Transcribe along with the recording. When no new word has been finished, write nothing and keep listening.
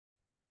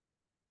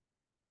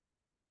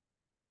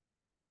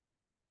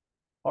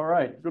All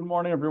right, good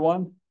morning,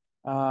 everyone.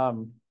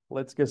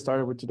 Let's get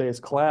started with today's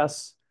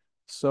class.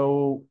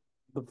 So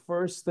the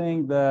first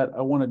thing that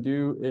I want to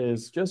do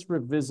is just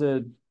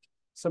revisit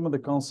some of the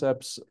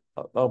concepts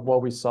of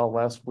what we saw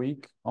last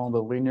week on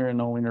the linear and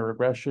nonlinear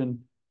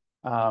regression.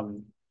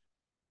 Um,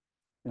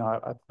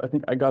 I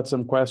think I got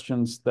some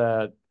questions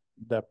that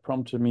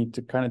prompted me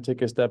to kind of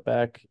take a step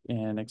back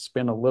and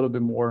expand a little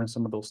bit more on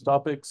some of those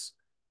topics.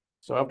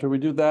 So after we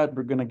do that,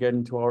 we're going to get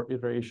into our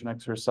iteration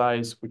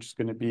exercise, which is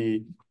going to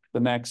be the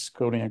next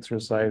coding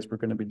exercise we're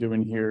going to be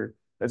doing here.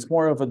 It's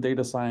more of a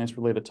data science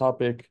related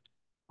topic.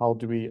 How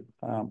do we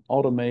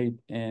automate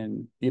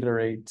and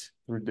iterate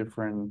through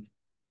different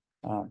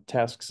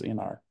tasks in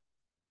R?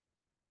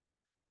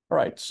 All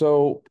right,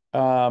 so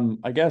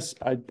I guess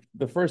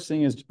the first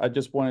thing is I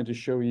just wanted to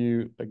show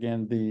you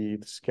again the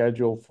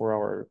schedule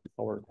for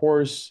our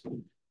course.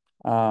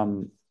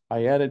 I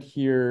added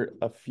here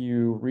a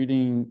few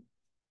reading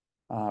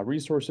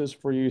resources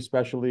for you,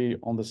 especially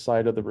on the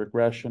side of the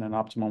regression and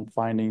optimum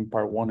finding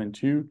part 1 and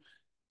 2.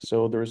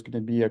 So there's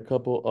going to be a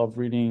couple of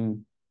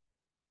reading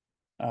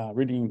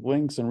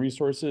links and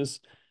resources.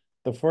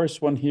 The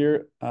first one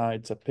here,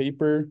 it's a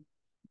paper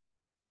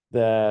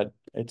that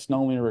it's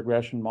nonlinear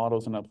regression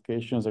models and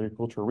applications of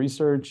agricultural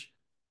research.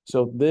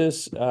 So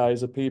this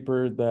is a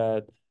paper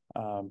that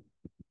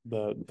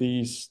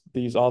these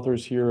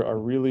authors here are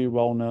really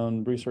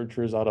well-known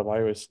researchers out of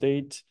Iowa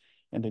State,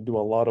 and they do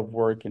a lot of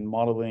work in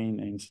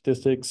modeling and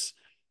statistics.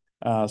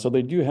 So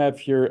they do have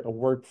here a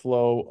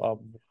workflow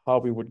of how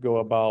we would go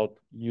about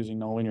using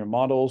nonlinear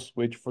models,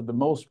 which for the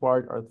most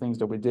part are things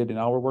that we did in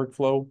our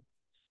workflow.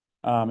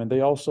 And they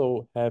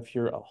also have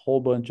here a whole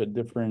bunch of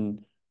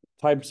different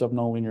types of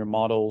nonlinear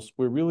models.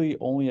 We really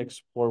only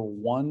explore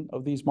one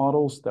of these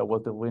models, that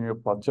was the linear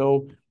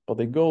plateau, but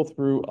they go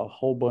through a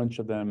whole bunch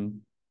of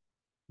them,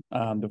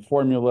 the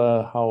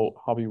formula, how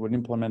we would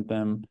implement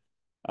them,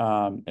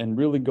 and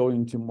really go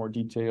into more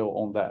detail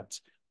on that.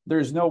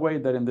 There's no way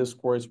that in this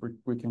course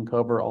we can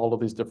cover all of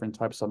these different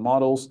types of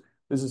models.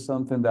 This is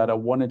something that I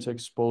wanted to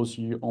expose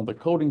you on the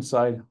coding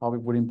side, how we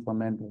would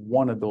implement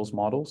one of those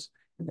models.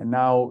 And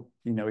now,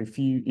 if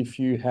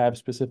you have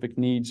specific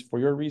needs for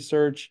your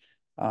research,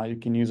 you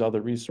can use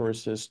other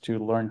resources to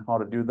learn how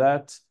to do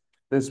that.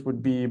 This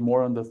would be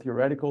more on the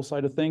theoretical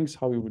side of things,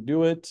 how we would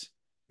do it.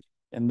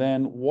 And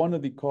then one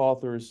of the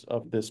co-authors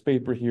of this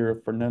paper here,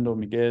 Fernando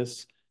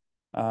Miguez,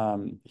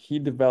 he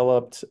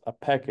developed a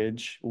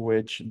package,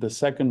 which the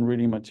second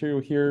reading material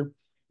here,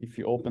 if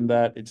you open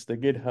that, it's the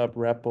GitHub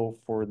repo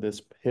for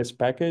his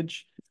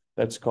package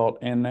that's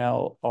called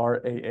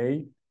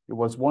NLRAA. It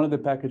was one of the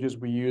packages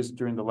we used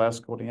during the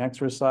last coding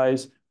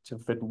exercise to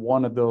fit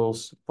one of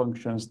those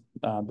functions,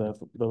 the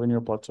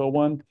linear plateau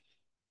one.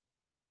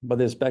 But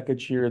this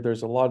package here,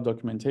 there's a lot of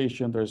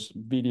documentation, there's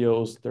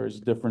videos,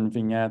 there's different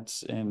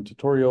vignettes and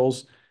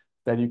tutorials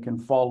that you can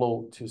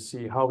follow to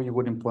see how you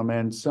would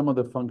implement some of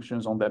the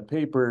functions on that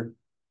paper,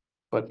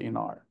 but in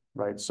R,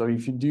 right? So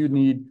if you do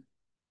need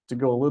to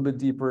go a little bit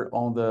deeper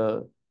on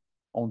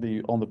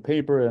the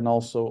paper and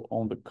also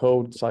on the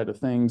code side of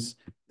things,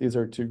 these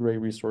are two great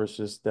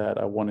resources that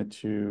I wanted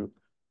to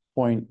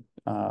point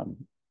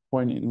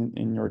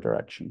in your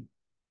direction.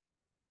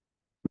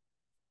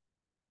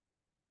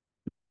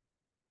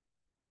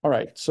 All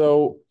right,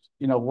 so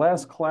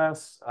last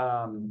class,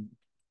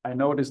 I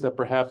noticed that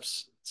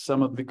perhaps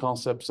some of the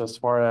concepts as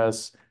far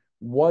as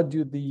what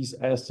do these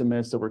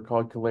estimates that we're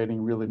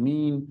calculating really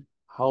mean?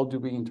 How do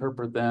we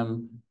interpret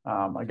them?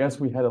 I guess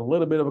we had a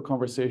little bit of a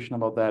conversation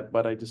about that,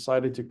 but I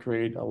decided to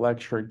create a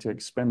lecture to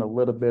expand a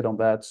little bit on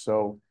that,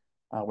 so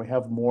we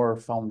have more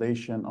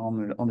foundation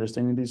on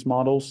understanding these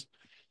models.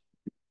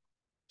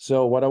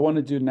 So what I want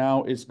to do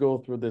now is go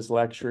through this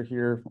lecture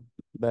here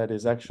that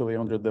is actually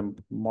under the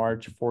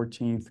March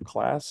 14th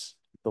class.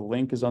 The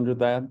link is under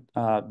that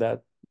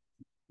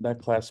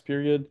class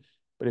period.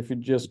 But if you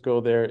just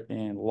go there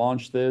and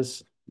launch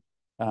this,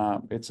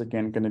 it's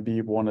again going to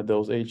be one of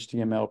those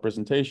HTML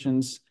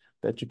presentations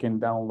that you can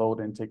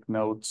download and take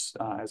notes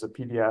as a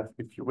PDF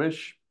if you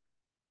wish.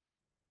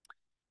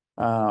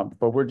 But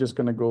we're just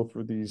going to go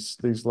through these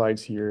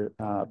slides here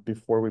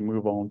before we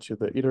move on to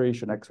the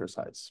iteration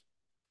exercise.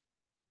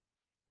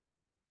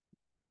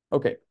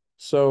 Okay,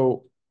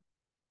 so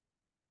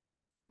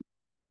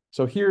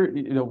here,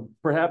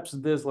 perhaps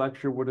this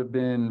lecture would have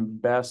been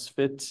best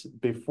fit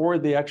before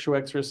the actual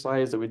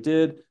exercise that we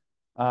did.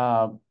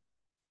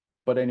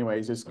 But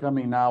anyways, it's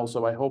coming now,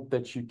 so I hope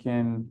that you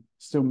can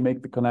still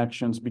make the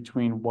connections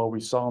between what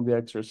we saw in the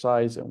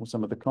exercise and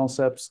some of the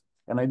concepts.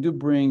 And I do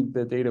bring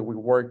the data we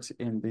worked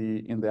in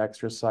the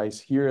exercise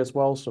here as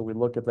well, so we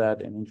look at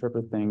that and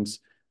interpret things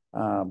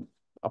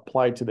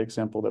applied to the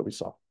example that we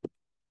saw.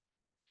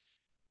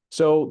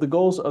 So the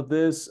goals of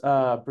this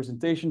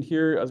presentation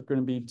here is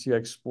going to be to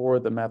explore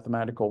the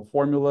mathematical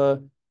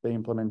formula, the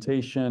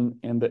implementation,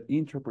 and the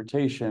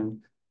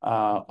interpretation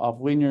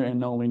of linear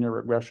and nonlinear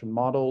regression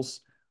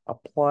models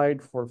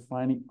applied for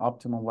finding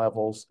optimal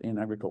levels in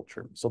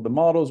agriculture. So the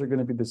models are going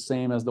to be the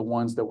same as the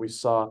ones that we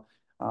saw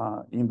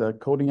in the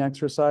coding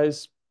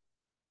exercise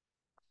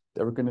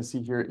that we're going to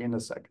see here in a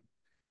second.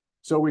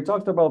 So we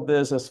talked about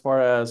this as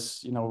far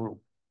as,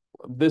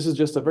 this is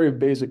just a very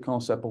basic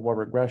concept of what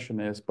regression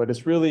is, but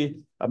it's really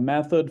a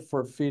method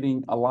for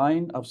fitting a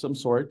line of some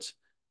sort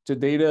to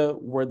data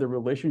where the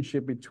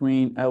relationship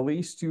between at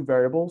least two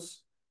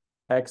variables,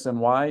 X and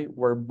Y,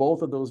 where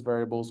both of those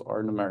variables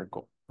are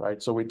numerical,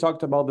 right? So we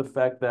talked about the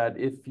fact that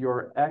if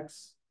your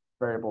X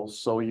variables,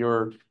 so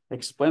your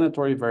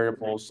explanatory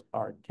variables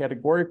are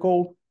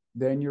categorical,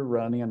 then you're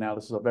running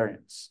analysis of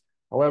variance.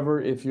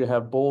 However, if you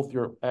have both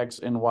your X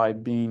and Y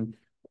being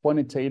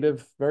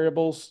quantitative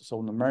variables,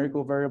 so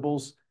numerical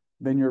variables,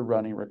 then you're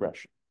running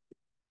regression.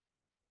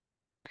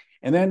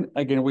 And then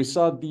again, we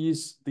saw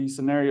these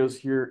scenarios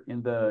here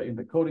in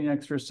the coding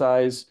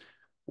exercise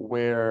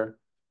where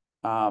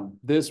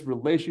this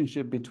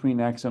relationship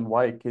between X and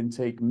Y can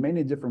take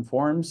many different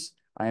forms.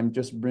 I am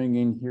just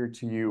bringing here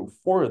to you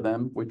 4 of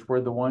them, which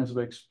were the ones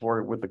we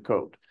explored with the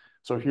code.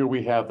 So here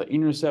we have the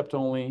intercept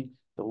only,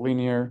 the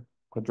linear,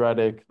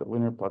 quadratic, the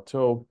linear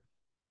plateau,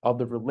 of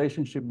the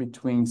relationship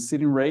between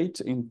seeding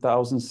rate in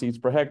 1,000 seeds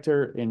per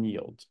hectare and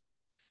yield.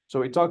 So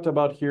we talked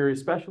about here,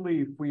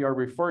 especially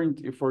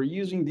if we're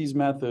using these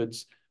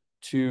methods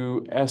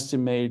to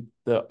estimate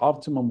the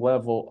optimum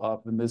level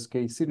of, in this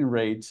case, seeding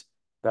rates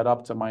that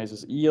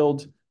optimizes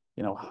yield,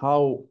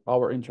 how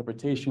our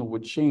interpretation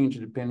would change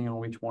depending on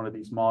which one of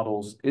these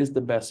models is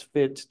the best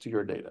fit to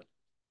your data.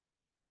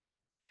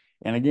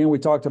 And again, we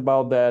talked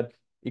about that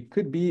it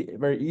could be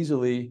very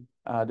easily,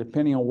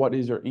 depending on what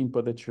is your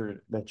input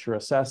that you're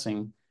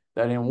assessing,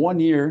 that in 1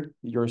 year,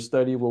 your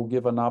study will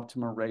give an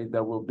optimum rate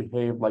that will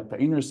behave like the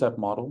intercept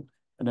model.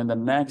 And then the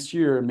next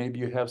year, maybe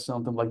you have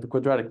something like the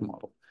quadratic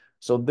model.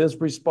 So this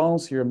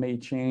response here may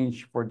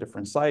change for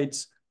different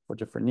sites, for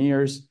different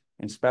years,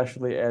 and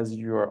especially as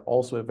you're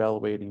also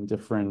evaluating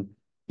different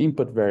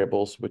input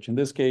variables, which in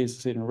this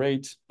case, seeding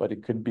rates, but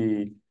it could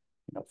be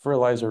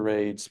fertilizer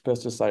rates,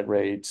 pesticide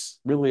rates,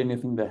 really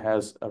anything that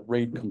has a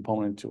rate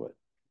component to it.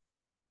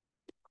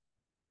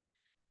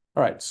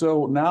 All right,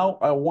 so now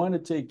I want to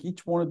take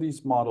each one of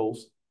these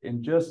models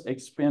and just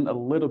expand a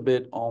little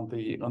bit on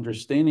the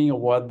understanding of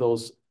what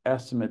those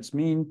estimates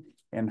mean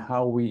and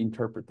how we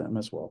interpret them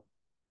as well.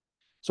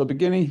 So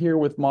beginning here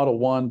with model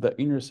 1, the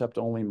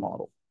intercept-only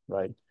model,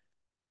 right?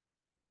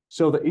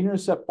 So the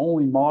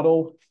intercept-only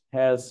model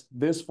has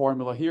this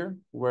formula here,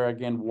 where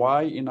again,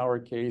 Y in our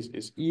case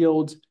is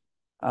yield.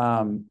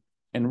 And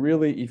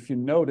really, if you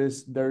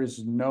notice,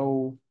 there's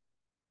no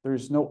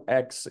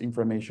X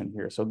information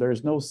here. So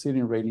there's no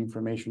seeding rate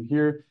information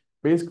here,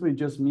 basically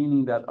just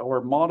meaning that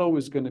our model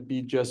is going to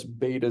be just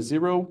beta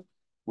 0,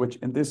 which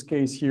in this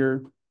case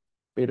here,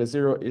 beta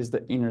 0 is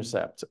the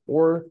intercept.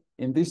 Or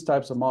in these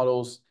types of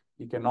models,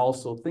 you can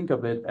also think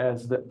of it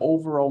as the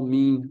overall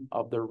mean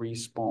of the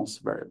response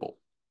variable.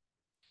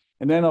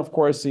 And then, of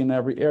course, in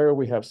every error,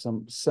 we have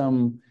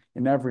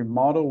in every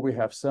model, we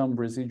have some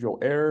residual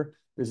error.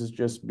 This is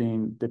just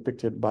being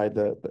depicted by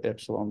the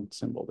epsilon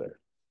symbol there.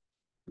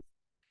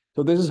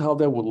 So this is how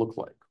that would look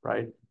like,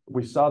 right?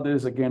 We saw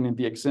this again in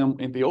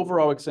the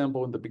overall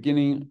example in the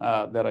beginning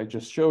that I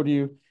just showed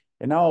you.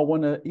 And now I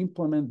want to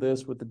implement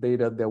this with the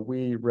data that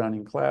we run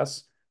in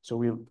class. So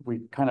we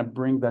kind of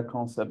bring that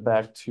concept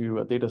back to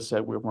a data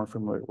set we're more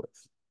familiar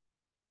with.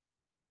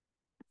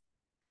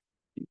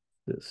 Keep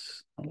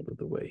this out of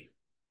the way.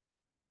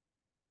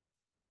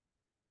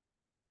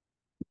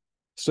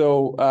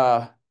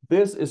 So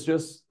this is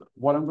just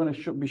what I'm going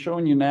to be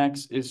showing you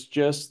next is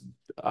just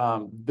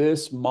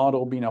this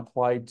model being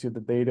applied to the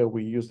data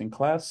we used in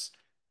class.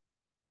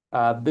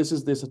 This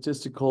is the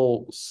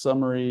statistical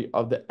summary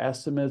of the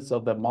estimates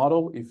of the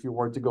model. If you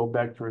were to go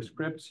back to our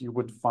scripts, you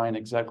would find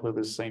exactly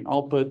the same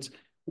output,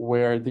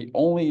 where the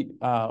only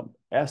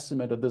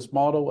estimate of this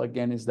model,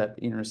 again, is that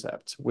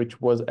intercept,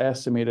 which was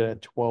estimated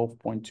at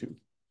 12.2.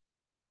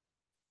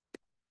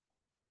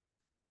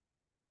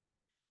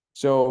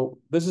 So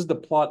this is the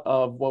plot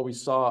of what we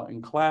saw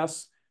in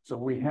class. So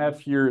we have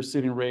here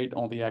seeding rate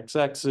on the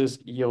x-axis,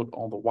 yield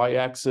on the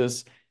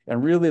y-axis,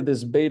 and really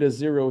this beta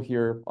 0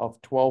 here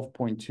of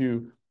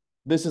 12.2,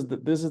 this is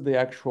the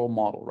actual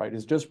model, right?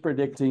 It's just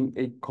predicting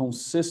a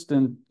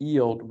consistent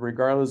yield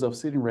regardless of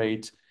seeding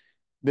rate.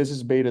 This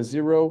is beta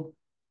 0.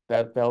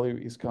 That value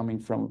is coming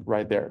from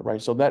right there,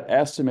 right? So that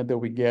estimate that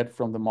we get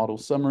from the model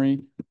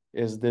summary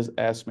is this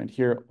estimate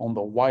here on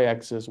the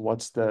y-axis.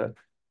 What's the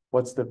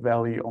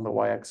value on the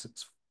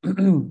y-axis,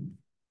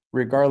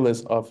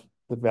 regardless of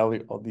the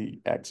value of the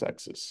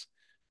x-axis.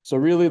 So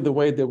really the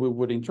way that we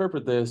would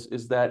interpret this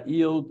is that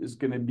yield is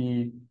going to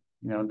be,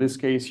 in this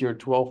case here,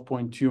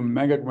 12.2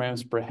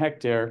 megagrams per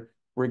hectare,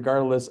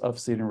 regardless of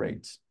seeding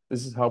rates.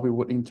 This is how we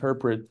would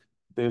interpret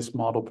this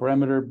model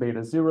parameter,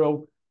 beta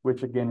 0,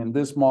 which again, in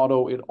this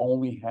model, it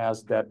only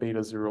has that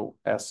beta 0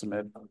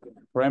 estimate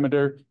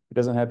parameter. It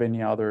doesn't have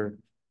any other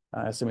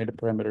estimated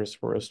parameters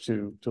for us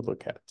to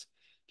look at.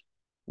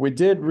 We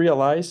did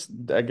realize,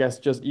 I guess,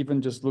 just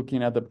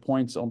looking at the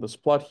points on this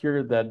plot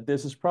here, that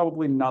this is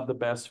probably not the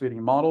best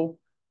fitting model,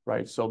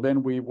 right? So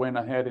then we went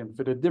ahead and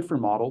fitted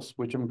different models,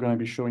 which I'm going to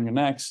be showing you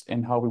next,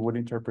 and how we would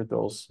interpret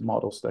those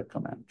models that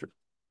come after.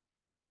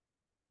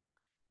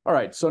 All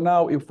right, so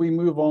now if we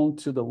move on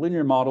to the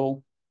linear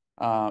model,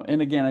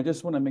 and again, I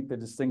just want to make the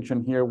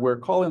distinction here. We're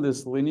calling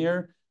this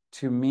linear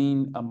to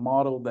mean a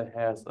model that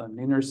has an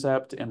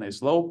intercept and a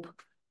slope.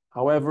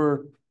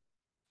 However,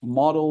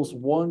 models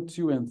 1,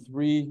 2, and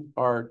 3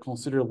 are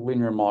considered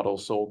linear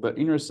models. So the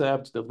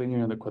intercept, the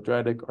linear, and the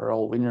quadratic are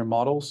all linear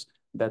models.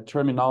 That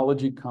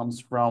terminology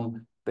comes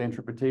from the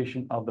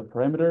interpretation of the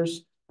parameters.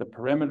 The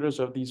parameters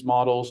of these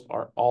models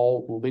are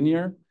all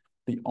linear.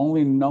 The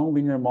only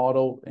nonlinear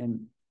model,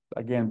 and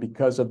again,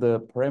 because of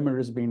the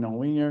parameters being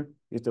nonlinear,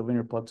 is the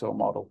linear plateau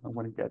model. I'm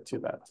going to get to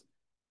that.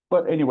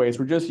 But anyways,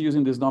 we're just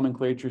using this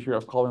nomenclature here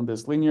of calling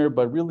this linear,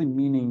 but really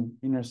meaning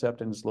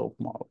intercept and slope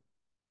model.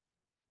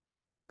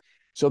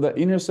 So the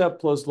intercept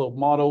plus slope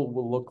model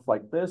will look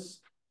like this,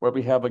 where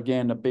we have,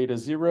 again, a beta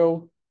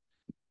 0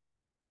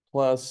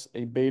 plus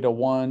a beta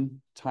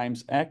 1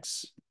 times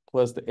x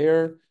plus the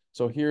error.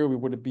 So here we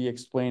would be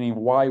explaining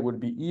y would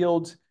be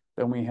yield.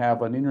 Then we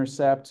have an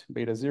intercept,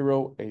 beta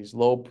 0, a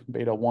slope,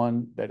 beta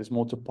 1, that is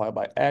multiplied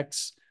by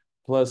x,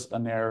 plus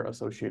an error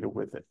associated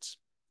with it.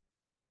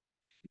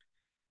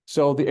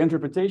 So the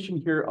interpretation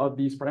here of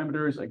these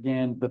parameters,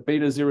 again, the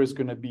beta 0 is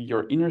going to be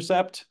your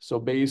intercept. So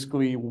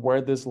basically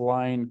where this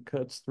line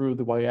cuts through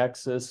the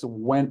y-axis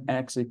when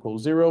x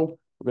equals 0.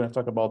 We're going to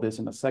talk about this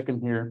in a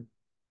second here.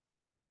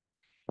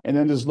 And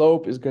then the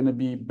slope is going to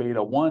be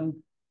beta 1.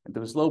 And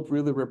the slope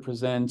really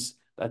represents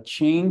a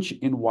change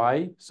in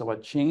y, so a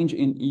change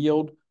in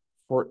yield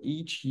for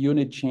each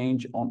unit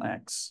change on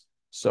x.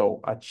 So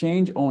a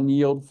change on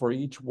yield for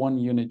each 1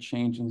 unit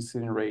change in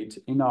seeding rate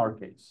in our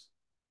case,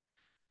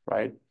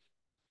 right?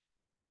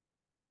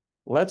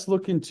 Let's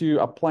look into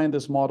applying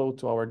this model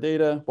to our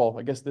data. Well,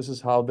 I guess this is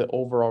how the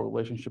overall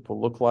relationship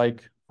will look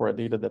like for a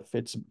data that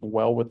fits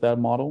well with that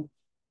model.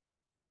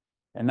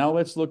 And now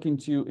let's look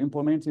into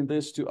implementing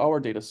this to our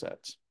data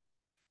set.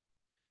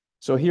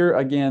 So here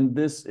again,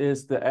 this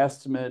is the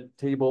estimate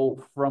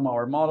table from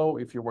our model.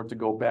 If you were to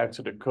go back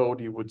to the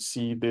code, you would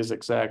see these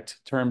exact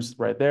terms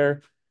right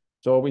there.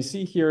 So what we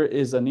see here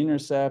is an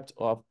intercept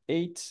of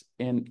 8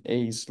 and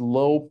a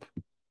slope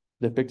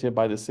depicted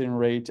by the seeding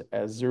rate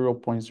as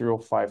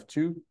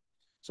 0.052.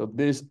 So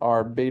these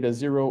are beta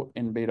 0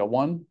 and beta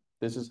 1.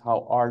 This is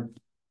how R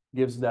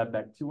gives that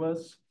back to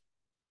us.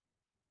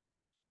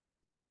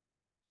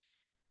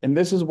 And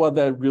this is what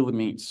that really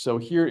means. So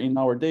here in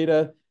our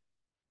data,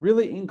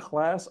 really in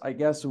class, I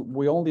guess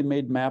we only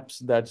made maps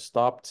that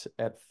stopped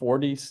at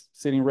 40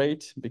 seeding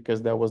rate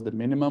because that was the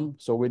minimum.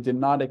 So we did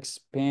not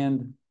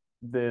expand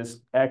this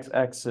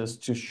x-axis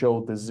to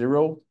show the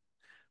 0.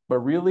 But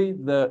really,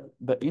 the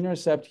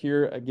intercept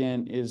here,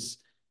 again, is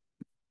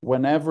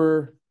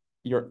whenever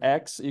your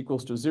x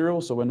equals to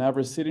 0, so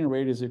whenever seeding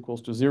rate is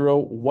equals to 0,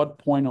 what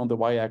point on the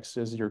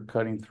y-axis you're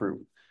cutting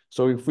through.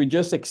 So if we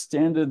just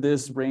extended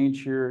this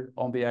range here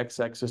on the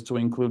x-axis to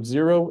include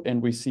 0,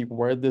 and we see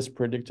where this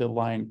predicted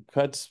line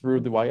cuts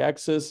through the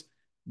y-axis,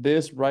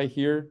 this right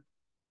here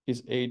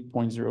is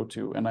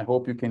 8.02. And I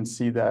hope you can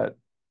see that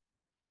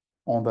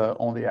on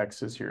the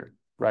axis here,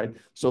 right?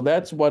 So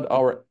that's what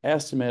our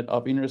estimate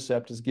of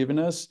intercept is giving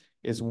us,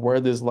 is where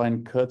this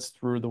line cuts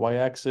through the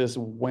y-axis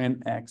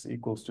when x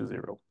equals to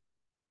 0.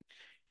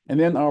 And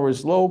then our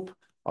slope,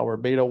 our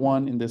beta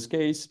 1 in this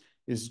case,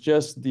 is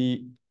just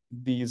the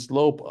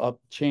slope of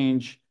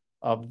change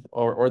of,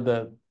 or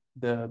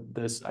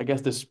I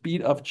guess the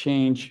speed of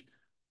change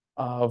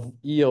of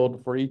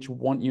yield for each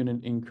 1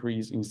 unit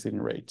increase in seeding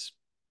rates.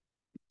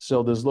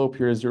 So the slope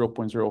here is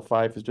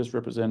 0.05 is just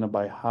represented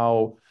by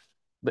how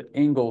the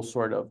angle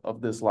sort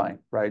of this line,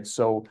 right?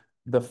 So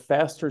the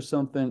faster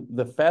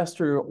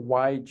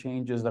y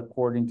changes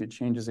according to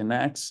changes in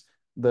x,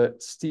 the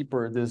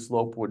steeper this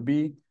slope would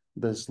be.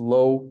 The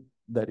slow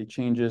that it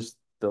changes,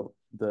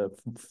 the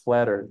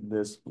flatter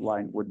this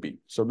line would be.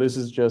 So this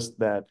is just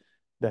that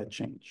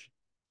change.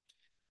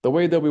 The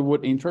way that we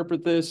would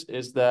interpret this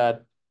is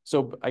that,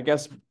 so I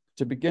guess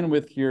to begin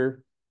with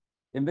here,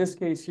 in this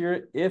case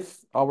here, if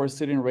our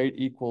seeding rate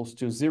equals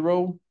to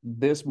 0,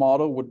 this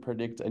model would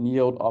predict a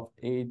yield of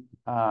 8,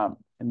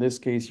 in this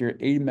case here,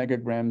 8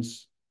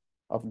 megagrams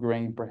of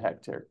grain per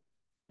hectare.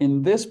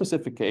 In this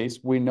specific case,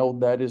 we know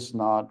that is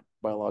not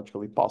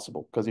biologically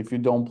possible, because if you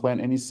don't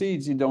plant any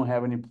seeds, you don't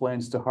have any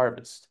plants to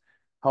harvest.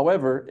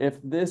 However, if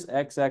this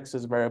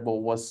x-axis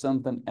variable was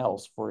something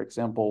else, for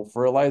example,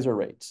 fertilizer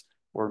rates,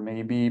 or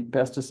maybe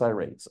pesticide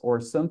rates,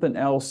 or something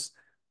else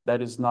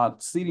that is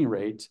not seeding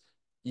rate,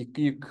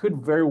 you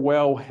could very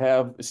well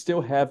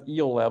still have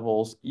yield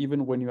levels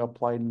even when you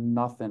apply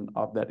nothing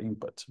of that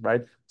input,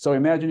 right? So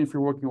imagine if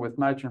you're working with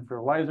nitrogen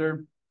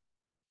fertilizer,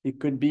 it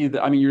could be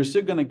that, I mean, you're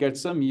still going to get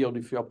some yield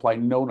if you apply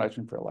no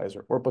nitrogen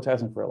fertilizer or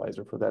potassium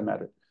fertilizer for that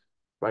matter,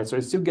 right? So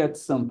you still get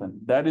something.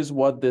 That is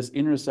what this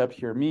intercept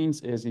here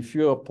means, is if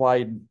you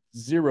apply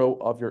 0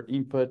 of your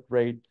input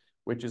rate,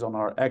 which is on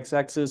our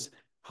x-axis,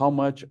 how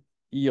much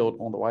yield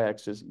on the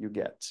y-axis you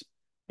get.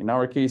 In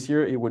our case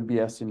here, it would be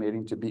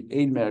estimating to be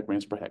 8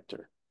 megagrams per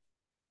hectare.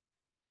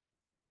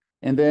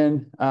 And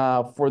then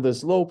for the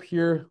slope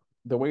here,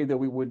 the way that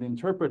we would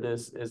interpret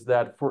this is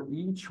that for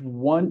each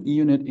 1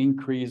 unit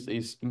increase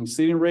in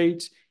seeding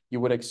rate, you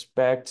would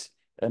expect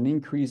an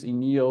increase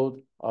in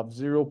yield of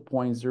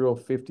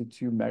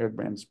 0.052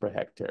 megagrams per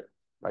hectare,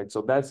 right?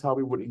 So that's how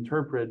we would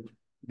interpret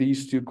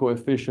these two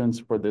coefficients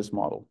for this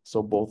model.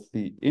 So both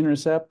the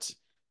intercept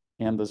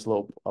and the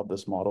slope of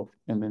this model,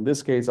 and in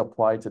this case,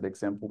 apply to the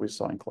example we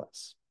saw in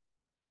class.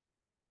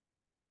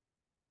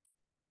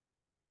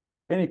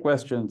 Any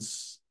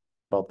questions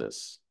about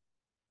this?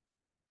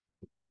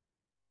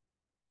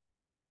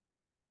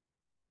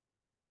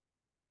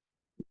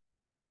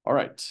 All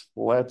right,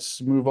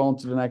 let's move on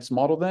to the next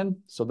model then.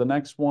 So the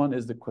next one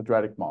is the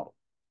quadratic model.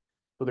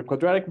 So the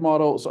quadratic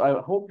model, so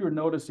I hope you're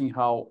noticing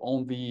how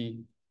on the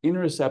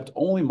intercept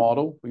only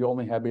model, we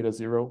only have beta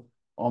 0.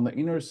 On the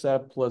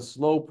intercept plus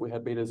slope, we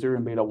have beta 0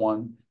 and beta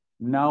 1.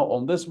 Now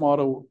on this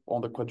model,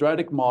 on the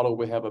quadratic model,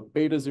 we have a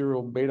beta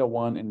 0, beta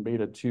 1, and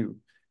beta 2,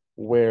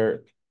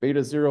 where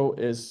beta 0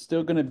 is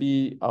still going to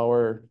be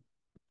our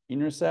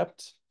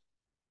intercept.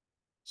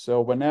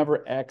 So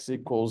whenever x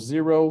equals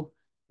 0,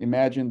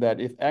 imagine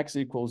that if x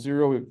equals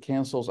 0, it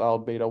cancels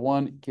out beta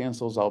 1,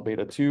 cancels out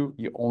beta 2,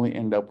 you only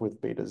end up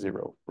with beta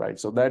 0, right?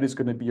 So that is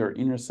going to be your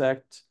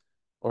intercept,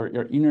 or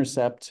your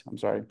intercept, I'm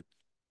sorry.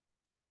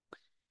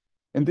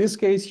 In this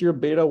case here,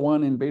 beta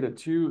 1 and beta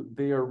 2,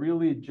 they are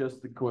really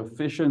just the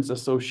coefficients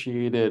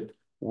associated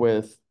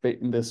with,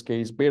 in this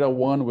case, beta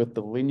 1 with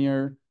the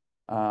linear,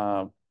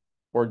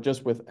 or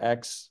just with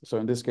x. So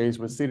in this case,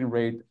 with seeding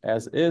rate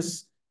as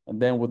is,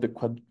 and then with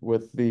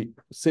the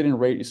seeding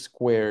rate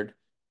squared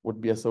would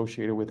be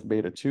associated with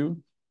beta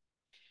 2.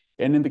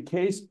 And in the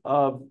case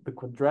of the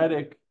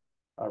quadratic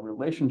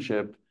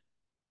relationship,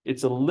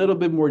 it's a little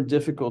bit more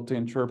difficult to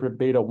interpret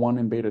beta 1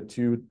 and beta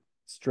 2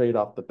 straight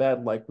off the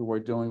bat like we were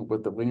doing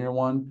with the linear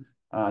one,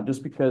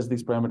 just because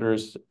these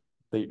parameters,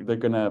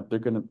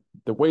 the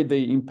way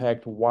they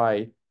impact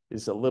y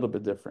is a little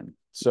bit different.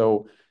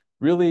 So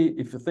really,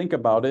 if you think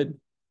about it,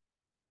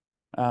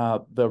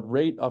 the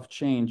rate of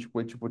change,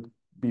 which would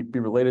be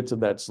related to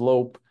that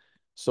slope.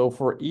 So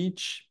for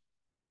each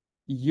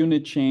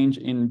unit change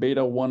in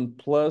beta 1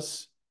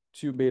 plus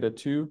 2 beta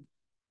 2,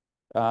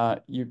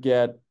 you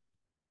get,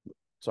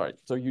 sorry,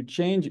 so you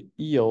change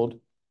yield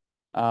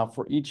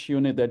for each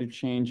unit that you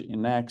change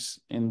in x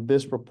in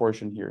this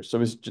proportion here.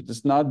 So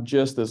it's not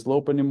just the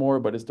slope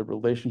anymore, but it's the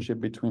relationship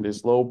between the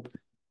slope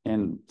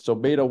and so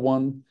beta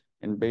 1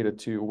 and beta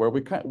 2, where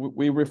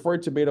we refer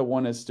to beta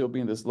 1 as still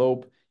being the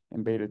slope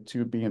and beta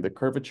 2 being the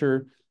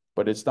curvature,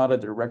 but it's not a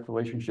direct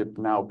relationship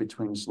now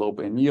between slope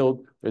and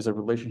yield. There's a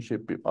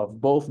relationship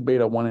of both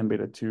beta 1 and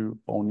beta 2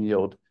 on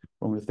yield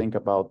when we think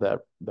about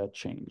that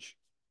change.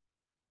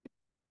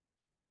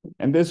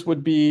 And this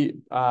would be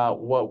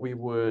what we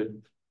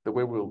would, the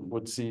way we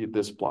would see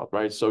this plot,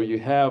 right? So you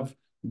have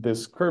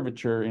this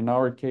curvature. In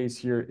our case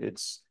here,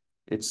 it's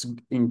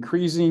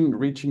increasing,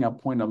 reaching a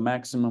point of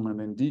maximum and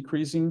then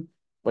decreasing,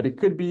 but it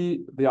could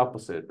be the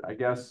opposite. I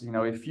guess, you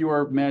know, if you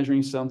are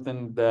measuring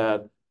something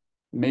that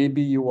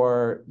maybe you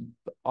are,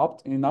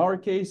 in our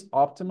case,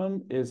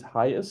 optimum is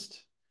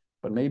highest,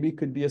 but maybe it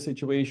could be a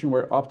situation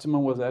where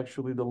optimum was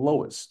actually the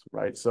lowest,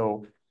 right?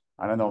 So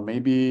I don't know,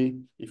 maybe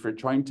if you're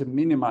trying to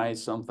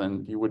minimize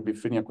something, you would be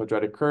fitting a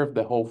quadratic curve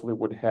that hopefully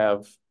would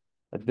have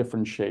a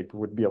different shape. It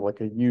would be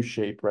like a U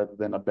shape rather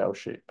than a bell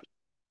shape.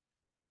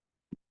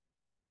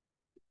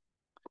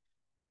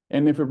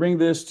 And if we bring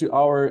this to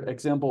our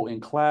example in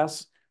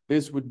class,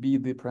 this would be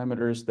the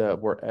parameters that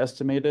were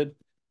estimated.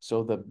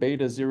 So the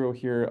beta 0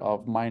 here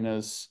of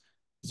minus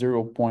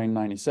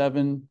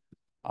 0.97,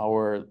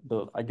 I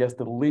guess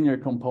the linear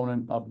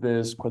component of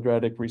this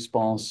quadratic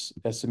response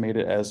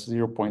estimated as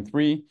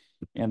 0.3,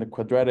 and the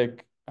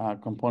quadratic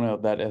component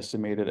of that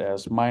estimated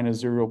as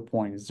minus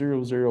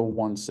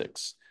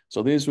 0.0016.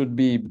 So this would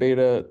be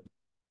beta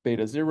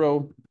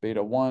 0,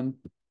 beta 1,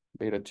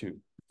 beta 2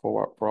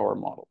 for our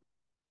model.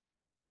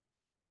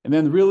 And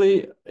then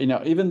really, you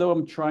know, even though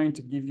I'm trying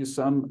to give you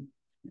some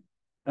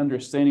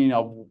understanding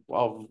of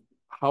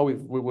how we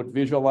would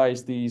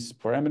visualize these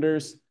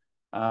parameters,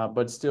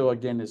 but still,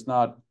 again, it's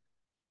not,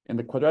 in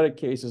the quadratic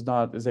case, it's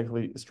not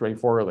exactly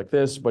straightforward like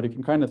this, but you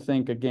can kind of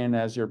think, again,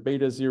 as your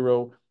beta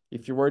 0,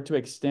 if you were to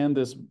extend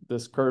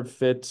this curve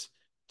fit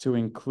to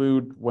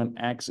include when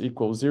x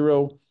equals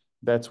 0,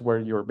 that's where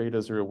your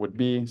beta 0 would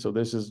be. So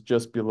this is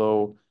just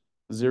below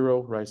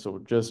 0, right? So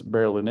just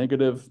barely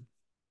negative.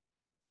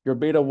 Your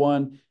beta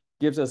 1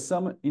 gives us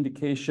some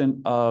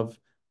indication of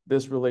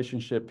this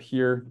relationship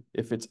here,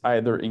 if it's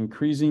either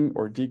increasing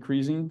or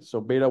decreasing. So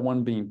beta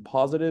 1 being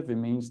positive, it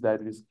means that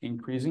it is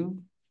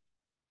increasing.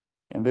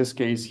 In this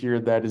case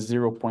here, that is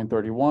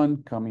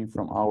 0.31 coming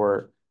from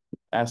our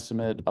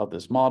estimate of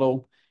this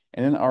model.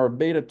 And then our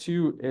beta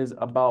 2 is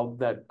about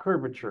that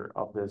curvature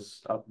of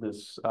this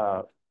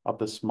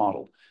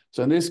model.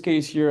 So in this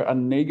case here, a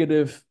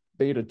negative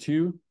beta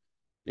 2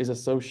 is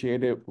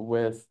associated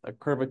with a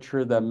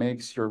curvature that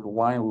makes your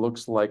line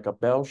looks like a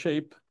bell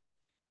shape.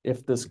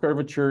 If this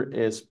curvature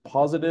is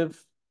positive,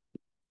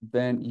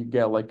 then you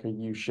get like a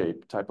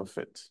U-shape type of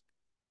fit.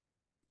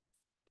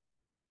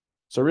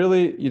 So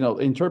really,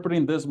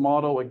 interpreting this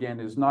model, again,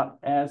 is not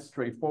as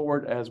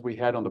straightforward as we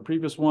had on the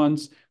previous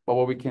ones, but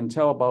what we can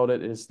tell about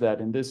it is that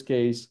in this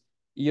case,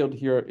 yield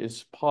here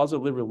is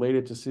positively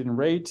related to seeding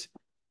rate.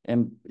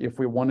 And if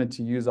we wanted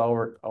to use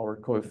our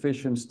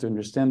coefficients to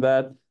understand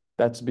that,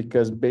 that's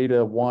because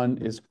beta 1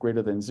 is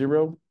greater than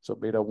 0. So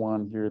beta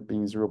 1 here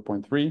being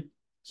 0.3.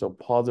 So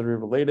positively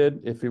related.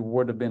 If it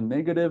would have been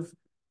negative,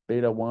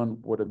 beta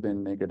 1 would have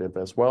been negative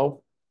as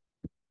well,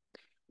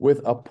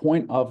 with a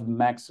point of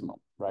maximum,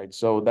 right?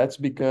 So that's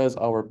because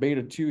our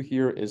beta 2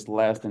 here is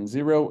less than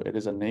 0. It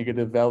is a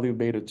negative value,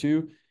 beta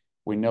 2.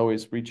 We know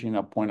it's reaching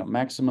a point of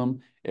maximum.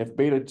 If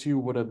beta 2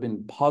 would have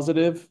been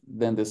positive,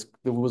 then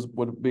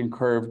would have been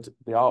curved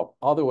the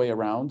other way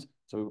around.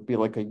 So it would be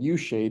like a U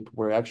shape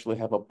where we actually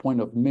have a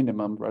point of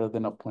minimum rather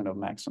than a point of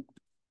maximum.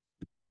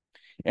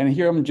 And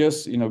here I'm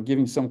just,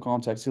 giving some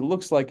context. It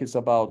looks like it's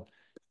about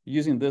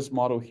using this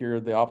model here,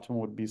 the optimum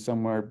would be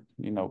somewhere,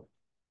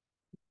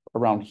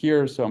 around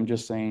here. So I'm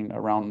just saying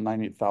around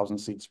 90,000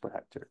 seeds per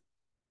hectare.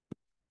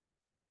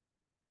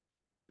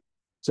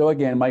 So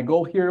again, my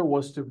goal here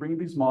was to bring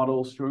these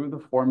models, show you the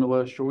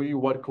formula, show you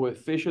what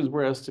coefficients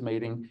we're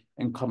estimating,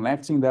 and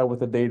connecting that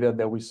with the data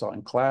that we saw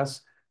in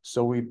class.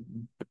 So we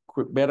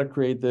better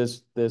create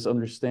this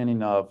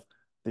understanding of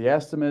the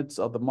estimates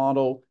of the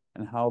model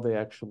and how they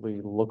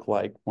actually look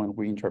like when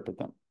we interpret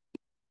them.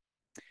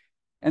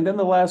 And then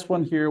the last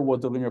one here was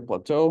the linear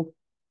plateau.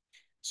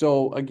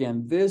 So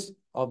again, this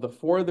of the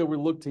 4 that we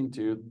looked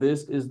into,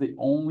 this is the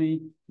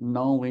only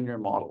nonlinear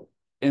model.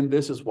 And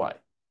this is why.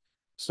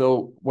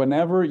 So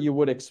whenever you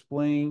would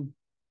explain,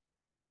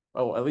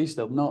 at least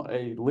a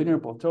linear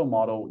plateau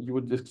model, you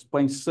would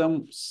explain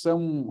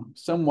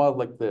somewhat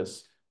like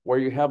this, where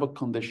you have a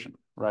condition,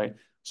 right?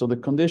 So the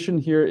condition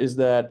here is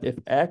that if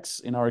X,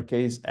 in our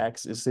case,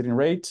 X is seeding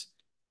rate.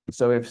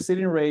 So if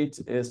seeding rate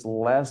is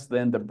less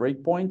than the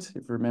breakpoint,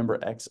 if you remember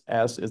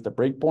XS is the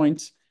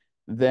breakpoint,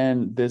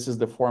 then this is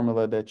the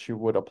formula that you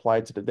would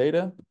apply to the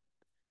data.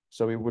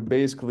 So it would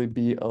basically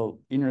be an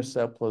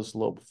intercept plus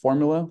slope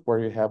formula, where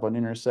you have an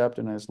intercept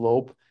and a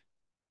slope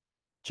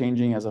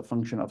changing as a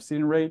function of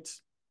seeding rate.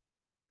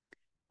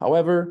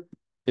 However,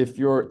 if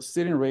your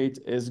seeding rate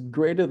is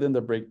greater than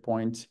the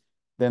breakpoint,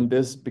 then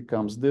this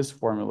becomes this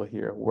formula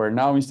here, where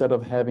now instead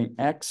of having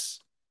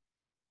X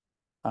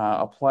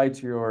applied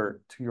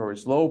to your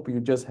slope, you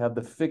just have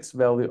the fixed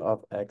value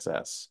of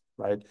XS,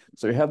 right?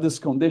 So you have this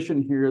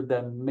condition here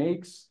that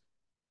makes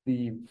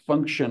the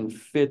function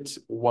fit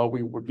what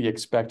we would be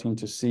expecting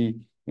to see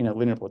in a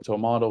linear plateau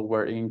model,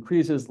 where it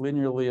increases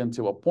linearly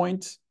until a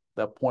point.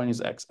 That point is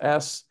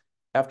XS.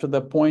 After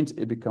that point,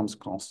 it becomes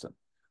constant.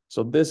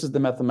 So this is the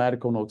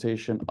mathematical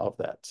notation of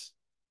that.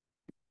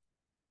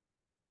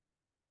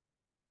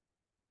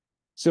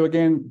 So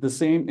again, the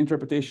same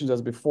interpretations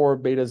as before,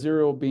 beta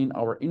 0 being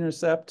our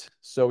intercept.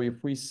 So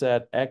if we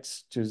set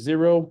X to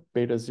 0,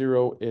 beta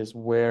 0 is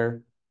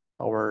where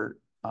our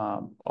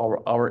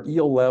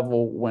yield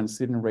level when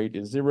seeding rate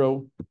is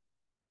 0.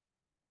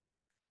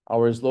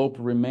 Our slope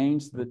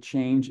remains the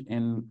change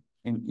in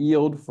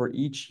yield for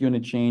each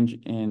unit change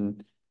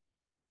in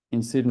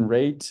seeding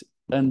rate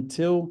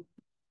until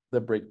the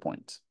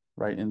breakpoint,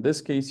 right? In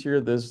this case here,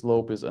 this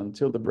slope is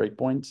until the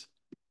breakpoint.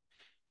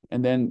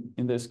 And then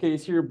in this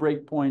case here,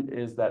 breakpoint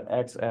is that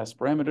XS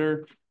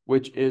parameter,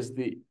 which is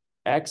the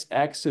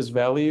x-axis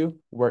value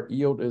where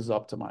yield is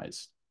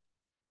optimized,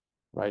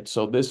 right?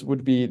 So this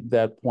would be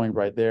that point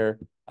right there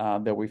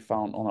that we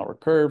found on our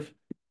curve.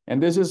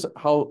 And this is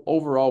how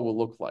overall will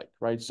look like,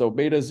 right? So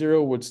beta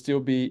 0 would still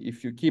be,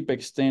 if you keep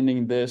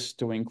extending this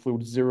to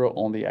include 0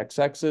 on the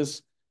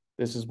x-axis,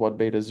 this is what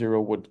beta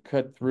 0 would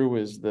cut through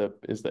is the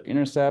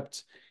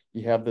intercept.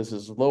 You have this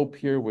slope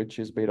here, which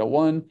is beta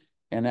 1,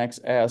 and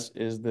XS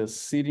is the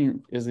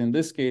seeding, is in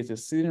this case, the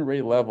seeding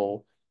rate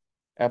level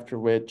after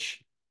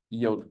which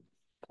yield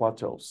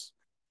plateaus.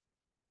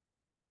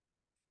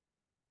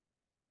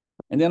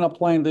 And then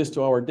applying this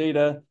to our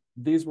data,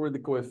 these were the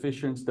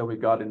coefficients that we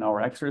got in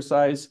our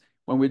exercise.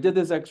 When we did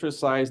this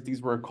exercise,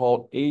 these were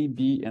called A,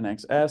 B, and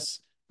XS,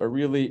 but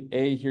really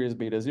A here is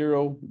beta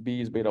 0,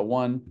 B is beta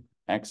 1,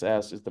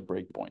 XS is the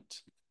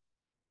breakpoint.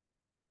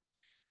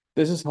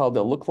 This is how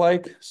they'll look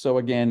like. So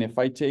again, if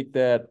I take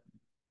that,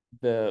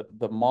 the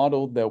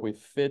model that we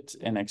fit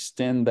and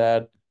extend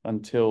that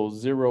until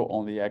 0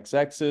 on the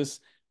x-axis,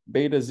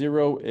 beta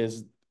 0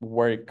 is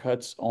where it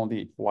cuts on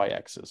the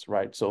y-axis,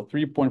 right? So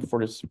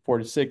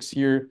 3.46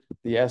 here,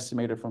 the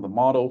estimated from the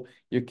model,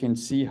 you can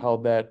see how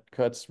that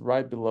cuts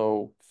right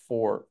below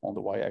 4 on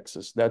the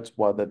y-axis. That's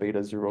what the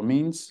beta 0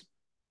 means.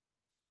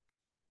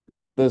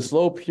 The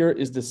slope here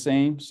is the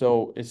same,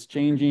 so it's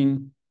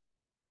changing.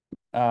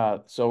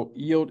 So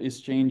yield is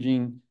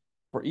changing.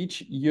 For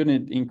each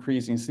unit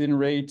increase in seeding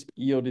rate,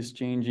 yield is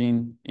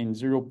changing in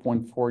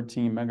 0.14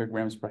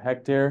 megagrams per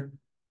hectare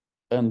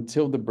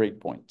until the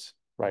breakpoint,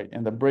 right?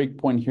 And the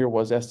breakpoint here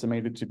was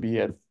estimated to be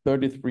at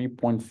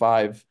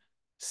 33.5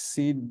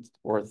 seed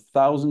or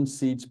 1,000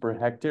 seeds per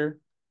hectare,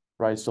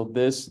 right? So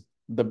this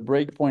the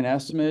breakpoint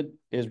estimate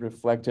is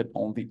reflected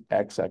on the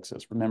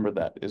x-axis. Remember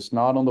that. It's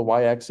not on the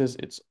y-axis,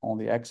 it's on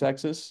the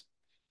x-axis.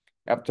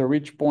 After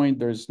each point,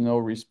 there's no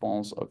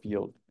response of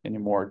yield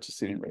anymore to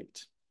seeding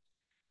rate.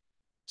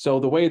 So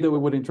the way that we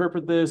would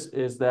interpret this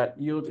is that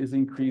yield is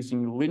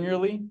increasing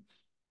linearly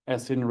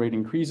as seeding rate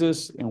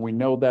increases, and we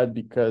know that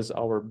because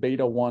our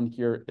beta 1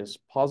 here is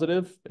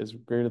positive, is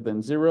greater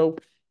than 0.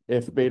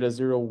 If beta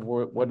 0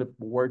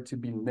 were to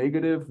be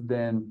negative,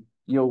 then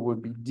yield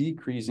would be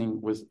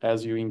decreasing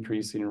as you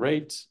increase in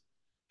rates.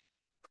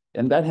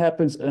 And that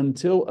happens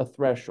until a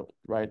threshold,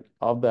 right,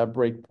 of that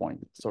breakpoint.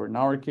 So in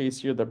our case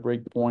here, the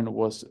breakpoint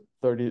was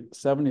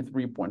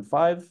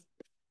 73.5.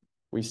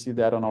 We see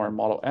that on our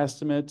model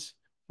estimate.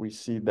 We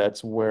see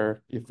that's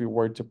where, if we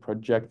were to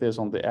project this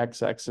on the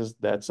x-axis,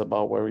 that's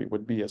about where it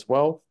would be as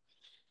well.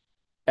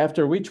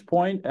 After which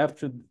point,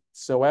 after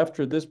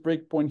this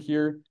breakpoint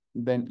here,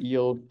 then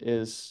yield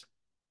is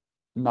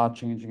not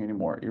changing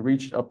anymore. It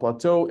reached a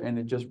plateau and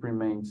it just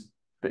remains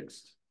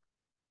fixed.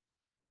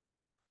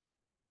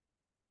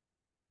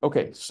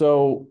 Okay,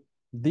 so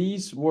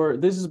this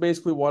is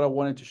basically what I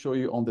wanted to show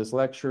you on this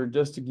lecture,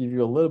 just to give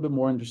you a little bit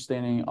more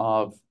understanding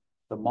of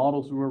the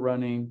models we were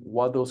running,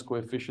 what those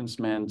coefficients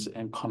meant,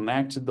 and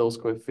connect those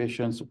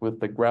coefficients with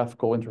the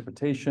graphical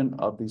interpretation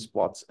of these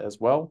plots as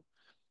well.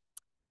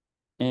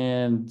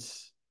 And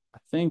I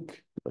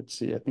think, let's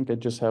see, I think I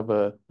just have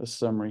a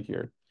summary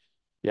here.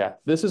 Yeah,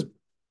 this is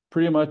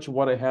pretty much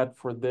what I had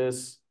for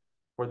this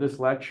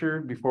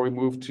lecture before we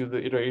move to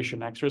the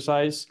iteration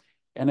exercise.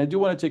 And I do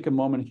want to take a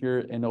moment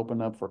here and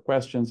open up for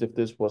questions. If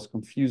this was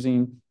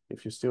confusing,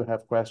 if you still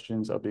have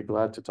questions, I'll be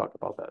glad to talk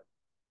about that.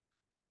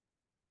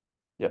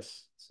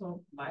 Yes.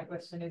 So my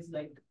question is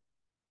like,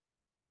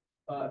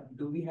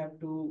 do we have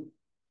to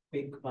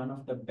pick one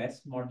of the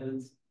best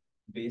models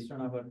based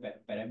on our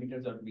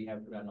parameters, or do we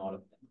have to run all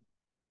of them?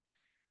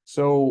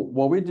 So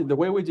what we did, the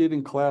way we did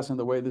in class and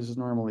the way this is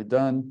normally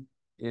done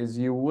is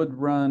you would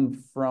run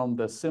from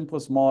the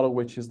simplest model,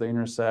 which is the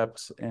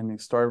intercepts, and you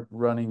start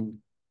running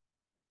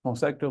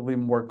consecutively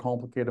more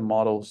complicated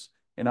models.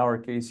 In our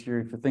case here,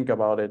 if you think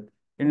about it,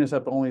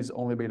 intercept is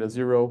only beta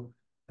 0.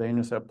 The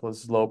intercept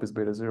plus slope is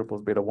beta 0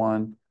 plus beta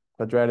 1.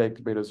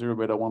 Quadratic, beta 0,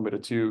 beta 1, beta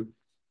 2.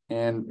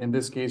 And in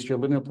this case, your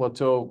linear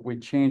plateau, we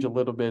change a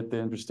little bit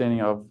the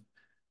understanding of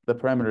the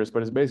parameters,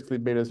 but it's basically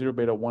beta 0,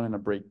 beta 1, and a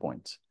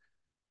breakpoint.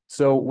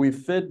 So we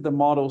fit the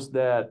models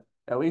that,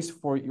 at least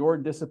for your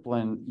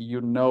discipline,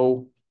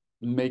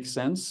 make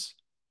sense.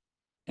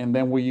 And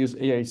then we use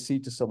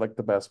AIC to select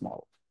the best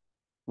model,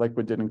 like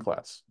we did in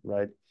class,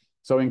 right?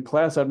 So in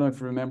class, I don't know if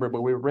you remember,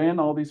 but we ran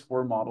all these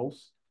 4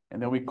 models,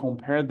 and then we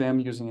compared them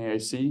using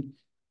AIC.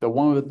 The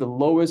one with the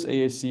lowest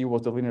AIC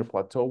was the linear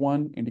plateau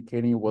one,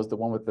 indicating it was the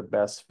one with the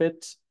best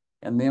fit.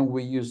 And then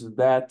we used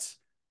that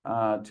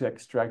to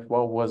extract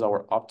what was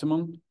our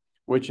optimum,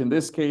 which in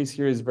this case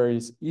here is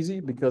very easy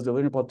because the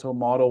linear plateau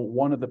model,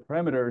 one of the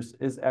parameters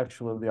is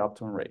actually the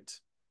optimum rate.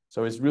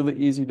 So it's really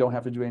easy. You don't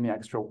have to do any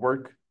extra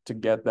work to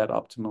get that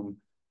optimum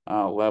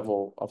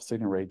level of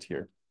seeding rate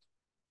here.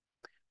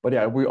 But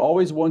yeah, we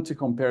always want to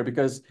compare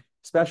because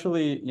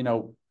especially,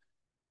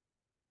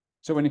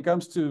 so when it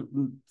comes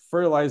to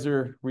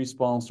fertilizer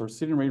response or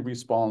seeding rate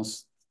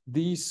response,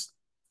 these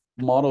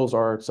models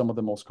are some of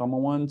the most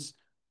common ones,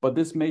 but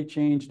this may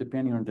change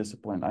depending on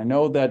discipline. I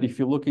know that if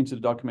you look into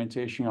the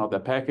documentation of the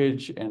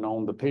package and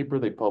on the paper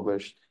they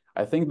published,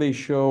 I think they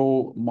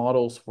show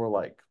models for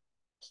like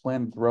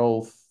plant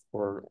growth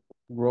or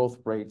growth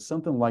rate,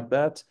 something like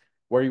that,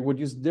 where you would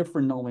use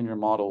different nonlinear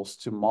models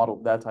to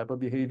model that type of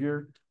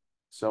behavior.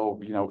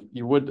 So,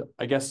 you would,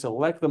 I guess,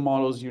 select the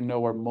models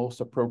are most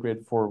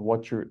appropriate for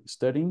what you're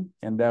studying,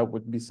 and that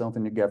would be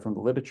something you get from the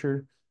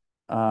literature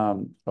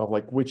of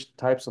like which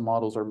types of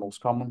models are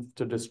most common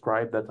to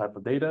describe that type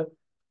of data.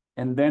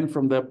 And then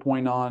from that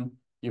point on,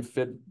 you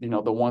fit,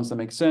 the ones that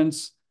make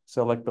sense,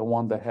 select the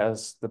one that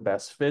has the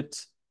best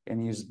fit,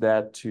 and use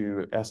that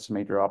to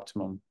estimate your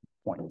optimum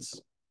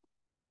points.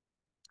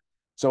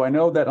 So I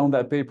know that on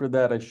that paper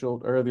that I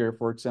showed earlier,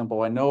 for example,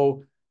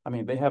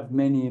 they have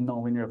many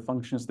nonlinear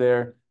functions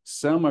there.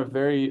 Some are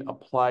very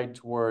applied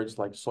towards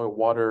like soil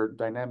water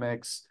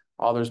dynamics.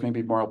 Others may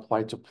be more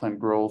applied to plant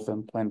growth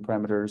and plant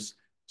parameters.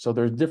 So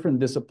there's different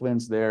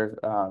disciplines there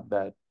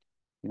that,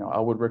 I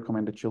would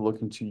recommend that you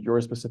look into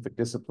your specific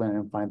discipline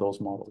and find those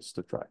models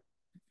to try.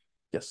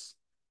 Yes.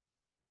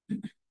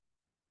 I'm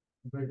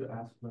going to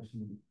ask a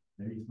question.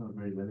 Maybe it's not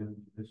very relevant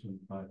to this one,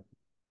 but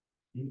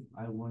if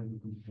I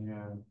wanted to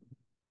compare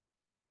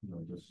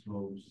the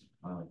slopes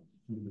of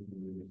 2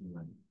 different relation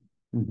lines.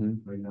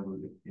 For example,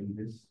 in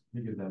this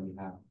figure that we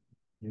have,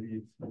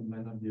 maybe it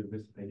might not be a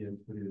best idea to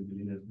put it in the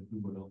linear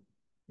plateau model.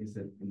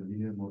 Instead, in the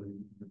linear model,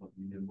 the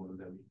linear model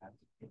that we have.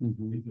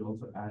 If you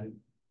also added,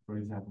 for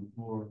example,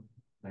 4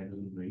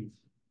 nitrogen rates,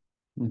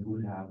 we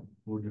would have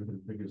 4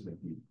 different figures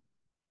like these,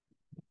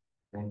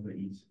 one for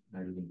each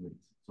nitrogen rates.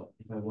 So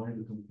if I wanted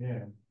to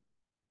compare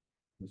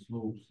the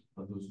slopes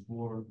of those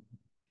 4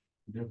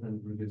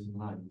 different regression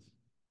lines,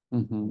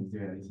 is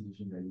there any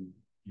solution that you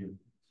give?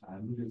 I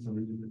looked at some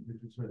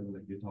literature and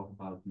like they talk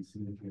about the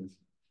significance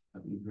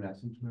an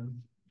regression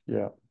term?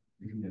 Yeah.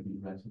 Isn't that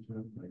regression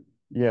term? Like,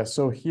 Yeah,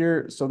 so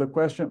here, so the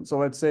question, so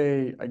let's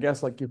say, I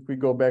guess like if we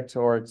go back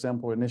to our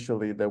example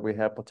initially that we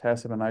have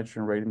potassium and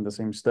nitrogen rate in the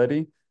same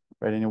study,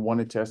 right? And you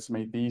wanted to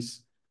estimate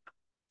these.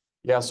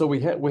 Yeah, so we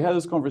had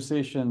this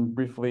conversation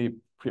briefly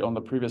on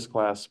the previous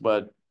class,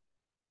 but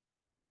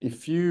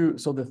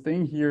so the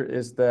thing here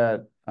is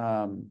that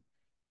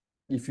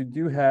if you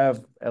do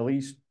have at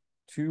least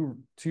two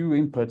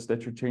inputs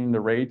that you're changing the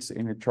rates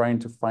and you're trying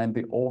to find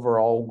the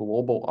overall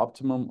global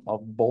optimum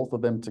of both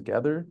of them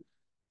together,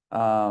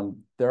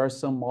 there are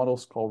some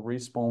models called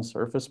response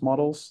surface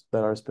models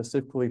that are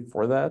specifically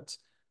for that.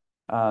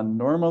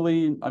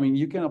 Normally, I mean,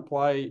 you can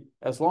apply,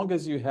 as long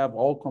as you have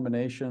all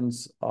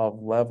combinations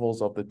of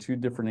levels of the two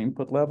different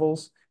input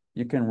levels,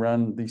 you can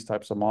run these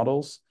types of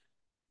models.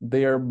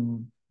 They are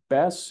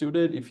best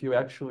suited if you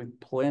actually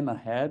plan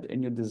ahead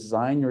and you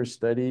design your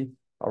study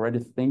already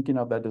thinking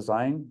of that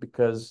design,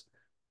 because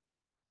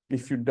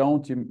if you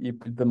don't,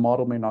 the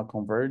model may not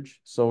converge.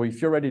 So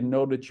if you already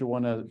know that you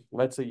want to,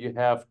 let's say you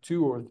have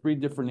 2 or 3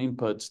 different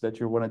inputs that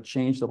you want to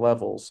change the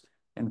levels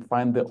and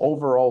find the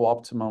overall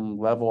optimum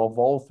level of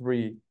all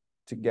 3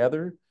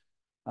 together,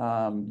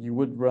 you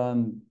would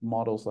run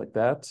models like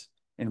that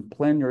and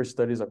plan your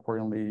studies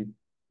accordingly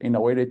in a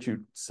way that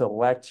you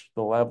select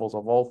the levels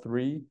of all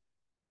 3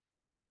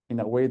 in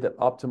a way that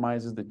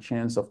optimizes the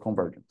chance of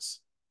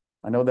convergence.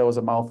 I know that was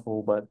a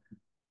mouthful, but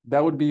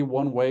that would be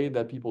one way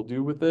that people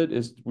do with it,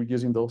 is we're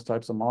using those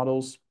types of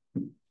models.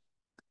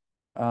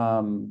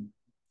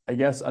 I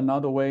guess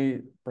another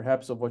way,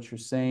 perhaps, of what you're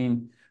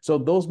saying. So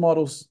those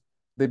models,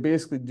 they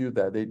basically do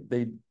that.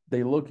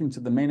 They look into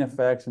the main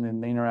effects and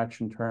in the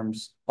interaction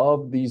terms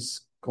of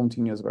these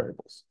continuous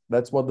variables.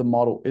 That's what the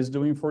model is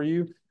doing for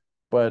you.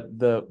 But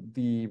the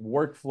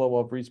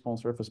workflow of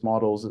response surface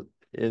models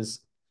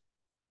is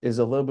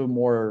a little bit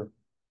more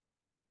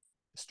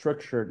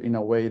structured in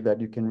a way that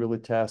you can really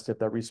test if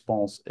that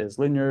response is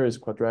linear, is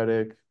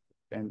quadratic,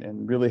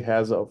 and really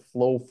has a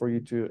flow for you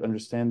to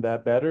understand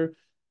that better.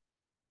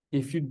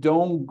 If you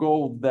don't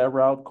go that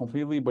route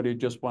completely, but you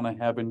just want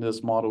to have in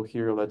this model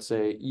here, let's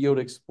say yield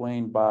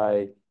explained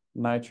by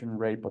nitrogen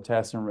rate,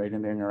 potassium rate,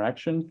 and the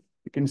interaction,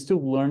 you can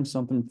still learn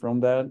something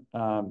from that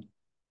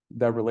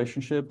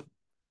relationship,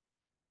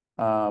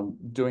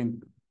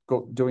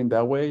 doing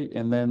that way.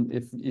 And then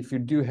if you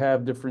do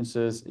have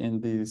differences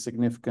in the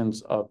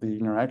significance of the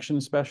interaction,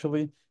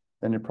 especially,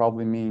 then it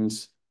probably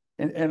means,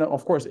 and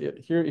of course,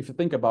 here, if you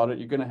think about it,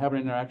 you're going to have an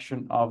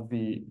interaction of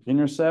the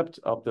intercept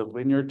of the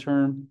linear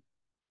term.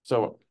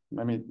 So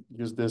let me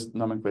use this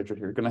nomenclature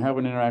here. You're going to have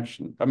an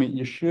interaction. I mean,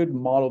 you should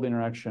model the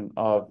interaction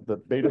of the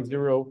beta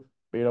 0,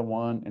 beta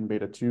 1, and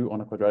beta 2 on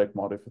a quadratic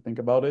model, if you think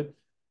about it,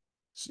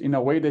 in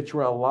a way that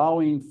you're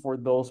allowing for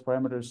those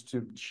parameters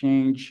to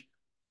change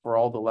for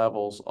all the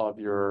levels of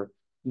your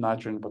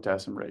nitrogen and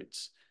potassium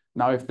rates.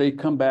 Now, if they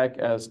come back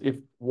if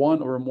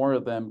one or more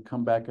of them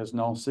come back as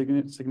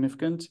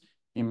non-significant,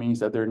 it means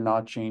that they're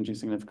not changing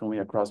significantly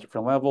across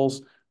different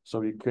levels.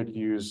 So you could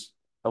use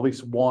at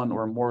least one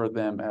or more of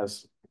them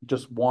as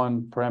just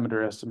one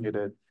parameter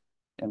estimated,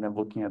 and then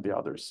looking at the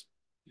others.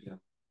 Yeah.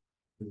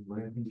 When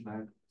I think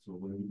back, so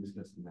when we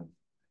discussed that,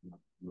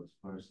 was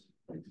first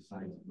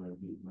exercise where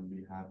when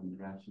we have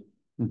interaction,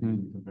 we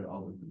compare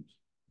all the groups.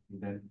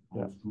 And that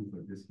holds true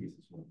for this case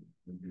as well.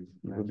 When there's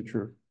it would be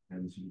true.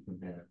 And so you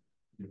compare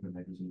different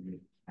nitrogen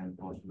rate and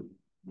phosphorus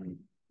rate.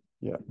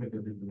 Yeah. Compare the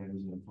different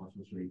nitrogen and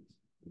phosphorus rates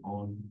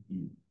on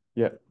E.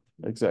 Yeah,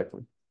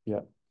 exactly.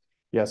 Yeah.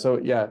 Yeah.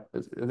 So yeah,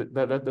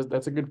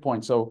 that's a good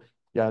point. So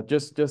yeah,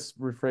 just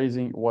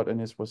rephrasing what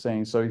Anis was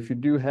saying. So if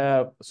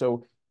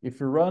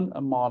you run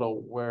a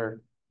model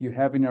where you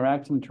have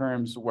interacting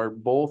terms where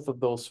both of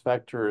those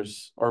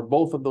factors or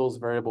both of those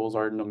variables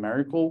are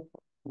numerical,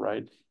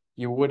 right?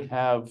 You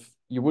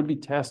would be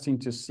testing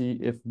to see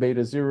if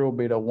beta 0,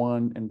 beta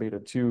 1, and beta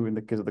 2, in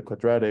the case of the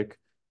quadratic,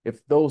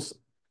 if those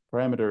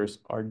parameters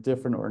are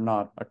different or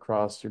not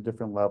across your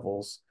different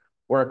levels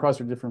or across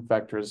your different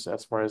factors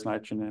as far as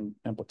nitrogen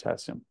and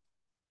potassium.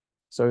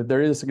 So if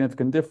there is a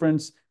significant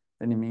difference,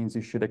 then it means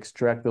you should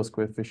extract those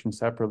coefficients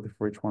separately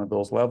for each one of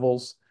those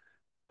levels.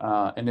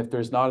 And if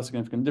there's not a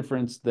significant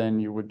difference, then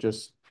you would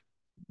just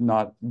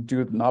not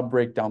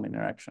break down the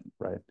interaction,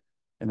 right?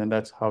 And then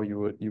that's how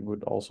you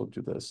would also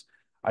do this.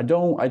 I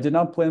did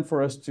not plan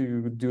for us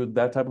to do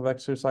that type of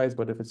exercise,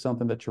 but if it's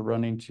something that you're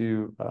running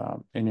into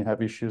and you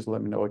have issues,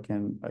 let me know. I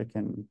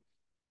can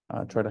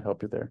try to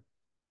help you there.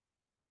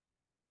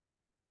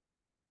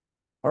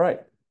 All right.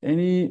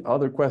 Any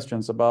other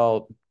questions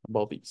about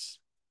these?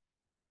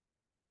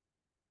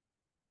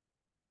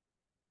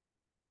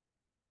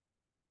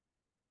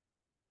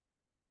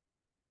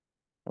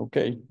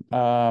 Okay,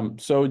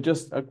 so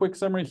just a quick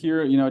summary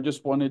here. I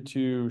just wanted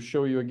to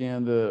show you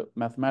again the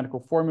mathematical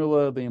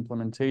formula, the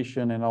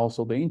implementation, and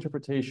also the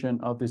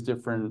interpretation of these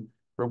different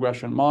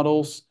regression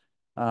models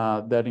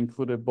that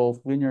included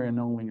both linear and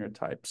nonlinear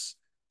types.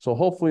 So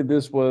hopefully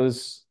this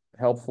was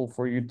helpful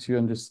for you to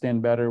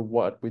understand better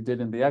what we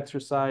did in the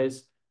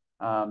exercise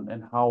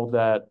and how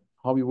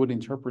we would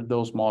interpret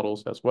those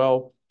models as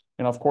well.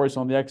 And of course,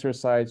 on the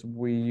exercise,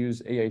 we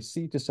use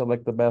AIC to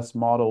select the best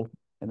model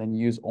and then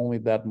use only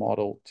that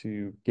model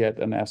to get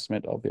an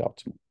estimate of the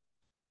optimal.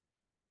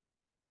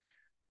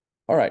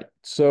 All right,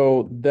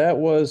 so that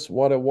was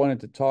what I wanted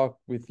to talk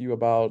with you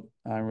about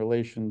in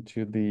relation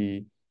to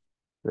the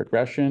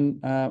regression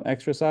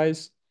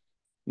exercise.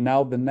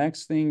 Now, the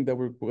next thing that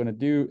we're going to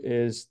do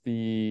is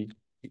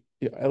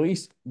at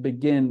least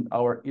begin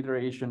our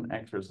iteration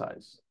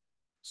exercise.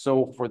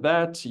 So for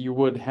that, you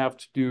would have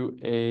to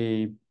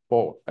do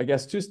well, I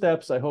guess 2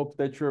 steps. I hope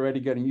that you're already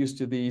getting used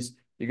to these.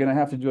 You're going to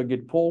have to do a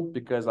git pull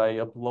because I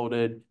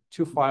uploaded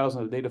 2 files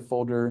in the data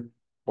folder,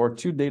 or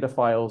 2 data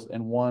files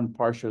and 1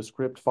 partial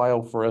script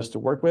file for us to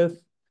work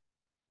with.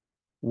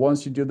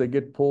 Once you do the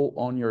git pull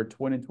on your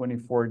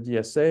 2024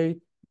 DSA,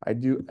 I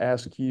do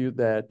ask you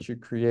that you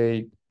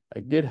create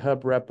a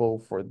GitHub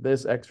repo for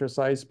this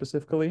exercise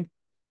specifically.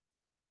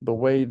 The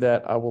way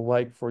that I would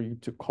like for you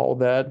to call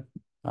that,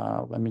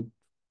 let me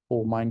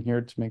pull mine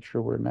here to make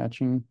sure we're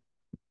matching,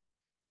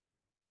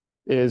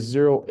 is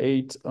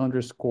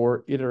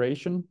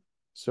 08_iteration.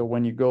 So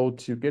when you go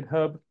to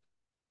GitHub,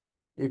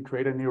 you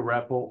create a new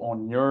repo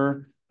on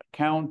your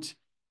account,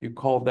 you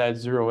call that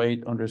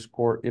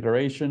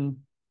 08_iteration.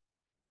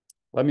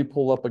 Let me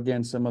pull up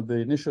again some of the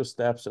initial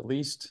steps at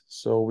least,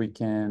 so we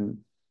can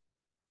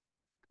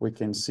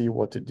see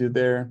what to do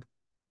there.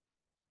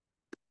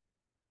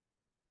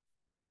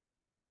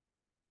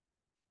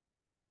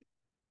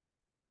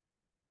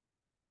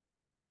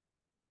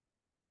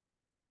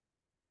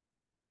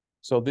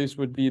 So this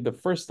would be the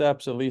first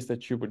steps at least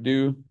that you would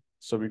do.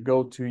 So we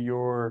go to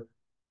your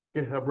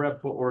GitHub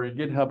repo or your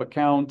GitHub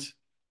account,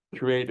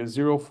 create a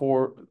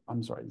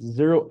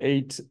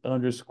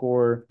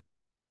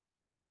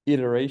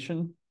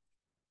 08_iteration.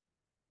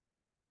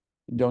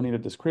 You don't need a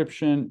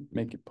description,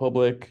 make it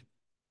public,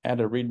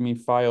 add a README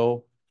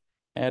file,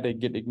 add a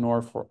git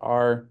ignore for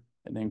R,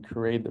 and then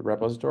create the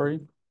repository.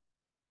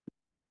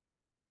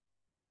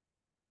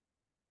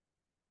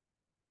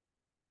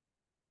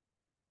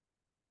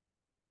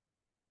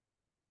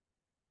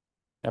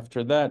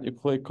 After that, you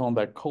click on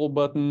that call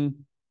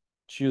button,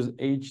 choose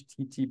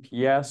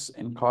HTTPS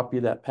and copy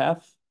that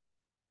path.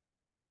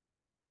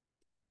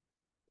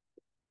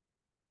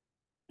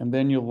 And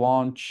then you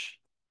launch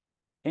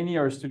any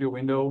RStudio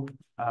window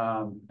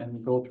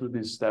and go through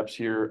these steps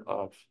here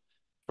of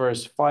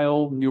first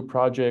file, new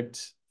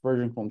project,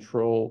 version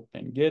control,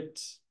 and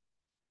Git.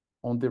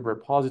 On the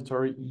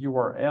repository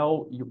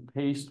URL, you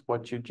paste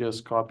what you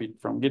just copied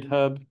from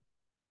GitHub.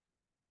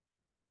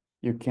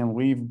 You can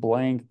leave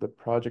blank the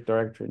project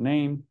directory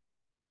name.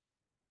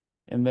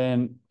 And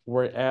then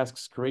where it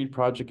asks create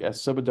project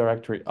as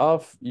subdirectory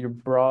of, you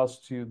browse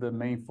to the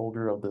main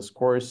folder of this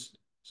course.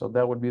 So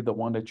that would be the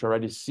one that you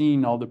already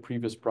seen all the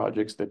previous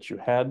projects that you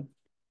had.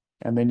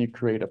 And then you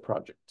create a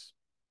project.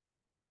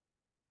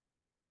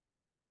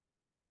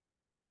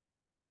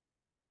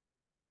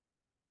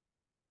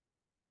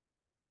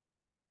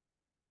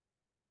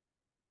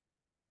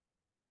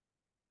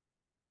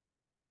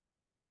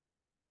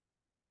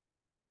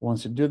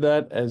 Once you do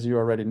that, as you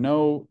already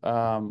know,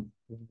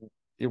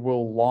 it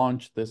will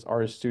launch this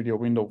RStudio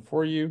window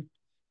for you.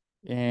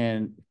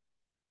 And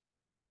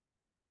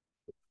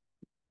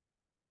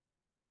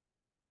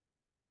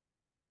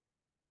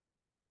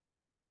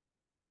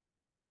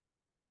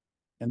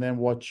then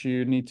what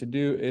you need to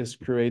do is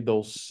create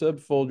those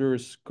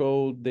subfolders,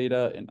 code,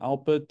 data, and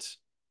output.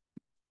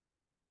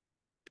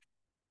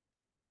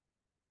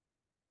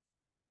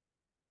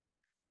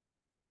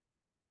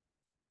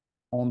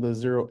 On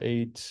the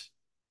 08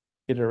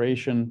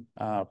 iteration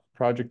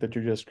project that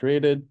you just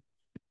created.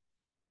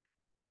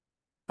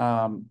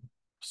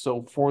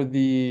 So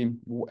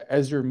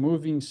as you're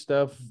moving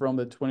stuff from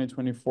the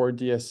 2024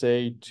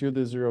 DSA to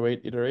the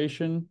 08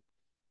 iteration,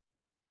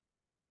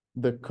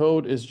 the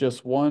code is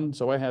just 1.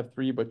 So I have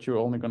 3, but you're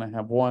only going to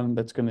have 1.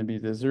 That's going to be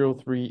the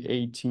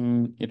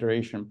 0318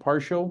 iteration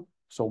partial.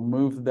 So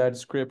move that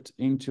script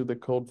into the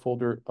code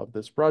folder of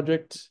this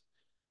project.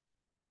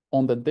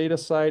 On the data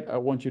side, I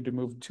want you to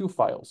move 2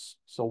 files.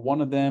 So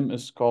one of them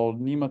is called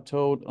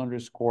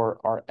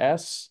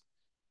nematode_rs.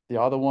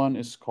 The other one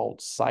is called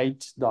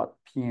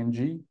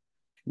site.png.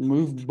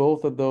 Move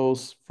both of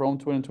those from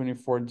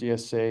 2024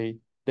 DSA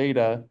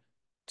data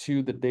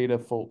to the data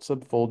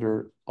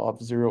subfolder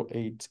of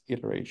 08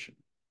 iteration.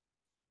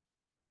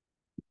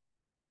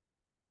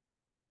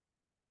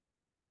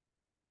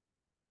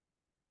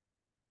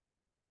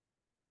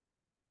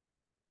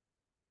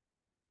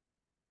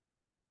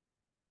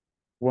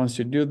 Once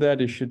you do that,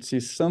 you should see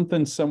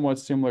something somewhat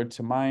similar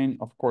to mine.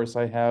 Of course,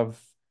 I have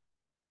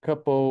a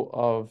couple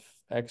of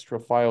extra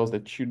files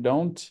that you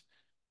don't,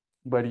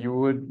 but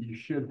you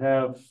should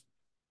have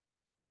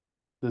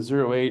the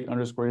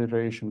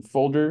 08_iteration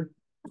folder.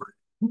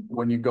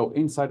 When you go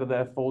inside of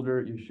that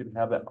folder, you should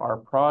have that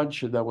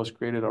rproj that was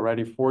created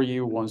already for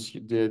you once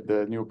you did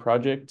the new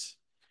project.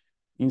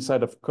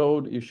 Inside of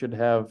code, you should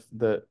have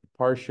the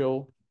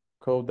partial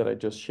code that I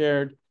just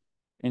shared.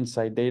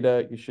 Inside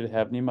data, you should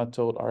have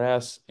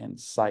nematode_rs and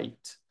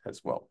site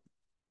as well.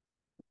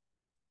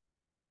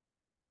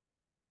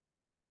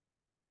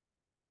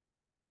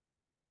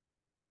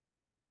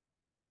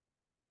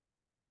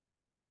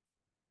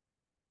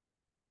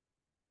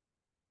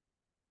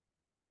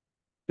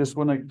 Just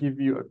want to give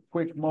you a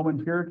quick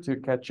moment here to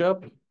catch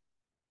up.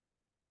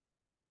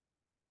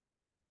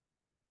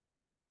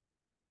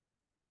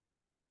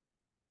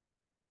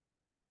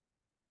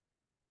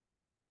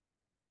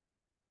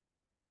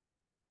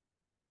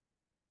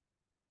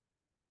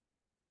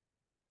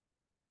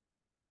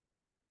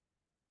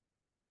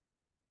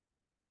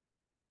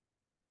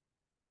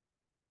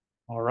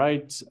 All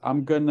right,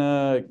 I'm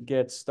gonna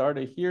get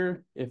started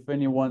here. If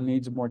anyone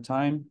needs more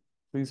time,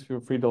 please feel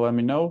free to let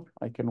me know.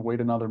 I can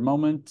wait another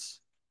moment,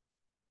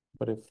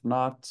 but if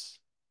not,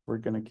 we're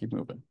gonna keep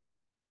moving.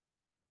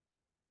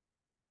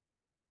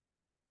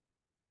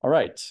 All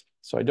right,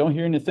 so I don't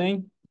hear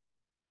anything.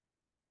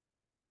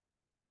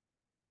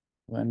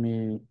 Let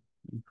me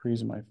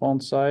increase my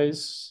font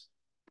size.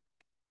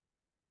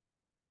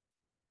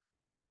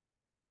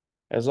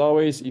 As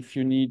always, if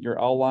you need your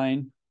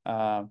outline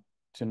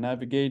to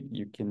navigate,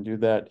 you can do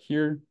that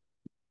here.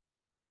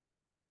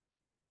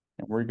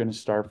 And we're going to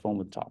start from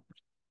the top.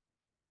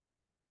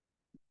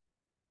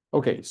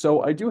 Okay,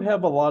 so I do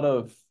have a lot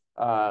of,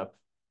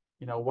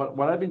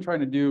 what I've been trying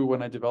to do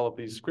when I develop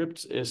these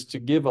scripts is to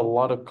give a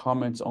lot of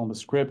comments on the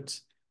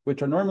script,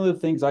 which are normally the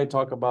things I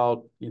talk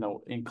about,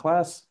 in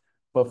class,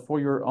 but for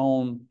your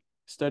own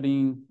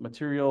studying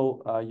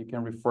material, you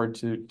can refer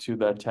to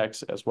that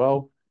text as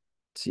well.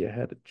 Let's see, I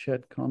had a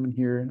chat comment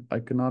here. I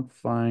cannot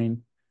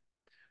find.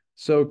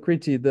 So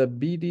Kriti, the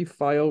BD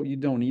file, you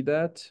don't need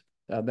that.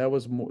 That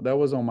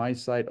was on my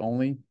side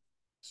only.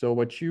 So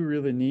what you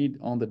really need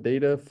on the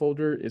data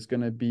folder is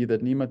going to be the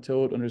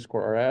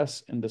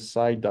nematode_rs and the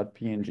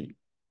site.png.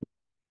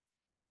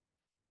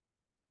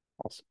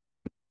 Awesome.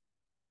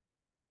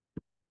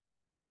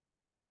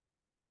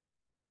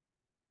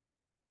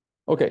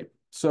 Okay,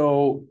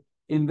 so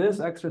in this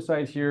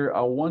exercise here,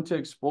 I want to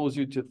expose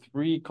you to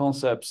 3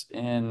 concepts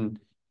in,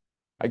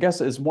 I guess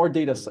it's more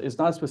data, it's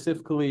not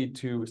specifically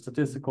to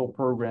statistical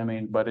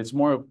programming, but it's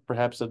more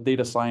perhaps a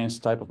data science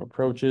type of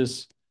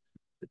approaches.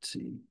 Let's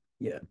see,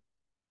 yeah.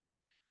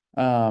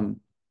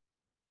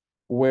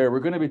 Where we're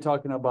going to be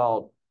talking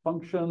about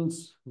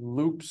functions,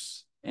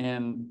 loops,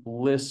 and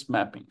list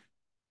mapping.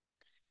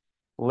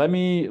 Let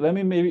me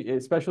maybe,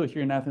 especially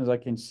here in Athens, I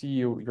can see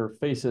your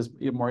faces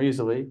more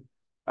easily.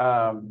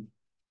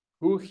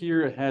 Who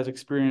here has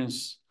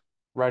experience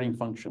writing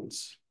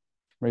functions?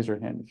 Raise your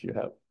hand if you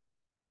have.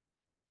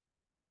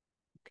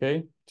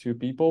 Okay, 2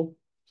 people,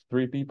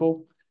 3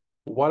 people.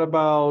 What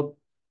about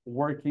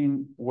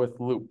working with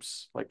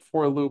loops, like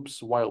for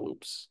loops, while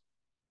loops?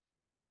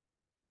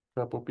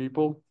 Couple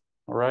people,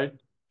 all right.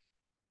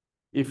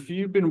 If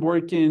you've been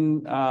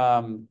working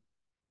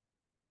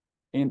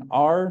in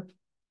R,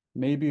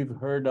 maybe you've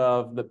heard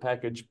of the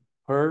package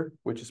per,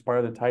 which is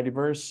part of the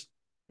tidyverse,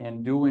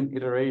 and doing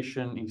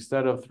iteration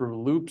instead of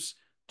through loops,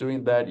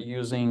 doing that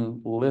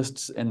using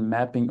lists and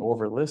mapping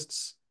over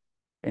lists.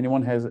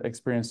 Anyone has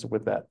experience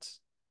with that?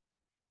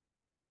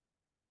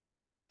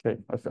 Okay,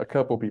 a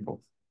couple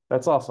people.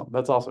 That's awesome.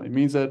 That's awesome. It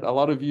means that a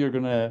lot of you are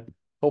going to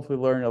hopefully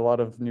learn a lot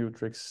of new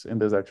tricks in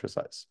this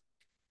exercise.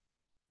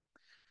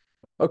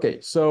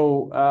 Okay,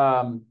 so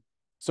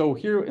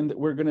here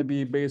we're going to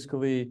be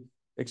basically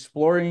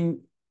exploring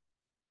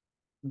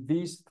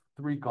these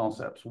 3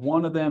 concepts.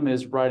 One of them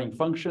is writing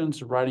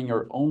functions, writing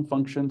your own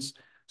functions.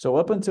 So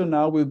up until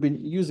now, we've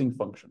been using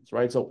functions,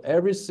 right? So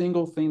every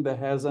single thing that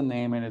has a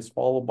name and is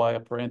followed by a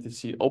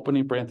parenthesis,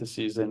 opening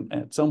parentheses, and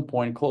at some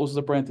point closes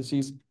the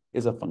parentheses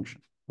is a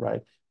function,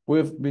 right?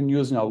 We've been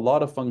using a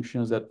lot of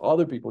functions that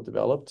other people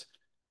developed.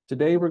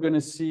 Today, we're going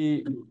to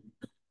see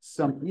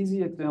some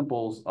easy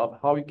examples of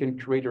how you can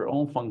create your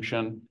own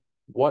function.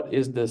 What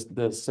is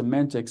the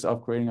semantics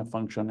of creating a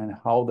function and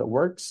how that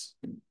works?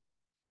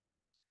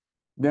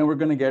 Then we're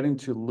going to get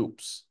into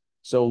loops.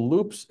 So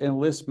loops and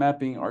list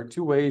mapping are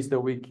 2 ways that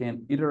we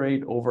can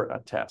iterate over a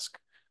task.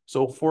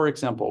 So for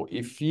example,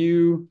 if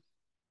you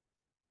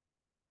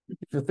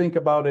think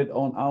about it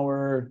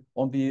on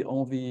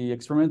the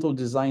experimental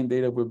design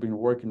data we've been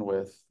working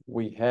with,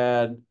 we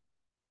had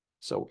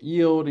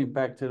yield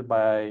impacted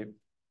by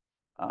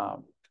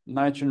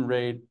nitrogen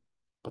rate,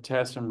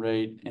 potassium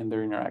rate, and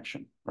their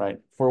interaction, right?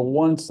 For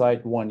one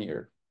site, 1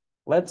 year.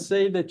 Let's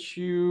say that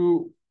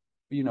you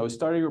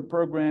started your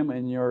program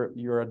and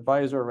your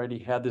advisor already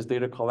had this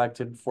data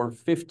collected for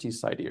 50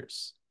 site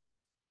years.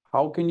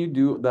 How can you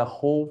do the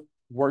whole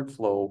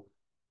workflow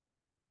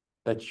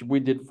that we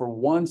did for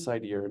 1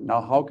 site year?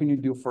 Now, how can you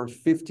do for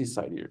 50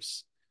 site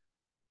years?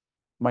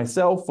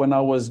 Myself, when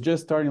I was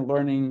just starting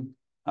learning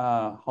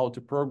how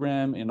to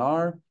program in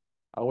R,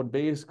 I would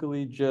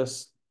basically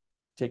just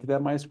take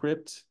my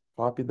script,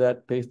 copy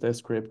that, paste that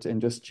script,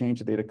 and just change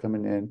the data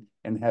coming in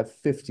and have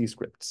 50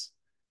 scripts.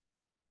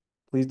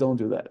 Please don't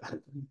do that.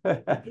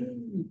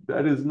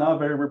 That is not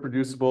very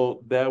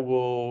reproducible. That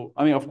will,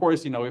 I mean, of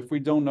course, if we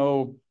don't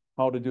know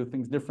how to do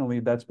things differently,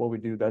 that's what we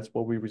do. That's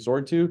what we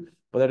resort to.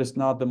 But that is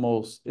not the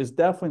most, it's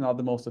definitely not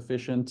the most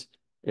efficient.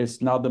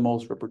 It's not the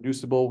most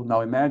reproducible.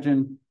 Now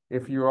imagine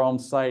if you're on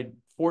site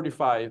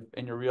 45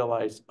 and you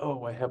realize,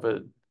 oh, I have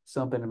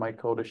something in my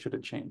code I should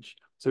have changed.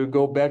 So you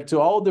go back to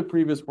all the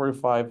previous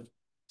 45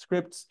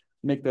 scripts,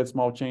 make that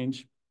small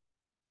change,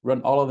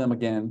 run all of them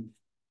again.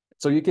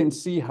 So you can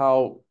see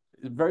how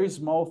very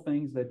small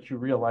things that you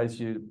realize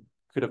you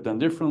could have done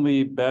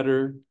differently,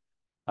 better.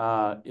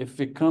 If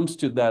it comes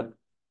to that,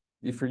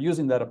 if you're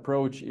using that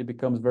approach, it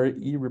becomes very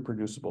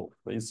irreproducible.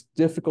 It's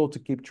difficult to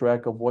keep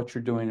track of what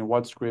you're doing and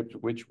what script,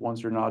 which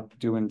ones you're not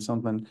doing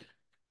something.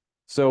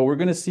 So we're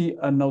going to see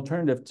an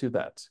alternative to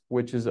that,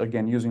 which is,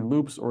 again, using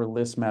loops or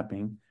list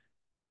mapping,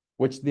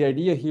 which the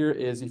idea here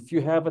is if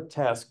you have a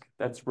task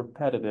that's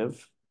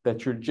repetitive,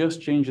 that you're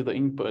just changing the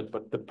input,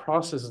 but the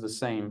process is the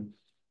same,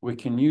 we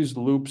can use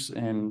loops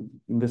and,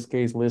 in this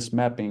case, list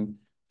mapping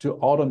to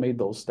automate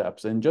those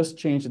steps and just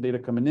change the data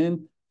coming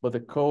in, but the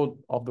code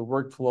of the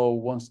workflow,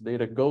 once the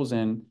data goes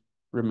in,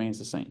 remains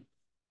the same.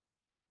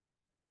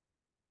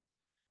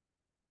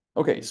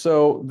 Okay,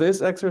 so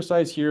this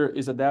exercise here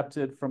is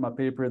adapted from a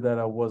paper that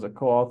I was a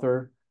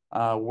co-author,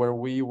 where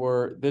we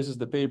were, this is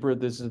the paper,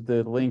 this is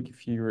the link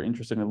if you're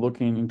interested in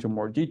looking into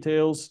more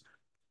details.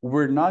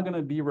 We're not going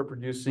to be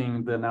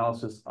reproducing the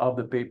analysis of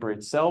the paper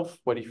itself,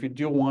 but if you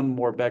do want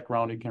more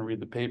background, you can read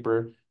the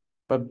paper.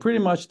 But pretty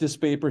much this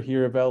paper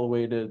here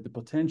evaluated the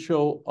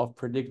potential of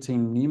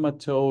predicting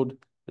nematode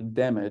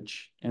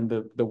damage, and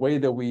the way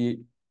that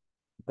we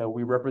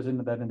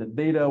represented that in the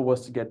data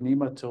was to get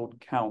nematode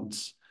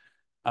counts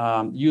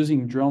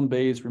using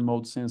drone-based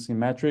remote sensing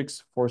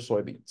metrics for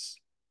soybeans.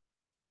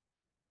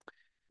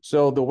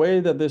 So the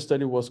way that this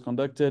study was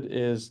conducted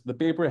is the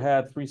paper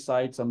had 3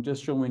 sites. I'm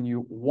just showing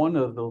you one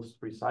of those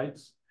 3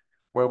 sites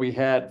where we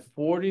had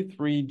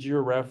 43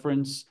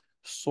 georeference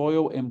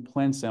soil and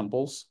plant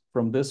samples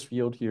from this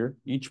field here.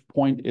 Each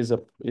point is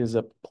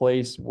a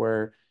place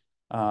where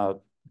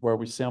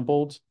we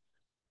sampled.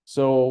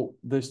 So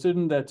the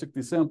student that took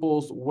the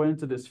samples went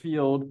to this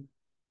field,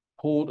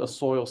 pulled a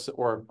soil,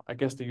 or I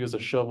guess they used a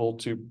shovel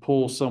to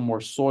pull some more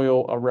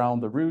soil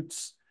around the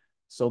roots.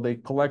 So they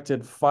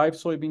collected 5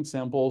 soybean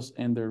samples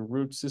and their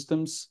root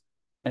systems,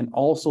 and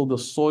also the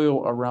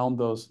soil around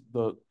the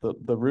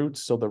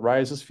roots, so the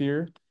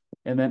rhizosphere,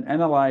 and then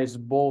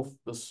analyzed both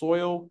the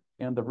soil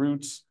and the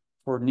roots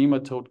for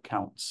nematode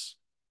counts.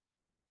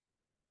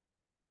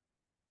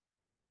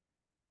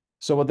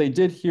 So what they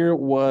did here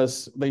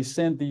was they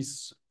sent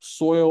these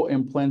soil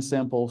and plant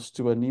samples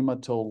to a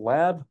nematode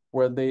lab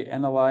where they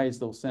analyzed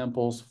those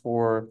samples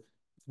for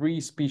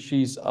 3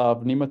 species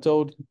of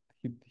nematode.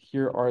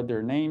 Here are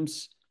their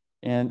names.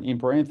 And in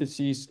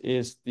parentheses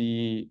is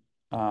the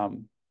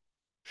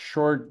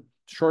short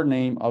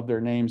name of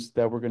their names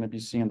that we're going to be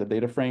seeing in the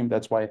data frame.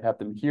 That's why I have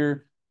them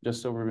here,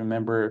 just so we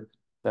remember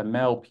that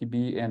male,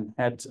 PB, and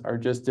het are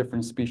just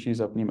different species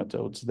of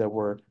nematodes that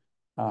were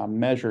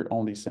measured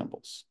on these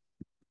samples.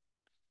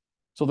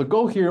 So the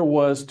goal here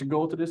was to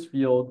go to this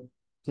field,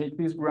 take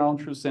these ground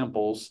truth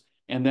samples,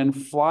 and then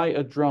fly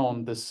a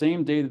drone the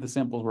same day that the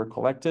samples were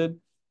collected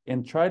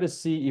and try to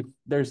see if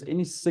there's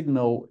any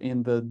signal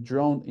in the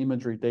drone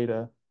imagery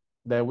data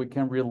that we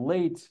can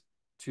relate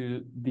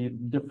to the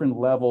different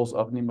levels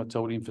of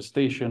nematode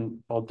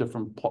infestation or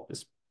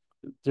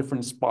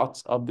different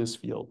spots of this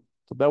field.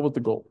 So that was the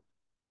goal.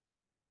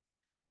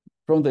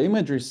 From the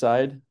imagery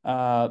side,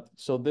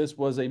 so this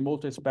was a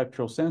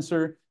multispectral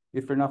sensor.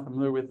 If you're not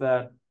familiar with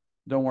that,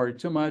 don't worry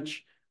too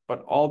much.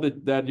 But all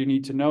that you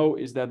need to know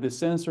is that the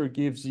sensor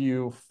gives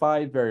you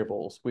 5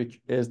 variables, which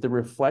is the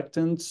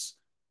reflectance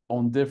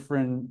on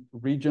different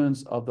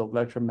regions of the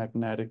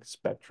electromagnetic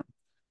spectrum.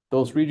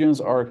 Those regions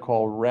are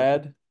called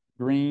red,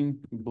 green,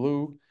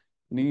 blue,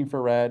 near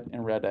infrared,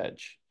 and red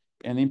edge.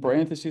 And in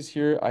parentheses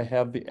here, I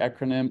have the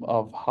acronym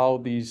of how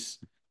these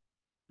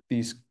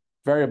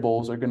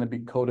variables are going to be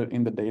coded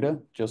in the data,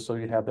 just so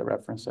you have the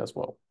reference as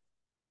well.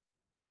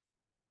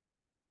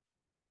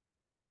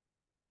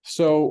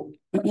 So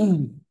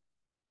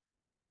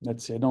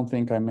let's see, I don't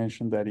think I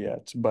mentioned that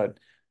yet, but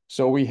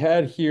so we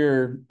had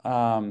here,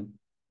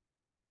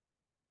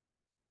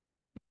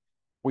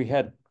 we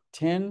had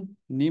 10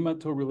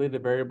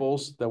 nematode-related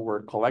variables that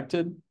were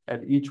collected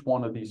at each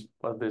one of these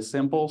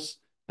samples.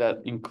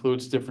 That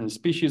includes different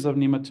species of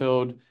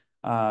nematode,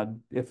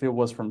 if it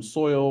was from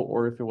soil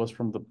or if it was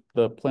from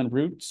the plant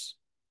roots.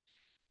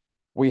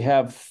 We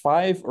have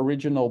 5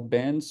 original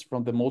bands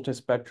from the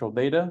multispectral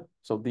data.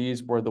 So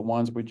these were the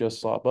ones we just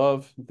saw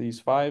above, these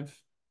 5.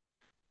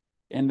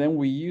 And then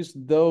we use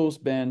those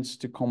bands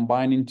to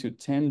combine into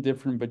 10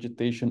 different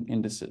vegetation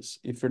indices.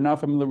 If you're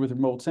not familiar with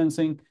remote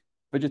sensing,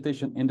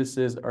 vegetation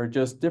indices are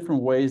just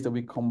different ways that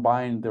we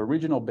combine the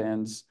original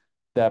bands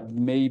that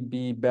may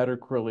be better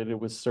correlated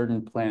with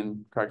certain plant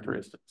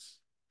characteristics.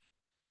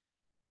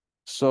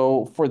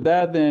 So for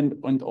that,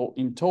 then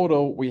in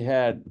total, we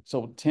had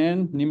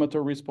 10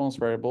 nematode response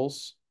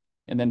variables,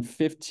 and then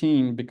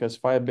 15, because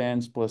 5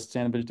 bands plus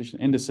 10 vegetation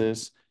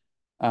indices,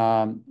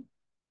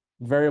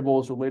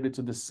 variables related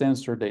to the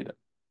sensor data.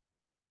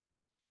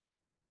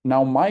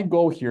 Now, my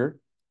goal here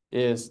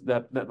is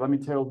that let me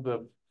tell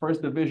the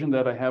first division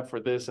that I have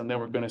for this, and then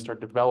we're going to start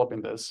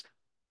developing this.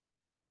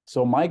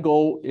 So my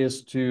goal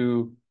is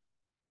to,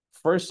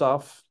 first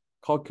off,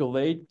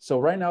 calculate. So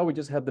right now we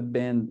just have the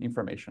band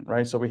information,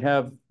 right? So we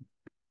have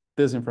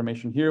this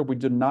information here. We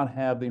do not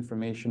have the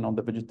information on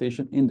the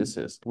vegetation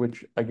indices,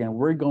 which again,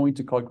 we're going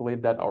to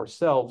calculate that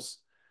ourselves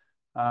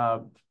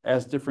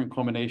as different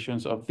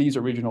combinations of these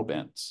original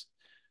bands.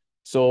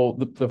 So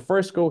the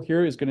first goal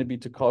here is going to be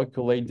to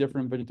calculate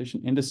different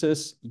vegetation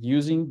indices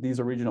using these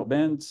original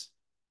bands.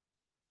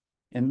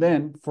 And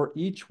then for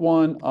each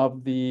one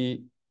of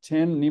the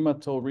 10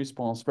 nematode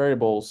response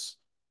variables,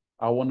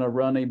 I want to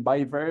run a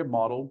bivariate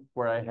model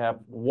where I have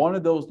one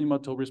of those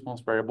nematode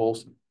response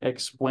variables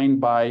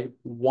explained by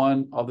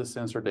one of the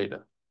sensor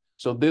data.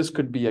 So this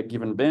could be a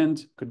given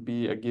band, could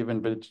be a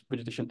given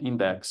vegetation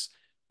index,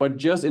 but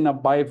just in a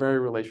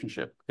bivariate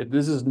relationship.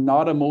 This is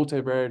not a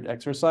multivariate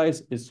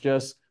exercise. It's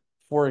just,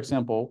 for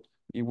example,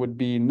 it would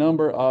be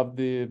number of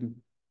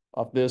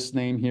this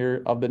name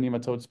here of the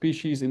nematode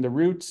species in the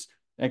roots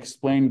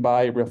explained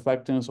by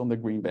reflectance on the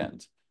green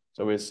band.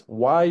 So it's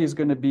Y is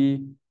going to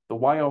be, the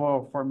Y of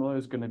our formula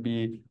is going to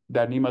be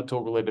that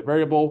nematode related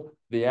variable.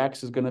 The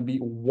X is going to be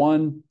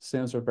one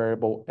sensor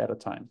variable at a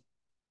time.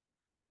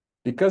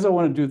 Because I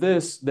want to do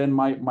this, then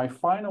my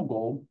final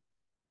goal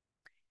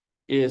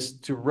is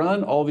to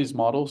run all these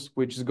models,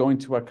 which is going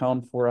to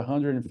account for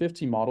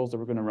 150 models that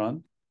we're going to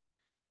run.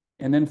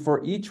 And then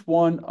for each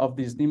one of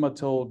these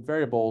nematode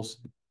variables,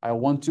 I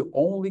want to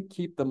only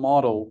keep the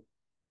model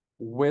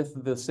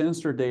with the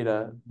sensor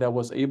data that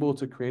was able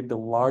to create the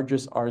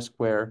largest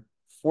R-square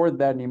for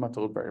that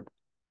nematode variable.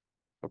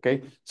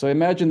 Okay, so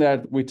imagine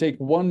that we take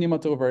one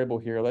nematode variable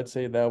here. Let's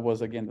say that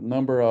was, again, the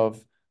number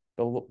of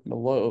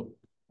well,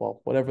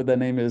 whatever that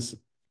name is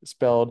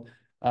spelled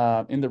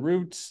in the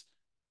roots,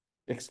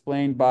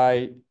 explained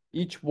by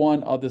each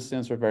one of the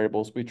sensor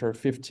variables, which are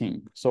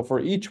 15. So for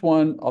each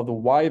one of the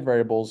Y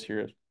variables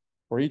here,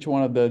 for each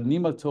one of the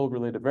nematode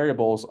related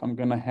variables, I'm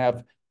going to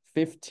have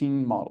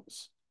 15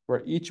 models,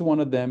 where each one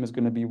of them is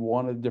going to be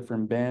one of the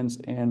different bands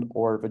and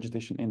or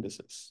vegetation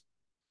indices.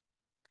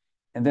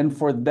 And then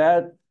for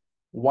that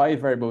Y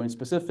variable in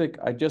specific,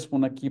 I just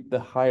want to keep the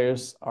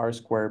highest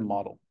R-squared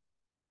model.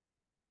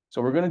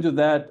 So we're going to do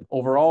that.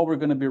 Overall, we're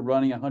going to be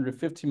running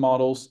 150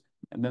 models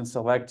and then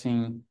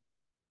selecting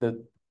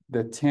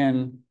the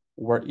 10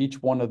 where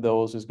each one of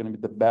those is going to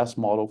be the best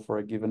model for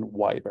a given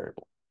Y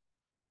variable.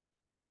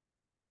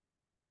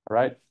 All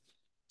right.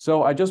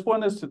 So I just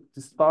want us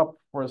to stop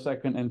for a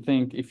second and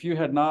think, if you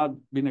had not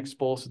been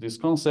exposed to these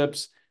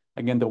concepts,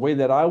 again, the way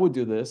that I would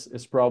do this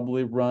is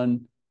probably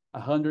run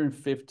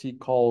 150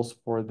 calls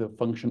for the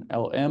function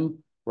LM,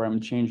 where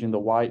I'm changing the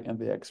Y and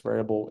the X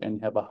variable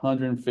and have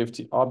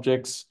 150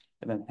 objects,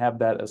 and then have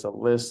that as a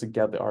list to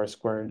get the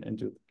R-squared and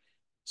do.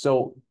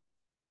 So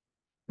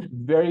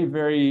very,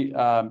 very,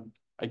 I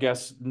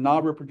guess,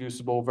 not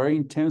reproducible, very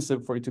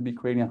intensive for you to be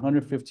creating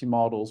 150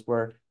 models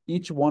where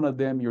each one of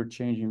them, you're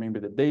changing maybe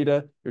the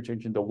data, you're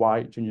changing the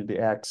Y, changing the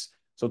X.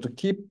 So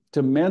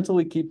to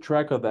mentally keep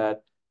track of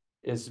that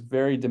is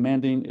very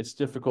demanding. It's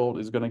difficult.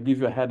 It's going to give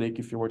you a headache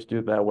if you were to do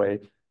it that way,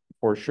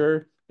 for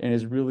sure. And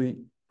is really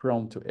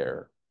prone to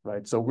error,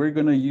 right? So we're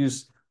going to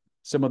use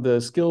some of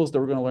the skills that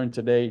we're going to learn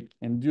today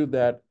and do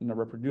that in a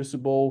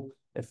reproducible,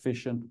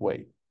 efficient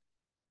way.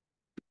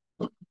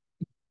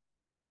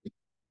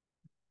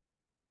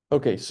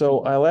 Okay,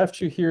 so I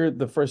left you here.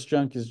 The first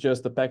chunk is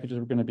just the packages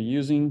we're going to be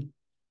using.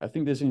 I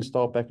think this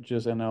install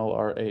packages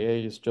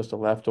NLRAA is just a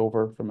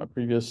leftover from a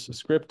previous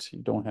script.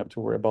 You don't have to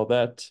worry about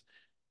that.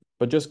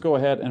 But just go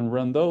ahead and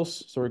run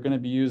those. So we're going to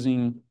be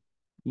using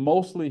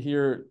mostly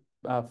here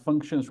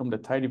functions from the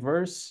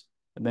tidyverse,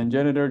 and then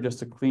janitor just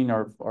to clean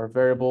our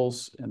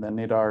variables, and then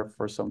nadar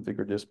for some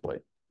figure display.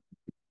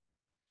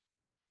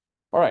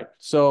 All right,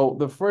 so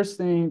the first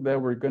thing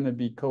that we're going to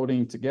be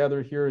coding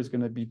together here is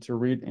going to be to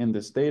read in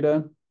this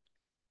data.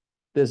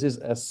 This is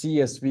a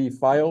CSV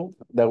file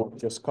that we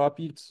just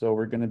copied. So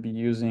we're going to be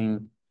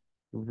using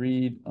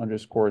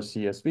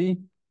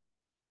read_CSV,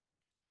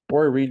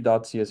 or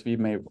read.csv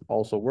may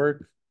also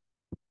work.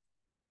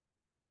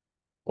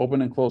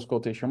 Open and close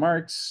quotation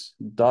marks, ..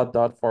 /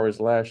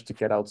 to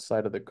get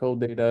outside of the code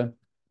data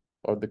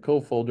or the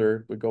code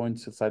folder. We go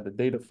inside the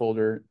data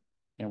folder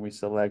and we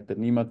select the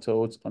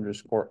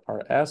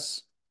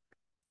nematodes_rs.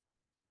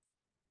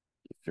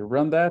 If you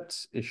run that,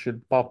 it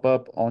should pop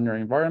up on your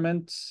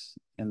environment.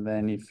 And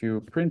then if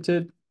you print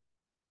it,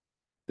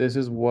 this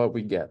is what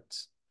we get.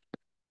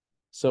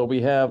 So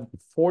we have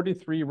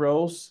 43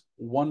 rows,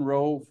 one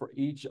row for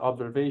each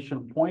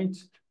observation point.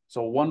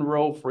 So one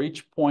row for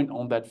each point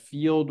on that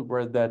field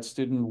where that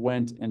student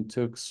went and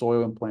took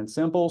soil and plant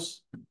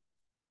samples.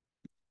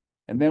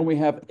 And then we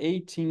have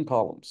 18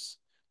 columns.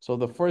 So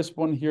the first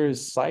one here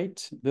is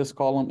site. This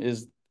column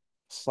is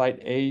site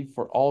A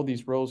for all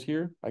these rows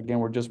here. Again,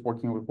 we're just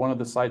working with one of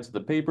the sites of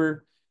the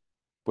paper.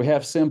 We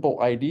have sample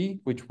ID,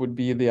 which would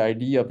be the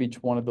ID of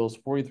each one of those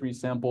 43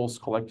 samples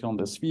collected on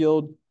this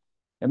field.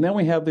 And then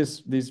we have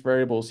these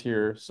variables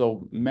here.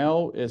 So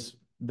mel is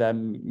that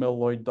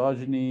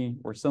Meloidogeny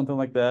or something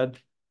like that,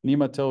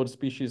 nematode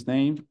species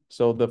name.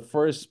 So the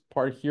first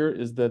part here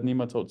is the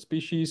nematode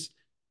species.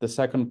 The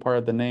second part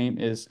of the name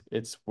is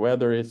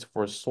whether it's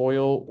for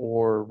soil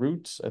or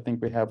roots. I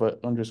think we have a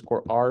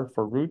 _R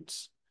for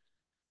roots.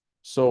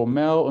 So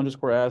mel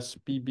underscore s,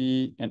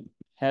 pb, and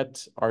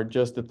het are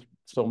just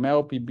so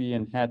mel, pb,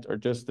 and het are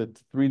just the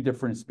three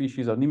different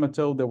species of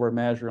nematode that were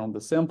measured on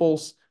the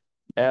samples.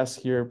 S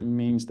here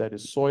means that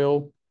is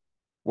soil.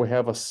 We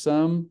have a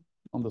sum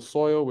on the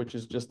soil, which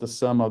is just the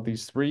sum of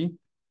these three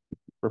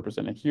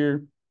represented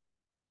here.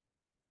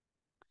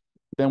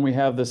 Then we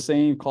have the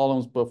same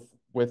columns, but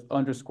with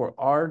underscore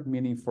R,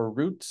 meaning for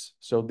roots.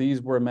 So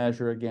these were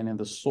measured again in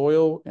the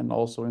soil and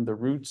also in the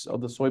roots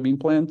of the soybean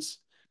plants.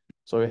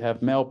 So we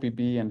have mel,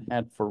 pb, and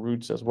het for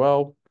roots as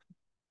well.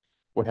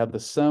 We have the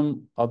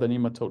sum of the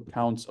nematode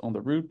counts on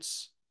the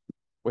roots.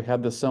 We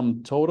have the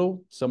sum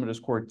total, sum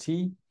underscore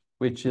T,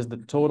 which is the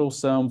total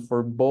sum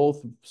for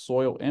both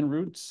soil and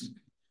roots.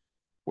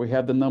 We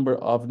have the number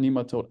of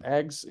nematode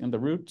eggs in the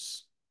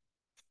roots.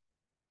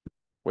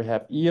 We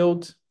have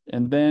yield,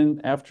 and then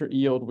after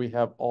yield, we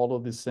have all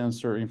of the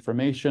sensor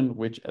information,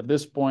 which at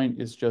this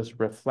point is just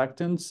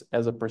reflectance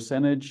as a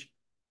percentage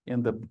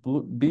in the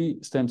blue. B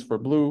stands for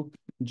blue,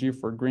 G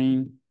for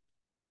green,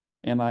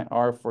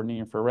 NIR for near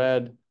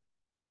infrared,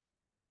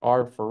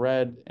 R for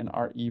red, and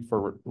RE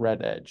for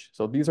red edge.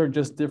 So these are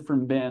just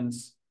different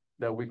bands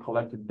that we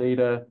collected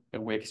data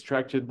and we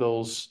extracted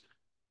those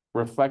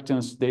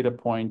reflectance data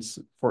points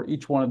for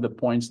each one of the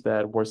points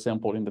that were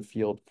sampled in the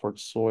field for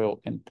soil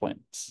and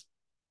plants.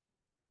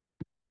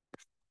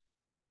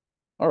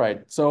 All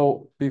right,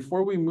 so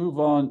before we move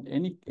on,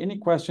 any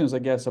questions, I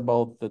guess,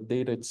 about the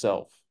data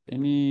itself?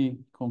 Any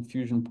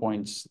confusion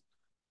points?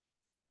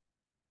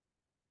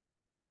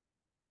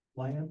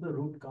 Why are the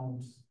root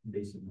counts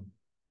decimal?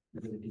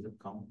 Because it is a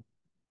count.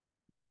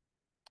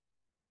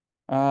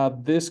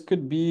 This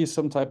could be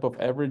some type of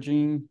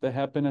averaging that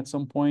happened at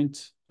some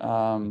point.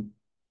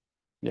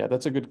 Yeah,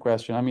 that's a good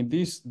question. I mean,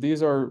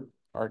 these are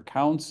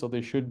counts, so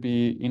they should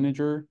be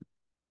integer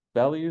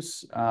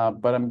values,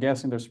 but I'm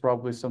guessing there's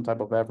probably some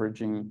type of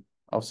averaging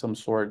of some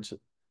sort.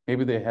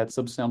 Maybe they had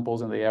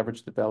subsamples and they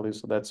averaged the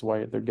values, so that's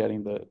why they're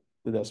getting the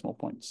decimal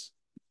points.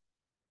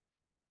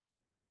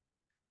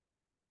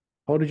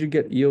 How did you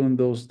get yield in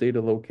those data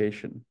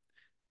location?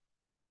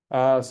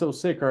 So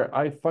Sekar,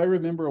 if I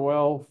remember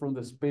well from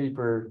this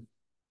paper,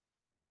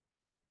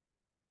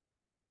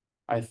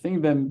 I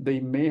think then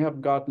they may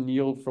have gotten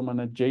yield from an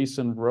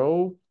adjacent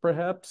row,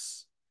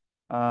 perhaps.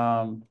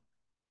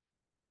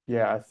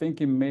 Yeah, I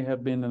think it may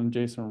have been an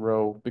adjacent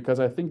row because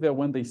I think that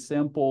when they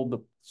sampled the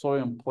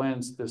soil and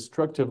plants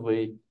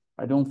destructively,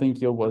 I don't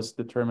think yield was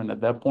determined at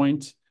that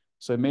point.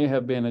 So it may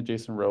have been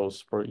adjacent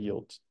rows for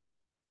yield.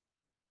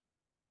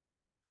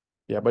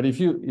 Yeah, but if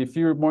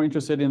you're more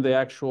interested in the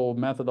actual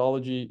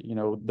methodology, you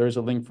know, there's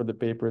a link for the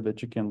paper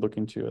that you can look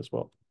into as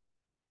well.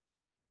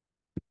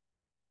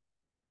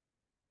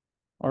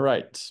 All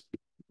right.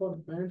 For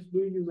plants, do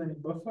you use any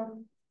buffer?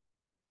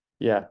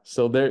 Yeah,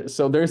 so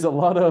there's a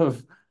lot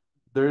of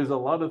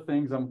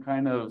things I'm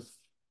kind of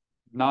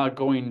not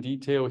going in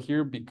detail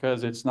here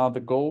because it's not the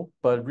goal,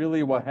 but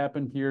really what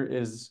happened here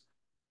is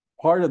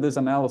part of this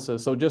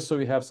analysis. So just so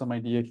we have some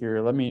idea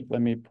here, let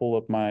me pull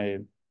up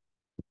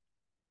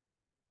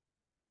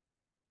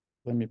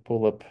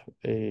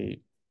a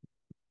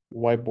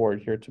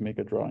whiteboard here to make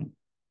a drawing.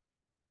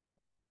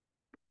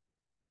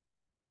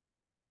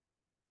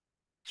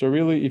 So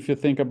really, if you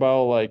think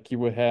about like you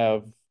would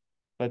have,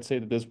 let's say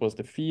that this was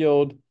the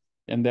field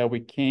and that we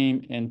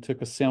came and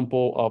took a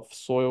sample of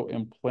soil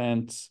and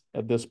plants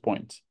at this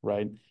point,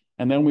 right?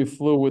 And then we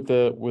flew with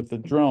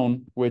the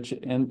drone, which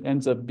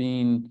ends up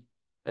being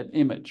an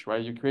image,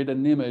 right? You create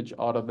an image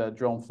out of that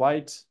drone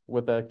flight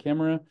with a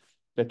camera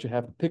that you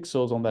have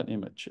pixels on that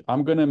image.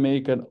 I'm gonna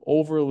make an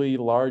overly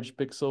large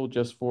pixel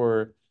just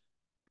for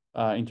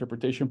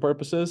interpretation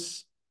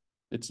purposes.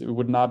 It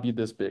would not be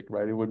this big,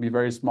 right? It would be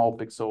very small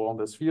pixel on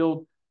this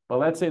field. But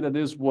let's say that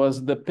this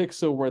was the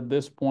pixel where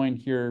this point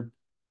here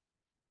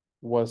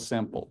was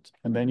sampled.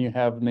 And then you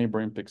have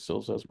neighboring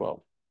pixels as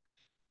well.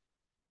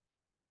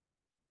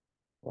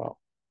 Wow,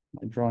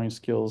 my drawing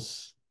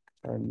skills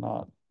are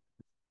not,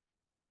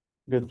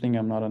 good thing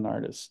I'm not an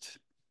artist.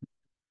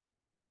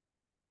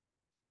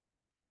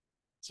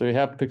 So you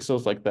have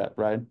pixels like that,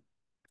 right?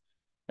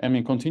 I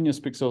mean, continuous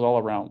pixels all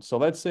around. So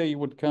let's say you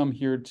would come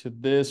here to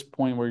this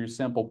point where you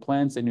sample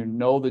plants and you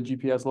know the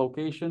GPS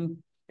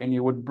location, and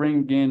you would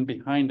bring in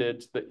behind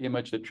it the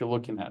image that you're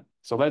looking at.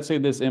 So let's say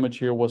this image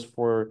here was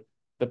for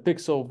the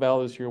pixel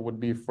values here would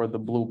be for the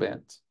blue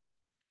band.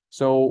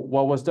 So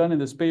what was done in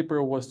this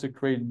paper was to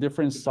create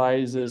different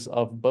sizes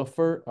of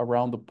buffer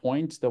around the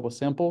point that was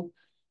sampled.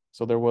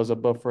 So there was a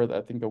buffer that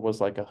I think it was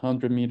like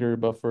 100-meter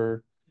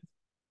buffer.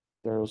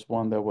 There was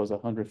one that was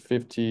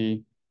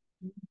 150.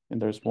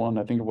 And there's one,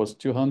 I think it was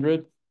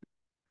 200.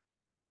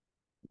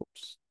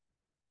 Oops.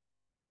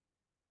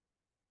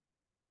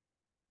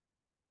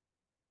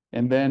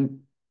 And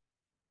then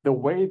the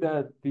way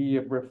that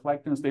the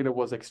reflectance data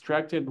was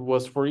extracted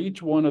was for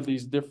each one of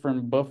these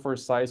different buffer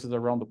sizes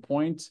around the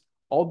point,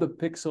 all the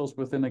pixels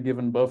within a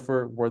given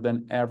buffer were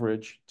then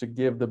averaged to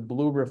give the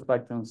blue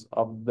reflectance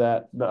of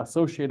the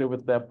associated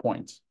with that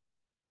point.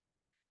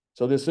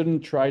 So they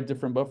didn't try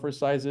different buffer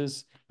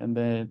sizes, and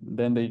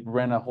then they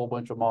ran a whole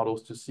bunch of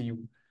models to see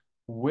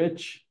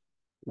which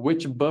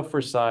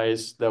buffer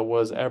size that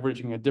was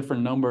averaging a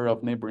different number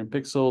of neighboring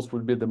pixels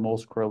would be the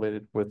most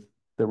correlated with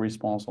the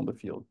response on the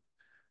field.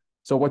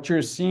 So what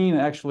you're seeing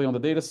actually on the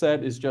data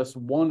set is just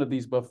one of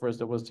these buffers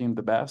that was deemed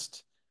the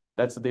best.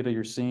 That's the data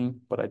you're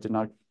seeing, but I did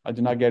not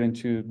get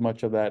into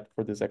much of that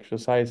for this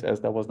exercise,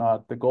 as that was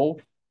not the goal.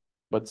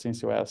 But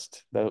since you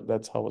asked,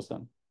 that's how it was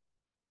done.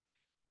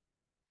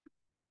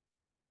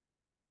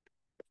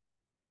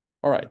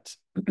 All right.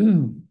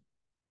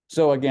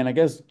 So again, I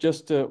guess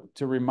just to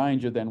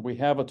remind you then, we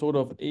have a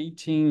total of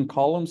 18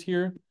 columns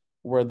here,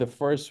 where the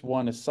first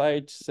one is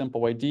site,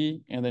 simple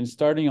ID, and then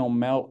starting on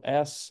mel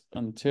S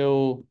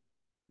until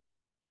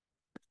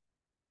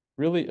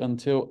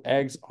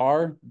eggs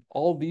R,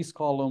 all these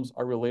columns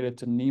are related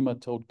to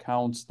nematode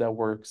counts that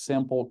were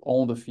sampled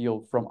on the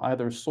field from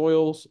either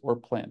soils or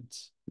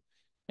plants.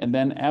 And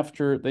then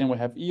then we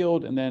have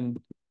yield, and then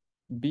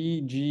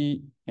B,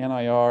 G,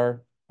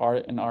 NIR, R,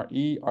 and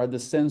RE are the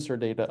sensor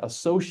data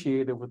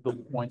associated with the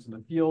points in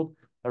the field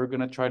that we're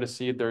going to try to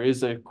see if there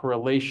is a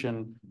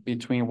correlation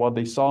between what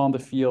they saw on the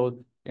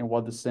field and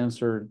what the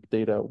sensor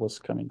data was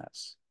coming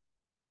as.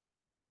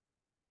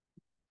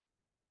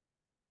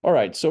 All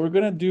right, so we're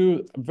going to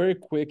do a very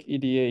quick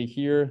EDA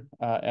here,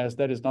 as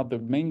that is not the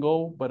main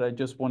goal, but I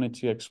just wanted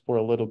to explore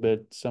a little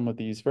bit some of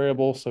these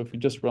variables. So if we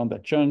just run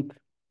that chunk,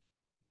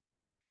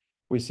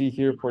 we see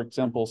here, for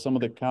example, some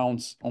of the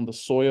counts on the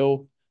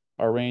soil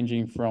are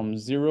ranging from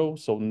 0,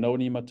 so no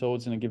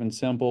nematodes in a given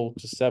sample,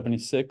 to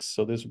 76.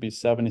 So this would be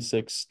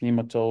 76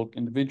 nematode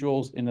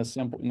individuals in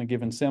a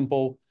given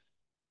sample.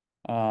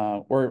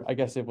 Or I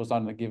guess it was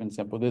not in a given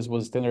sample. This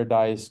was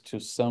standardized to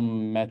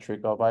some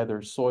metric of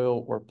either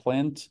soil or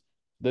plant.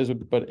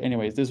 But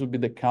anyways, this would be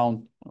the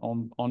count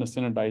on a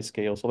standardized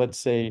scale. So let's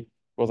say it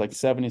was like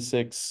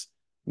 76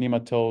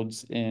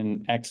 nematodes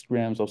in X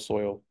grams of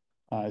soil,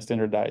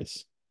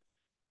 standardized.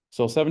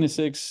 So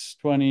 76,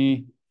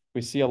 20,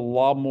 we see a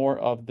lot more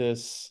of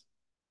this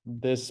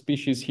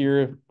species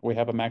here. We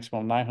have a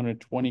maximum of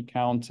 920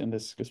 counts in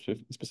this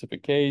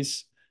specific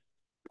case.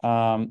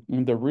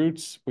 In the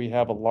roots, we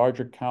have a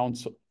larger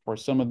counts for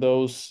some of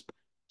those.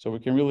 So we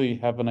can really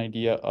have an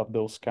idea of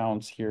those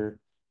counts here,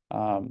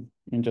 and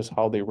just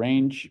how they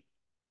range.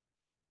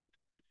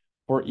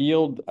 For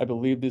yield, I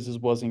believe this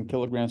was in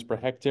kilograms per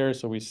hectare.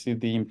 So we see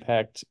the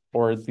impact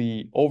or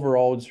the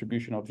overall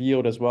distribution of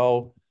yield as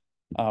well,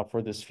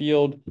 for this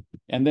field.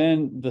 And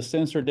then the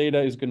sensor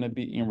data is going to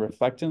be in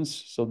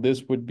reflectance. So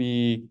this would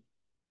be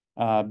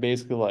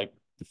basically like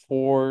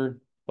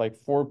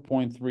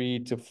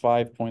 4.3 to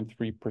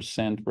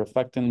 5.3%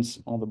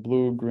 reflectance on the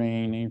blue,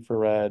 green,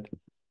 infrared,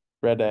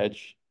 red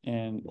edge,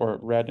 or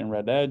red and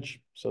red edge.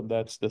 So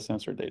that's the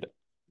sensor data.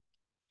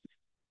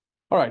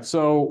 All right,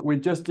 so we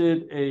just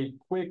did a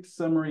quick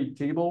summary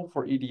table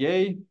for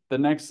EDA. The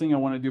next thing I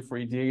want to do for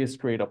EDA is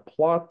create a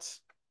plot.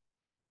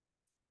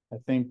 I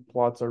think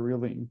plots are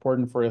really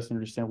important for us to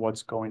understand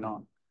what's going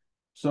on.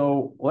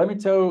 So let me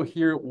tell you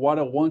here what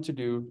I want to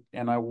do,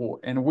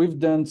 and we've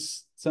done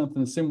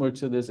something similar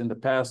to this in the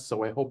past,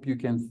 so I hope you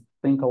can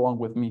think along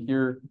with me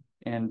here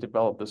and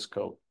develop this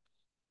code.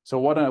 So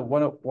what I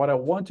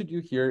want to do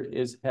here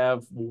is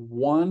have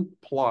one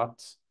plot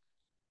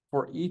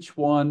for each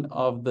one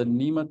of the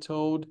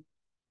nematode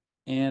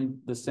and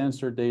the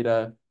sensor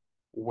data,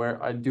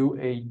 where I do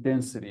a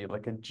density,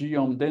 like a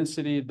geom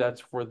density,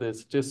 that's for the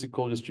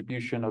statistical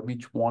distribution of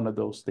each one of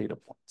those data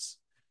points.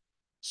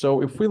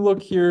 So if we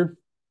look here,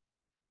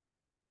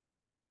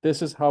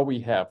 this is how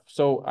we have.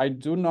 So I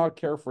do not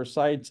care for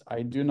sites,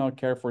 I do not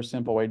care for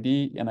simple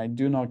ID, and I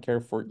do not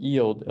care for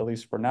yield, at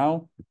least for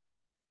now.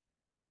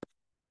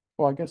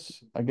 Well,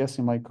 I guess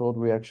in my code,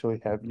 we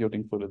actually have yield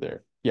included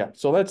there. Yeah,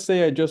 so let's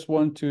say I just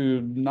want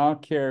to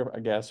not care, I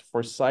guess,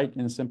 for site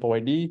and simple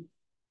ID,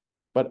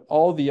 but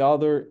all the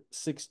other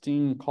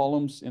 16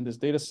 columns in this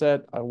data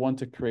set, I want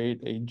to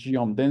create a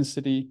geom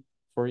density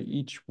for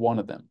each one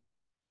of them.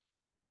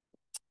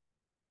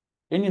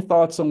 Any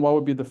thoughts on what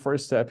would be the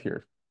first step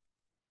here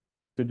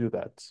to do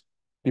that?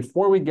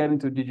 Before we get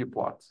into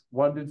ggplot,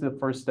 what is the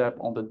first step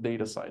on the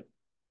data side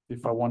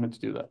if I wanted to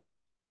do that?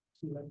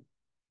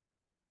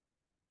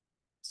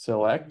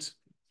 Select.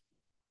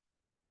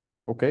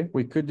 Okay,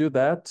 we could do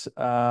that.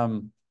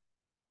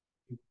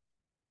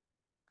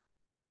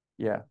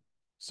 Yeah.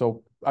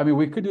 So, I mean,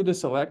 we could do the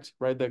select,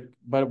 right?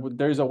 But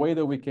there's a way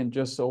that we can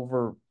just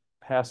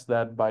overpass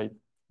that by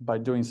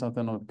doing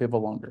something on pivot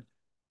longer.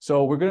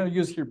 So we're going to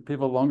use here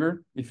pivot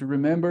longer. If you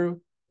remember,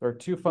 there are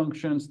two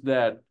functions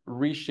that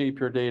reshape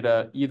your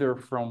data either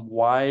from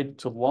wide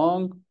to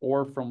long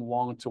or from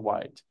long to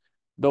wide.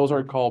 Those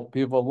are called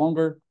pivot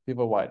longer,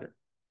 pivot wider.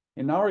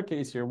 In our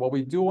case here, what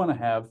we do want to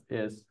have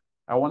is,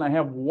 I want to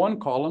have one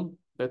column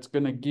that's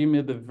going to give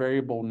me the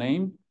variable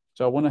name.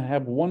 So I want to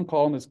have one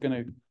column that's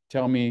going to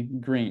tell me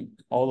green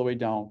all the way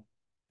down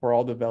for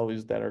all the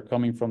values that are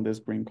coming from this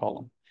green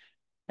column.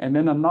 And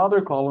then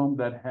another column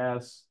that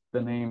has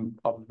the name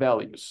of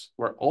values,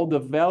 where all the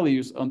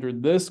values under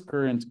this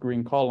current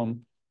green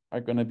column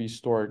are going to be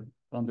stored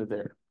under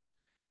there.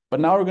 But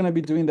now we're going to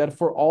be doing that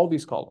for all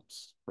these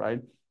columns,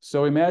 right?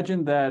 So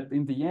imagine that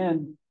in the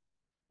end,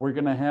 we're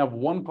gonna have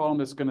one column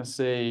that's gonna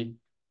say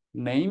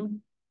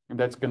name, and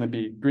that's gonna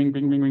be green,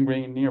 green, green, green,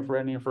 green, near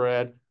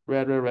infrared,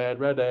 red, red, red,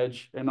 red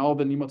edge, and all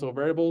the nematode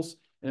variables.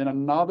 And then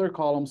another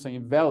column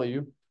saying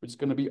value, which is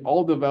gonna be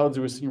all the values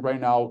we're seeing right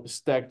now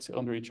stacked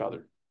under each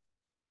other,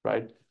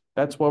 right?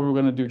 That's what we're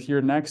gonna do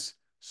here next,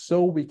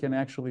 so we can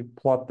actually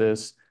plot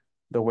this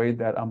the way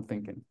that I'm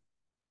thinking.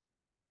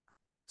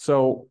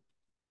 So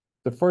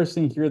the first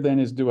thing here then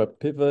is do a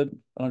pivot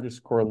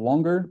underscore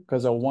longer,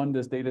 because I want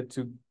this data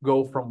to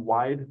go from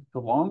wide to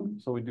long.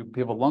 So we do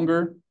pivot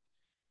longer.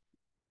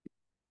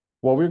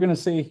 What we're going to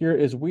say here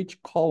is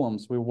which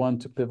columns we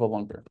want to pivot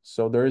longer.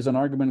 So there is an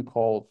argument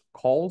called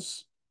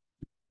calls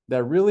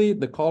that really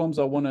the columns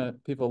I want to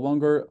pivot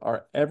longer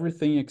are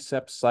everything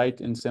except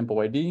site and sample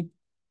ID.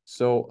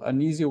 So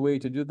an easy way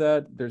to do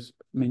that, there's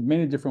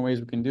many different ways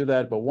we can do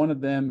that, but one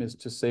of them is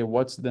to say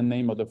what's the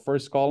name of the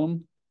first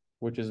column,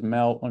 which is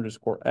mel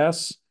underscore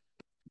s,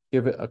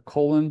 give it a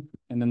colon,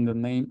 and then the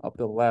name of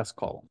the last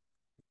column.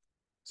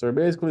 So we're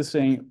basically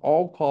saying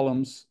all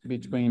columns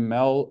between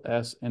mel,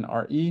 s, and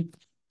re,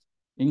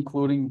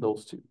 including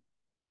those two.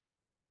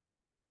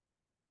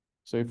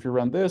 So if you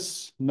run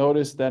this,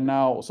 notice that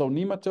now, so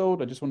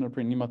nematode, I just want to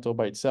print nematode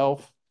by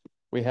itself.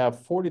 We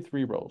have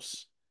 43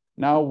 rows.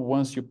 Now,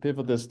 once you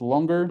pivot this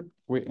longer,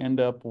 we end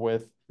up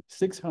with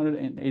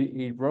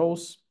 688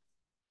 rows,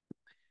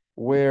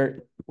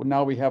 where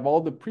now we have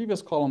all the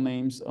previous column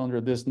names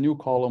under this new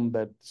column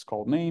that's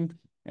called name,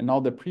 and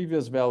all the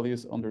previous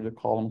values under the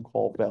column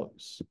called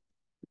values.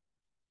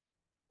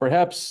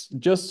 Perhaps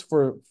just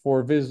for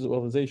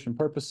visualization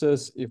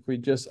purposes, if we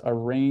just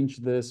arrange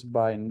this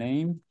by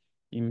name,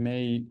 it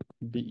may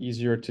be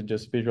easier to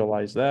just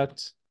visualize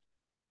that.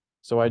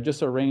 So I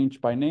just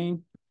arranged by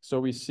name. So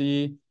we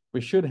see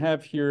we should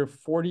have here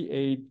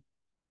 48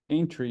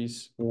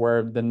 entries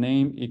where the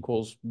name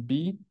equals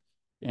B,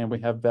 and we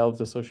have values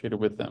associated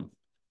with them.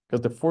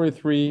 Because the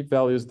 43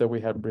 values that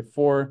we had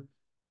before,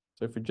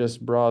 so if we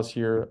just browse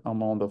here,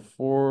 I'm on the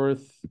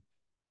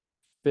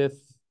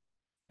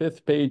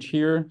fifth page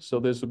here.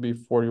 So this would be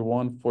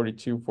 41,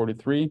 42,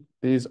 43.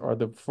 These are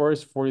the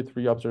first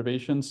 43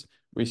 observations.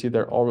 We see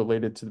they're all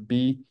related to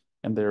B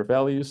and their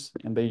values,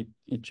 and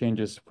it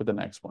changes for the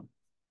next one,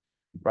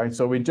 right?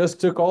 So we just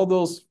took all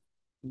those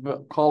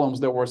columns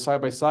that were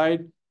side by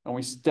side, and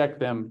we stacked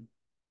them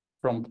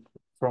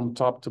from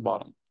top to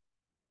bottom.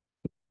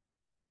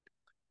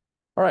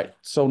 All right,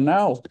 so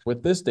now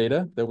with this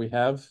data that we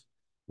have,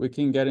 we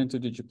can get into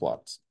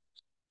ggplot.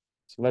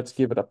 So let's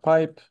give it a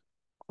pipe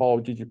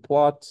called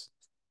ggplot.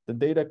 The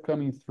data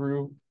coming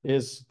through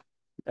is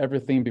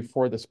everything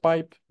before this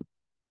pipe.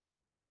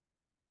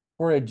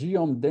 For a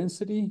geom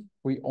density,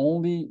 we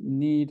only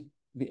need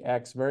the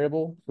x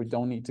variable. We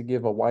don't need to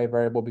give a y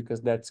variable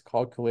because that's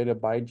calculated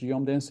by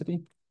geom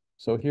density.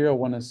 So here I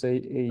want to say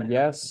a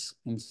yes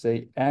and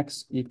say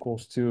x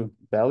equals to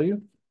value.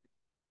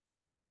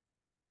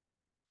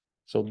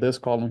 So this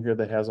column here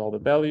that has all the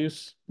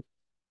values,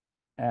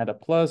 add a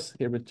plus,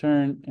 hit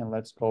return, and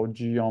let's go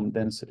geom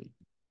density.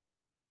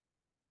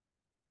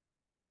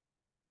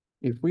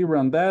 If we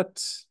run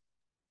that,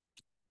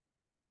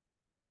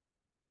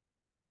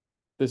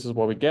 this is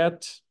what we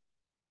get.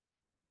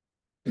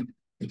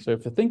 So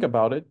if you think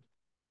about it,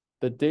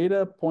 the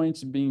data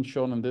points being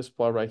shown in this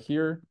plot right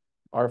here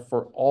are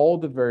for all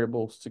the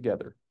variables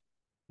together,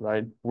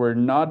 right? We're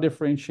not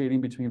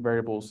differentiating between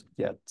variables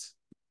yet.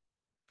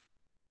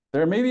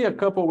 There may be a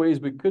couple ways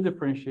we could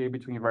differentiate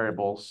between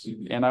variables,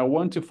 and I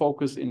want to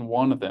focus in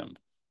one of them.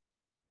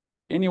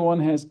 Anyone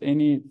has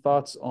any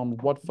thoughts on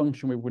what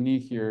function we would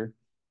need here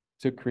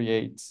to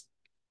create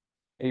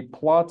a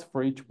plot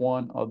for each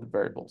one of the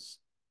variables?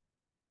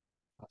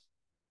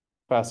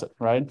 Facet,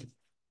 right?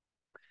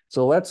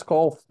 So let's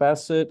call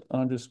facet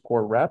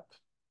underscore rep,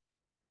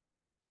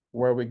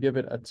 where we give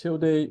it a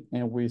tilde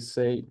and we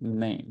say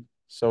name.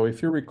 So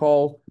if you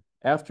recall,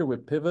 after we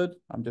pivot,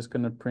 I'm just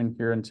going to print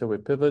here until we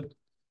pivot.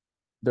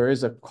 There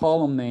is a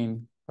column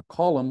name, a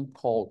column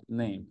called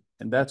name,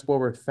 and that's what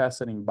we're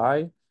faceting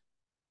by.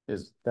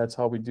 That's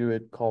how we do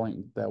it,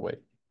 calling that way.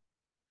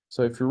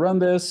 So if you run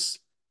this,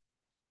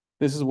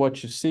 this is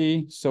what you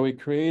see. So we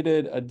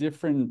created a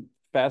different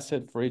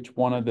facet for each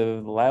one of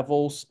the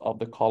levels of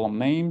the column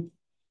name.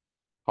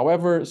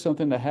 However,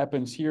 something that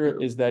happens here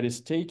is that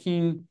it's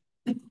taking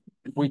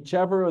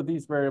whichever of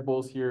these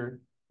variables here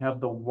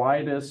have the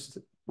widest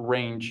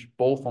range,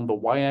 both on the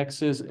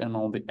y-axis and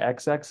on the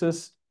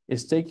x-axis,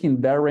 is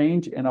taking that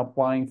range and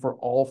applying for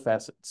all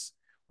facets,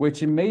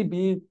 which it may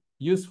be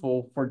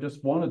useful for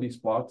just one of these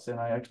plots, and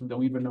I actually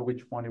don't even know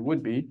which one it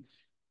would be,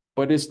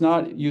 but it's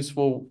not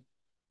useful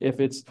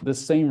if it's the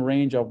same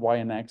range of y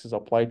and x is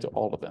applied to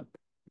all of them.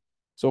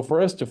 So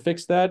for us to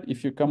fix that,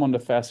 if you come on the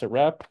facet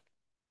rep,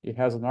 it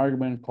has an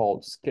argument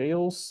called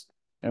scales,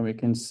 and we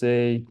can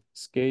say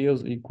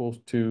scales equals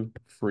to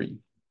free.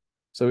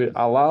 So it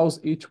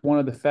allows each one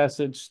of the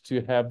facets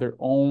to have their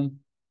own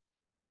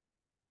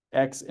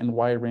X and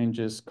Y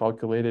ranges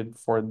calculated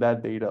for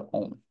that data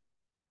only.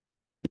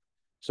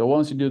 So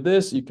once you do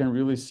this, you can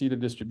really see the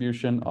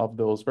distribution of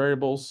those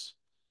variables.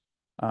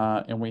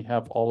 And we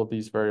have all of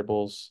these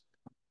variables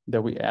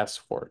that we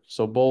asked for.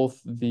 So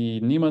both the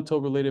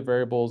nematode related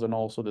variables and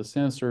also the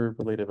sensor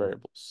related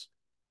variables.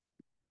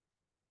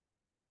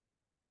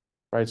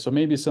 Right, so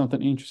maybe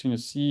something interesting to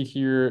see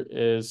here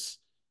is,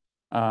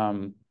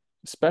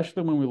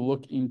 especially when we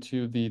look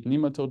into the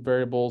nematode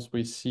variables,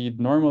 we see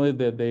normally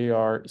that they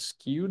are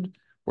skewed,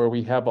 where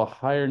we have a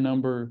higher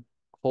number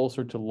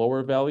closer to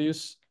lower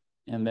values,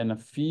 and then a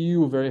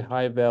few very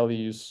high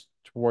values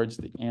towards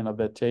the end of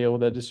that tail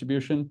of that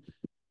distribution.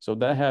 So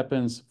that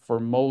happens for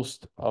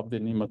most of the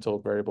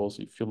nematode variables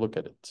if you look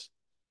at it.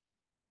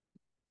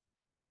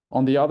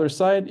 On the other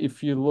side,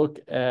 if you look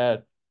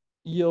at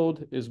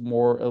yield, is a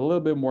little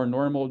bit more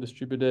normally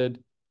distributed.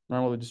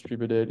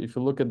 If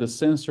you look at the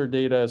sensor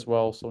data as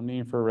well, so near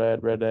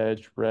infrared, red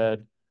edge,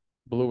 red,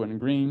 blue, and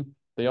green,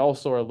 they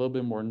also are a little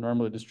bit more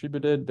normally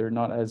distributed. They're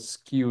not as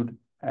skewed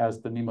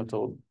as the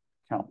nematode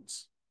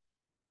counts.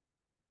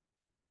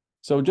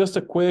 So just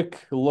a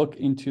quick look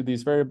into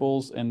these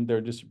variables and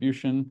their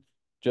distribution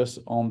just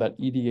on that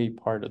EDA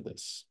part of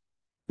this.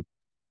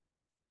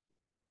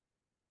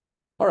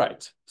 All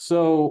right,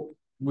 so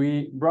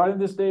we brought in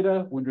this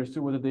data, we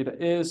understood what the data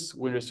is,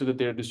 we understood the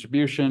data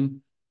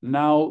distribution.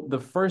 Now, the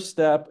first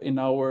step in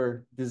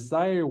our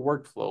desired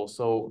workflow,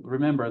 so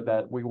remember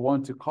that we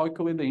want to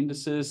calculate the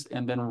indices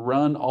and then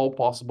run all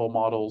possible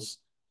models,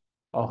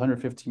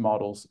 150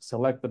 models,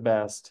 select the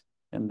best,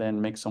 and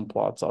then make some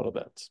plots out of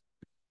that.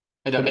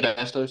 Hey, Dr.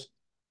 Bastos?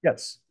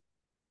 Yes.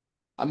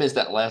 I missed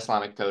that last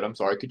line of code. I'm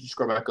sorry. Could you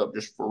scroll back up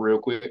just for real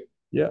quick?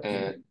 Yeah.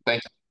 And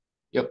thank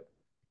you. Yep.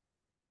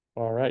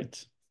 All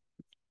right.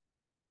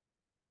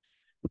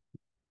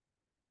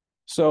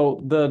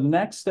 So the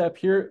next step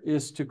here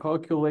is to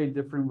calculate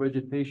different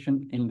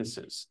vegetation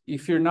indices.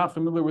 If you're not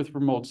familiar with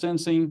remote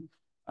sensing,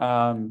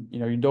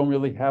 you don't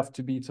really have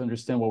to be to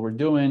understand what we're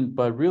doing,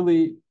 but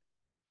really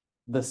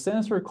the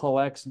sensor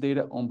collects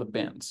data on the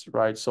bands,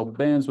 right? So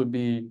bands would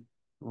be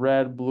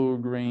red, blue,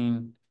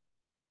 green,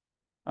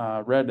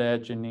 red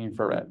edge, and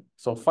infrared.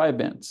 So 5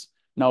 bands.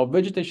 Now,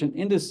 vegetation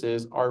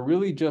indices are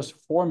really just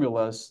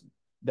formulas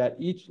that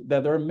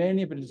there are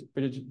many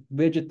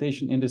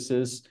vegetation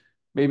indices.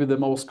 Maybe the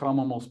most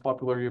common, most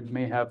popular you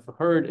may have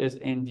heard is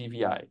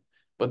NDVI,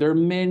 but there are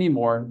many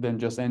more than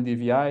just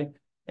NDVI,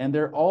 and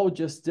they're all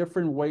just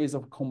different ways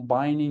of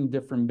combining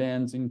different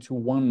bands into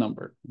one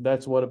number.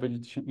 That's what a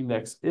vegetation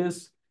index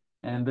is.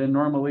 And then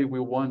normally we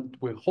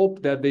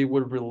hope that they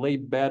would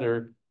relate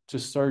better to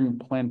certain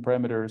plant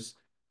parameters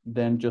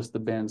than just the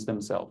bands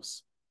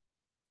themselves.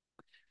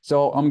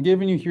 So I'm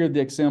giving you here the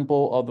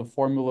example of the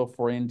formula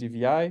for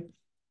NDVI.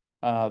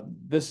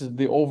 This is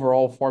the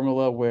overall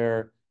formula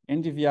where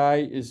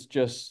NDVI is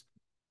just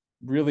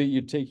really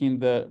you taking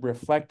the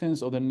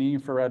reflectance of the near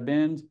infrared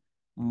band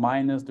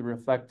minus the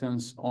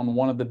reflectance on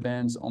one of the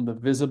bands on the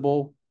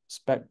visible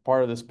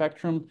part of the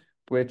spectrum,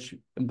 which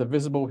in the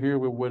visible here,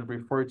 we would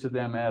refer to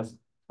them as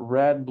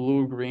red,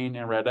 blue, green,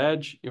 and red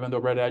edge, even though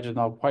red edge is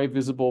not quite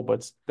visible,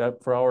 but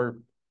that for our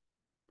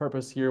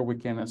purpose here, we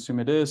can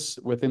assume it is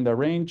within the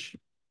range.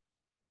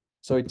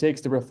 So it takes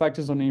the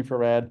reflectance on the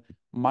infrared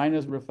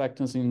minus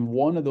reflectance in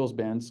one of those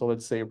bands, so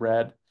let's say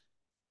red,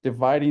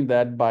 dividing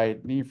that by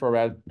the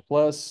infrared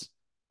plus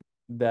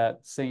that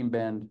same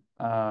band,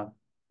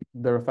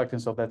 the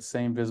reflectance of that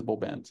same visible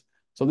band.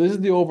 So this is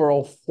the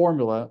overall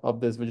formula of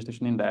this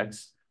vegetation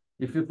index.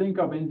 If you think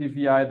of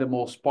NDVI, the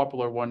most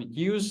popular one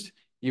used,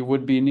 it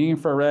would be near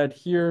infrared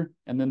here,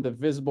 and then the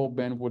visible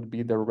band would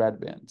be the red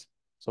band.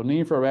 So near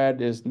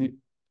infrared is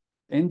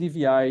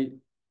NDVI,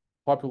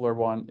 popular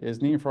one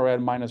is near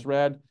infrared minus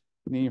red,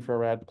 near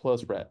infrared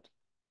plus red.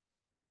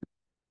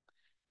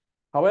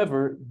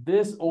 However,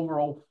 this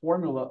overall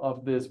formula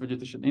of this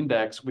vegetation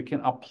index, we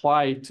can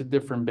apply to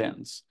different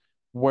bands,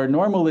 where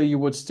normally you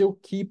would still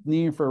keep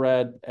near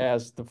infrared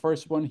as the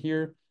first one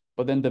here,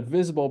 but then the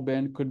visible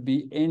band could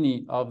be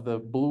any of the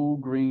blue,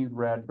 green,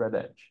 red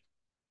edge,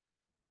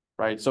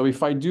 right? So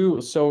if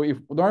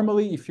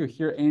normally if you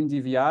hear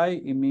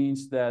NDVI, it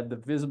means that the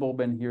visible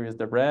band here is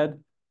the red,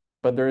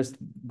 but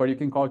you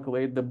can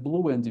calculate the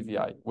blue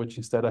NDVI, which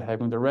instead of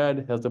having the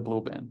red has the blue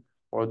band,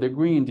 or the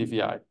green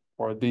NDVI,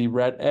 or the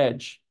red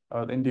edge,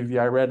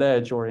 NDVI red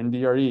edge, or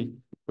NDRE,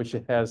 which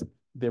has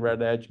the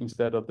red edge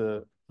instead of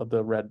the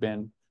red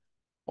band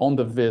on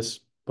the vis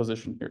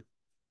position here.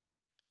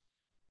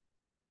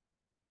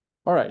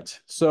 All right,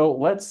 so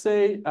let's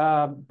say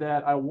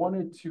that I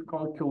wanted to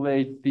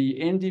calculate the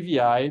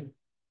NDVI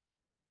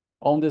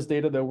on this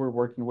data that we're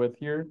working with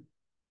here.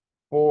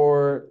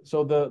 So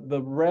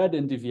the red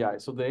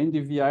NDVI, so the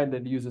NDVI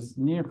that uses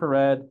near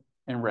infrared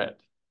and red,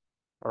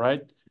 all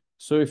right?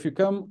 So if you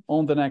come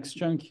on the next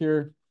chunk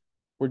here,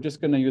 we're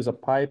just gonna use a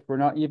pipe. We're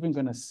not even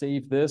gonna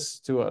save this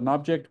to an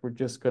object. We're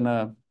just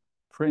gonna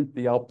print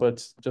the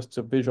outputs just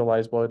to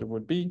visualize what it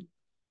would be.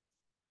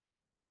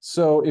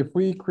 So if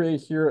we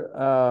create here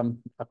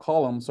a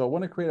column, so I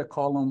wanna create a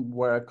column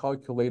where I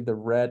calculate the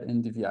red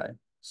NDVI.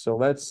 So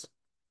let's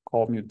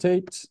call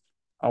mutate.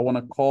 I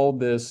wanna call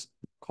this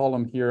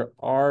column here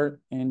R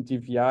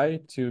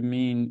NDVI to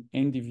mean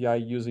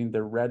NDVI using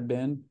the red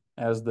band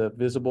as the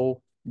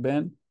visible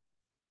band.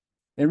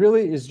 It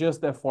really is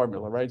just that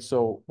formula, right?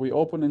 So we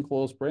open and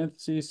close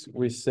parentheses,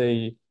 we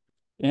say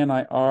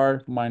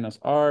NIR minus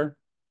R,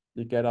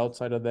 you get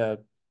outside of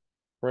that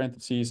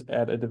parentheses,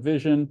 add a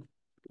division,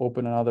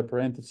 open another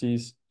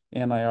parentheses,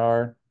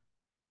 NIR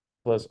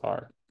plus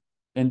R.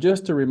 And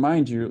just to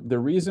remind you, the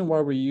reason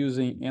why we're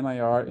using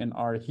NIR and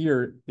R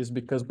here is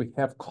because we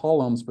have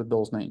columns with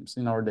those names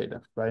in our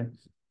data, right?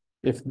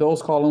 If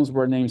those columns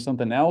were named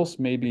something else,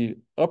 maybe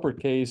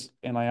uppercase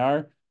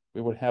NIR,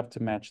 we would have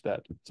to match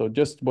that. So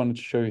just wanted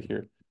to show you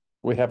here.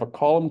 We have a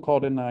column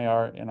called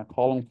NIR and a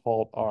column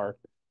called R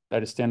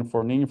that is standing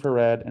for near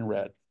infrared and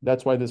red.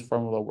 That's why this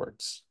formula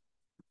works.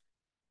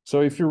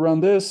 So if you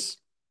run this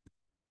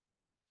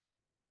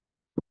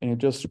and you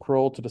just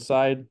scroll to the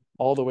side,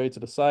 all the way to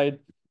the side,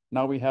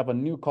 now we have a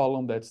new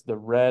column that's the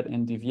red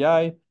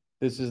NDVI.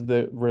 This is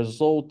the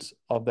result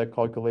of that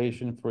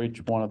calculation for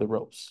each one of the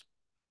rows.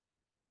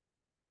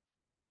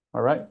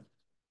 All right.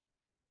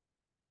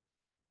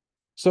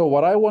 So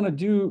what I want to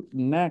do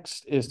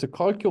next is to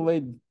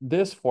calculate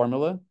this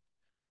formula,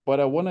 but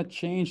I want to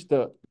change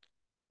the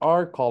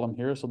R column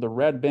here. So the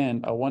red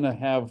band, I want to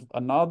have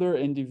another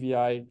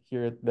NDVI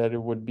here that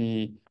it would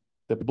be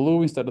the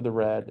blue instead of the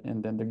red,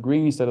 and then the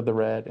green instead of the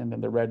red, and then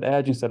the red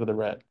edge instead of the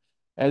red.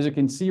 As you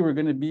can see, we're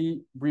going to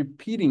be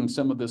repeating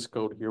some of this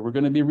code here. We're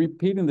going to be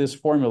repeating this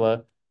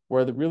formula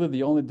where really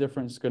the only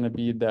difference is going to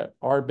be that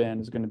R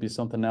band is going to be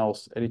something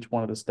else at each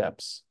one of the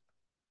steps.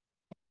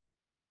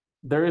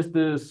 There is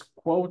this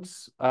quote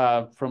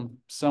from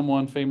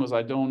someone famous,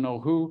 I don't know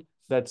who,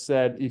 that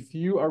said, if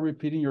you are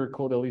repeating your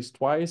code at least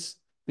twice,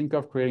 think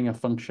of creating a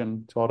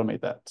function to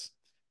automate that.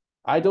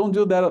 I don't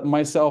do that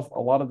myself a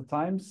lot of the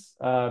times,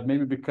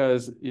 maybe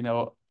because, you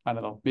know, I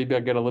don't know, maybe I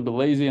get a little bit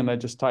lazy and I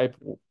just type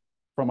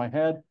from my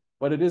head,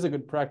 but it is a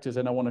good practice.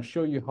 And I want to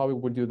show you how we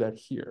would do that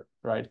here,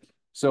 right?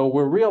 So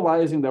we're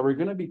realizing that we're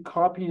going to be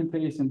copying and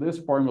pasting this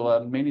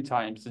formula many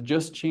times,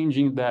 just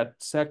changing that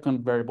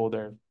second variable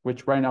there,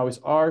 which right now is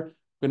R,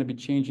 we're going to be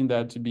changing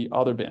that to be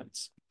other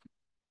bands.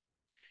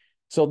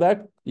 So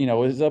that, you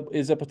know,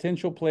 is a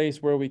potential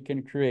place where we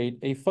can create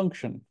a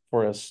function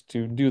for us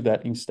to do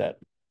that instead.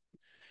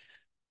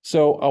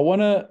 So I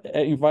want to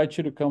invite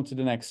you to come to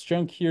the next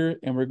chunk here,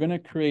 and we're going to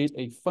create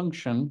a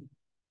function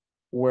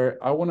where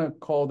I want to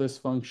call this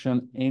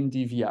function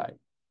NDVI.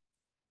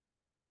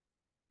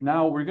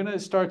 Now we're going to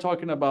start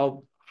talking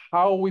about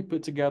how we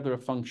put together a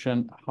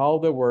function, how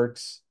that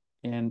works,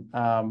 and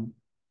how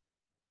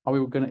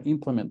we're going to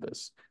implement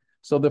this.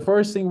 So the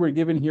first thing we're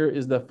given here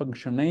is the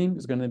function name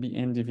is going to be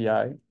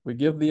NDVI. We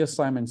give the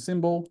assignment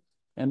symbol,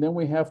 and then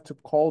we have to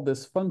call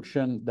this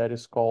function that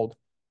is called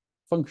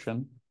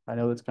function. I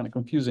know that's kind of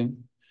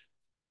confusing,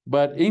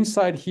 but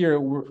inside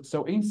here,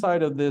 so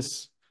inside of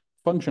this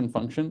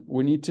function,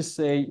 we need to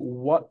say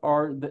what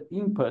are the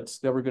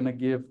inputs that we're going to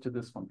give to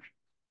this function.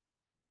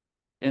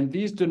 And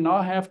these do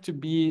not have to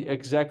be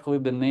exactly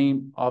the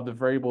name of the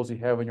variables you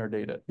have in your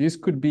data. These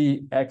could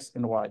be X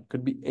and Y,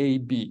 could be A,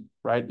 B,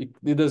 right?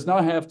 It does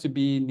not have to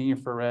be near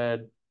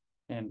infrared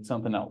and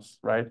something else,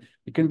 right?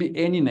 It can be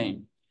any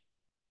name.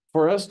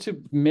 For us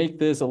to make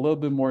this a little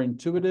bit more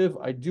intuitive,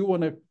 I do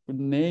want to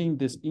name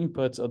these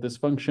inputs of this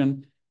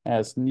function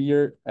as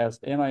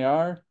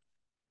NIR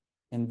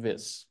and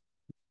vis.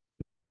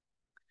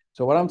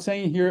 So what I'm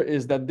saying here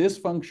is that this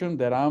function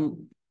that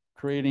I'm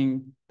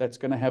creating that's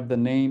going to have the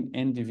name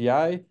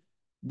NDVI,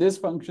 this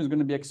function is going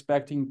to be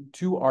expecting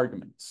two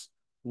arguments.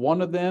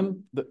 One of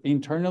them,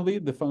 internally,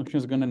 the function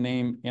is going to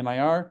name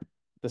NIR.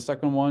 The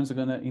second one is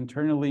going to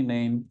internally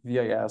name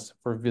VIS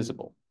for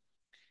visible.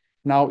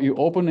 Now you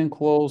open and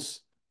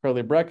close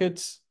curly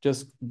brackets,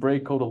 just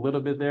break code a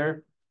little bit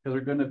there, because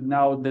we're going to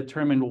now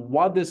determine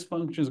what this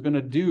function is going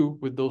to do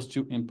with those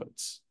two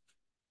inputs.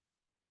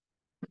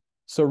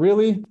 So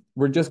really,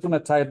 we're just going to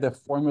type the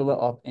formula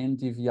of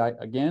NDVI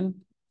again,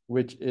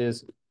 which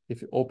is,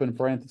 if you open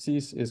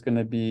parentheses, is going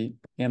to be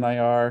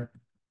NIR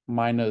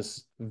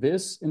minus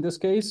vis in this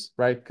case,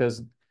 right?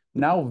 Because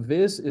now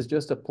vis is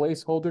just a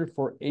placeholder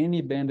for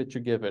any band that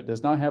you give it. It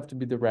does not have to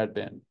be the red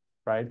band,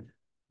 right?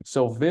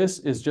 So vis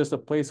is just a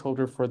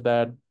placeholder for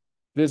that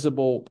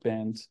visible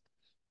band.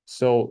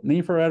 So near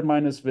infrared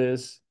minus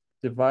vis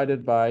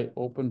divided by,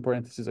 open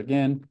parentheses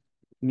again,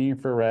 near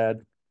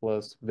infrared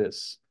plus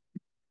vis.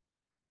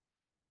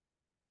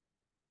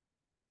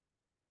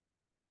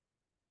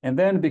 And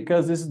then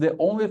because this is the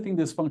only thing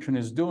this function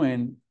is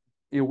doing,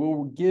 it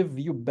will give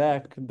you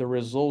back the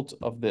result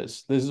of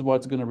this. This is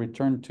what's going to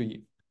return to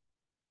you.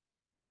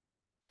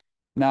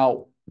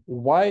 Now,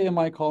 why am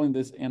I calling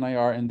this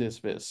NIR and this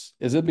vis?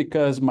 Is it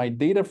because my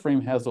data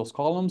frame has those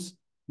columns?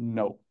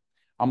 No.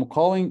 I'm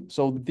calling,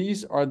 so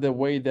these are the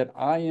way that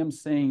I am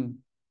saying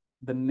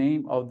the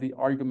name of the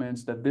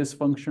arguments that this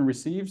function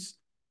receives.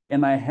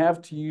 And I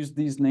have to use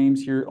these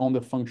names here on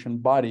the function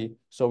body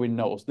so it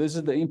knows. This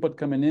is the input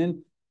coming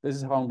in. This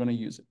is how I'm going to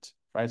use it,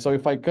 right? So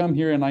if I come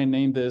here and I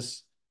name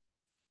this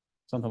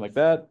something like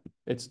that,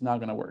 it's not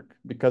gonna work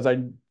because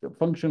the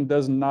function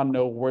does not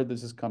know where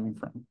this is coming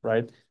from,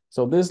 right?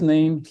 So this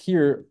name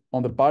here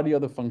on the body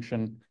of the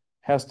function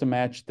has to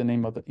match the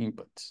name of the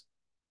input.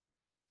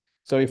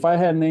 So if I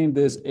had named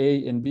this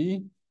A and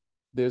B,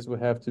 this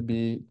would have to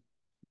be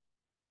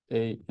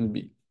A and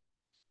B,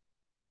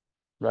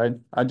 right?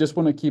 I just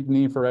want to keep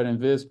near-infrared in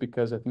this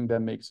because I think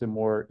that makes it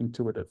more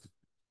intuitive.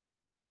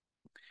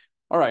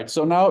 All right,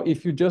 so now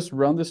if you just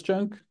run this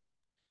chunk,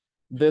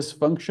 this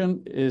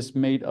function is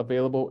made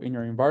available in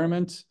your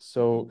environment.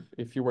 So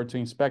if you were to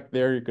inspect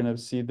there, you're going to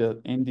see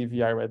the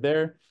NDVI right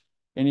there.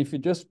 And if you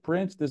just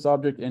print this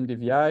object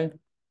NDVI,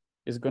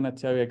 it's going to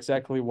tell you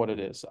exactly what it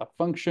is. A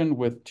function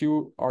with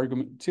two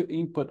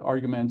input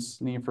arguments,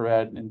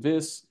 near-infrared and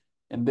this.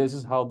 And this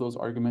is how those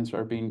arguments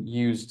are being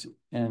used.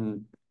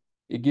 And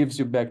it gives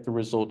you back the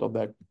result of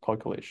that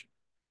calculation.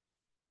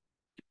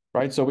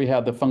 Right, so we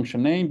have the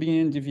function name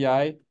being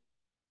NDVI.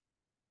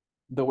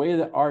 The way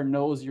that R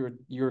knows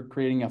you're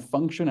creating a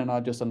function and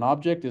not just an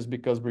object is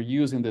because we're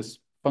using this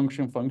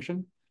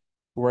function,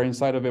 where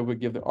inside of it we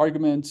give the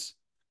arguments.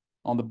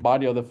 On the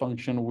body of the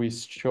function, we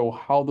show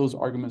how those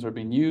arguments are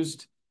being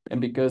used. And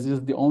because this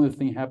is the only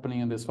thing happening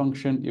in this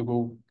function, it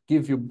will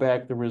give you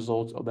back the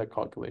results of that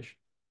calculation.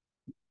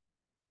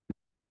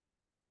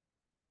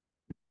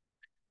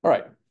 All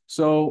right,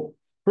 so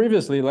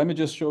previously, let me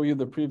just show you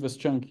the previous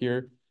chunk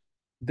here.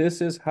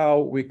 This is how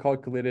we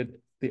calculated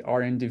the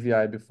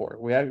RNDVI before.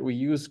 We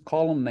use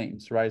column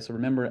names, right? So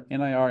remember,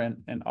 NIR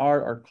and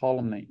R are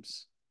column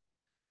names.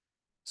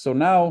 So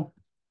now,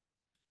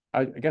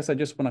 I guess I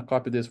just want to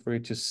copy this for you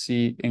to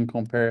see and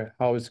compare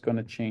how it's going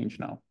to change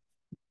now.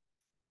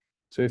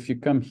 So if you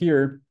come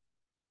here,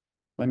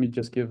 let me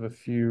just give a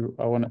few,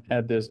 I want to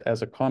add this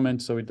as a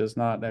comment so it does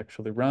not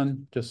actually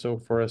run, just so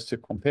for us to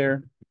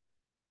compare.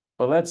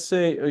 But let's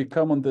say you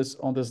come on this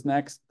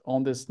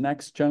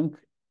next chunk,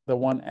 the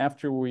one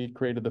after we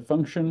created the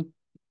function.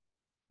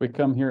 We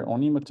come here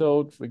on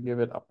nematode, we give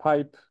it a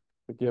pipe,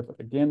 we give it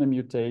again a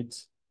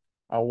mutate.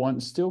 I want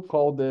to still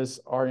call this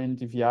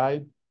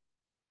RNDVI.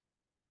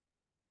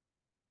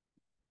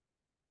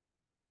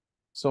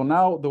 So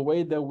now the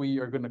way that we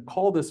are going to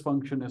call this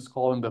function is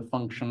calling the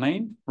function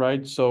name,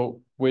 right?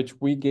 So which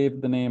we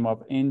gave the name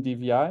of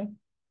NDVI.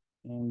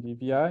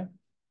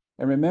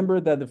 And remember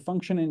that the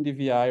function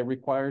NDVI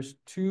requires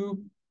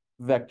two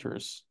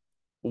vectors,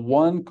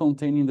 one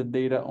containing the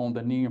data on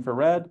the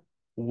near-infrared,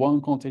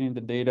 one containing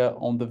the data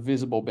on the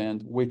visible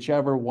band,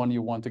 whichever one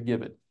you want to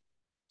give it.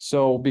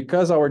 So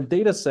because our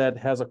data set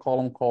has a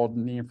column called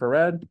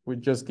near-infrared, we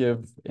just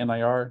give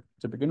NIR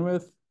to begin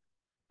with.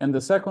 And the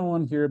second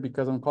one here,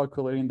 because I'm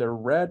calculating the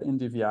red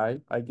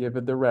NDVI, I give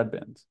it the red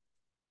band.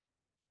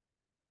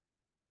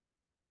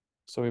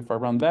 So if I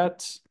run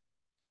that,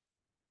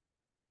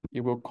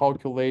 it will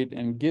calculate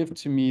and give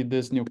to me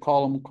this new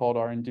column called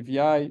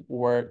RNDVI,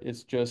 where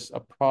it's just a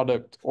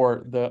product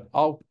or the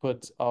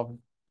output of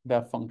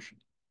that function,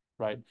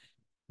 right?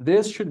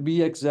 This should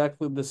be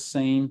exactly the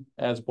same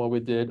as what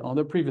we did on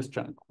the previous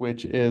chunk,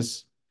 which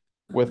is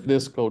with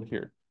this code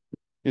here.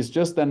 It's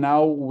just that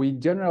now we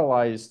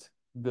generalized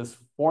this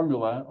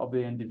formula of the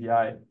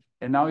NDVI.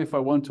 And now if I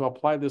want to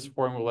apply this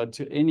formula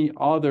to any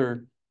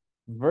other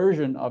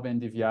version of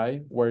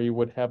NDVI, where you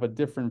would have a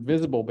different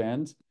visible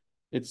band,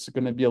 it's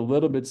going to be a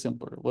little bit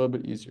simpler, a little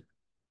bit easier.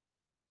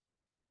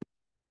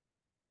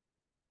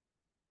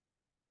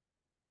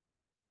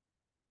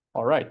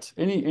 All right,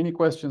 any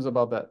questions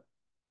about that?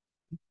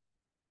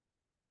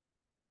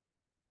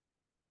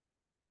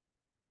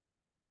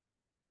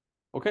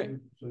 Okay.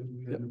 So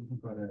we are looking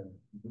for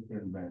a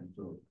different band.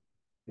 So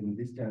in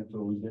this time,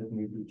 so we just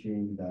need to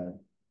change that.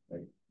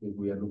 Like if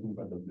we are looking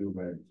for the blue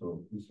band,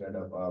 so instead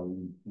of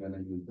we're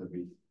gonna use the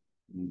base,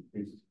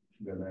 it's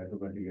gonna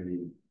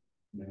automatically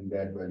bring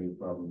that value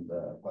from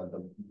the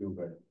blue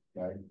band,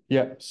 right?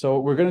 Yeah, so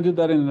we're gonna do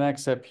that in the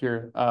next step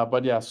here.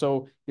 But yeah,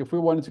 so if we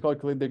wanted to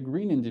calculate the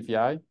green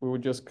NDVI, we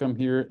would just come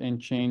here and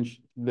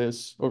change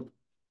this. Or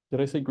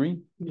did I say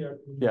green? Yeah.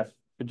 Yeah.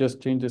 It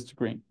just changes to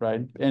green,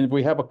 right? And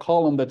we have a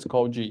column that's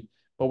called G.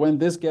 But when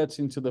this gets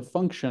into the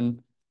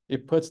function,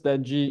 it puts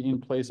that G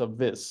in place of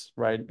this,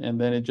 right? And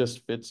then it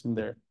just fits in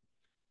there.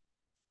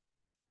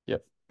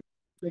 Yep.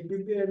 Like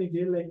is there any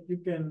way like you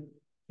can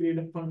create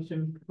a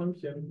function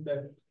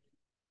that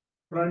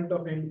front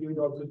of NDVI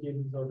also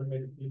changes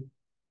automatically?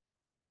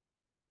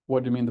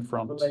 What do you mean the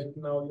front? So like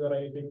now you're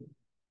writing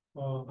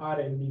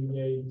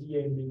RNDVI,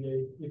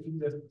 GNDVI. If you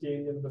just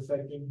change in the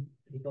second,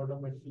 it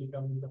automatically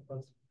comes in the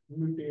first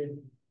mutate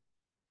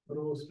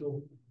rows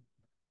too.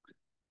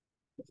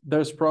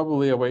 There's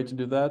probably a way to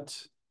do that.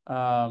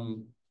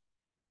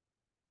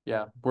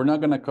 Yeah, we're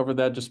not going to cover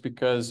that just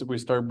because we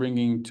start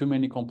bringing too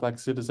many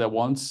complexities at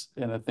once.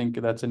 And I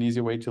think that's an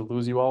easy way to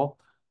lose you all.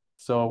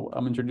 So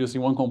I'm introducing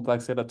one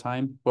complexity at a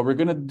time, but we're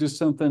going to do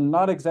something,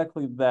 not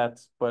exactly that,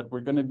 but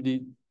we're going to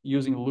be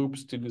using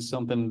loops to do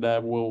something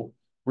that will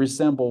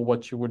resemble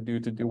what you would do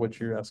to do what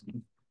you're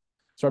asking.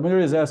 So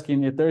Ramiro is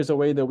asking if there's a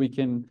way that we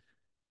can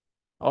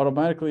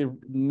automatically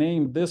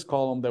name this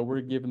column that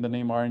we're given the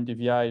name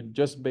RNDVI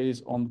just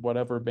based on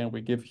whatever band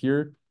we give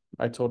here.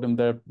 I told him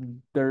that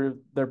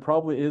there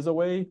probably is a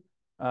way,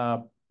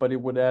 but it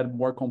would add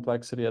more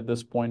complexity at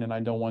this point, and I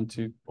don't want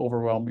to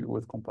overwhelm you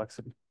with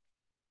complexity.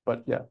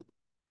 But yeah,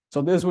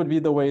 so this would be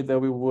the way that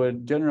we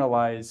would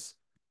generalize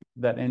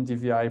that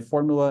NDVI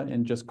formula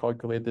and just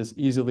calculate this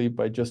easily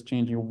by just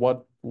changing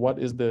what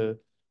is the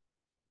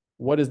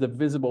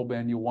visible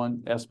band you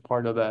want as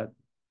part of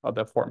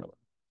that formula.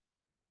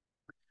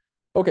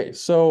 Okay,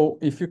 so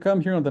if you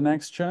come here on the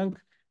next chunk,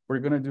 we're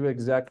going to do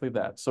exactly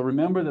that. So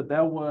remember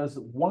that was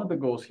one of the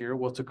goals here,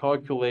 was to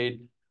calculate,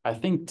 I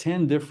think,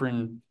 10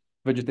 different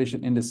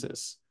vegetation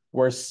indices,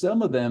 where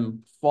some of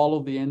them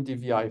follow the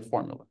NDVI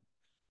formula.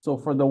 So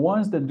for the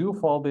ones that do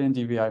follow the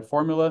NDVI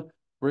formula,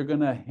 we're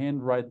going to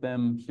handwrite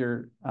them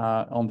here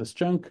on this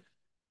chunk.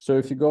 So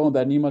if you go on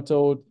that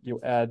nematode, you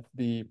add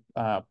the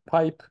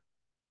pipe,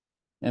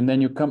 and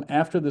then you come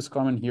after this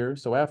comment here.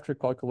 So after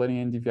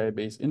calculating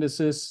NDVI-based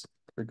indices,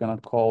 we're going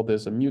to call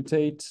this a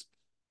mutate,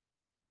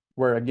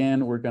 where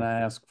again, we're going to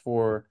ask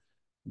for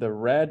the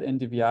red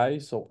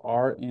NDVI. So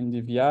our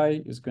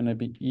NDVI is going to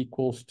be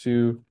equals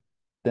to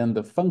then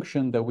the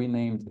function that we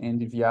named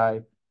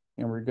NDVI,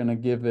 and we're going to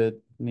give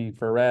it the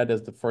infrared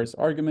as the first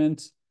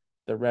argument,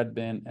 the red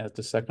bin as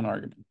the second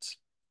argument.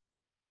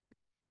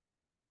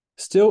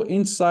 Still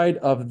inside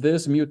of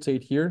this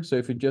mutate here, so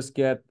if you just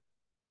get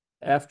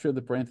after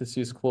the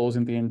parentheses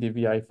closing the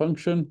NDVI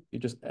function, you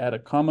just add a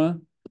comma,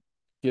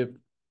 give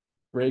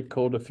break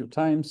code a few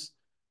times.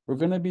 We're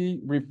going to be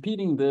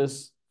repeating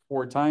this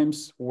 4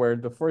 times, where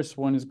the first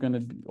one is going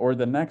to be, or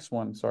the next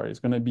one, sorry, is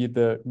going to be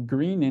the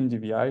green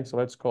NDVI. So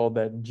let's call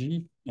that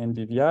G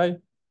NDVI.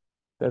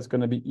 That's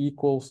going to be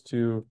equals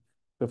to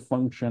the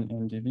function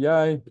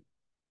NDVI,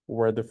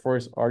 where the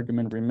first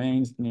argument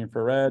remains in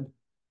infrared.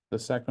 The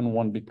second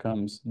one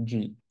becomes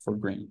G for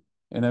green.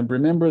 And then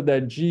remember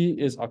that G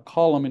is a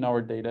column in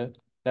our data.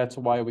 That's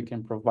why we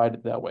can provide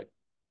it that way.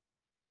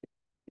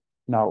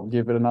 Now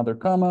give it another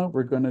comma.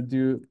 We're going to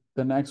do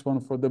the next one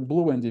for the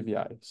blue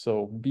NDVI.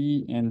 So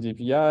B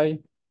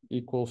NDVI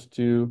equals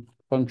to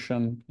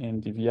function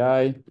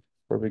NDVI,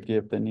 where we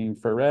give the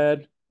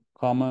infrared,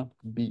 comma,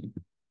 B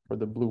for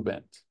the blue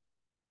band.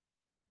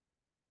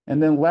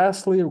 And then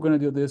lastly, we're going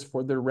to do this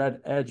for the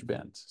red edge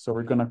band. So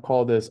we're going to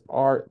call this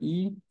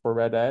RE for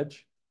red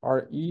edge.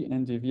 RE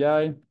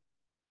NDVI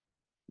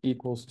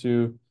equals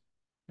to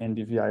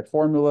NDVI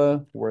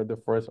formula, where the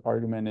first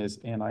argument is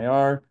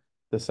NIR,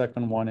 the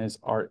second one is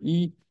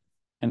RE,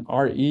 and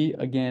RE,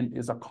 again,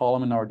 is a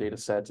column in our data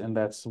set, and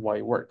that's why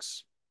it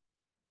works.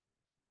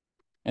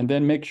 And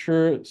then make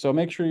sure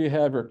you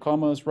have your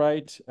commas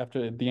right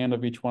after the end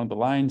of each one of the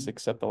lines,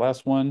 except the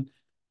last one.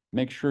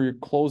 Make sure you're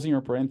closing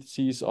your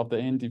parentheses of the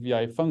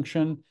NDVI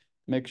function.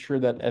 Make sure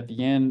that at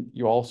the end,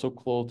 you also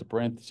close the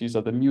parentheses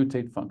of the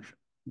mutate function.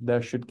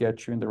 That should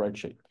get you in the right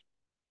shape.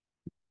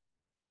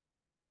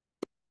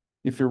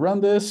 If you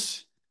run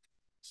this,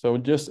 so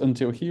just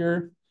until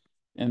here,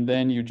 and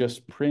then you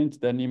just print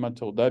the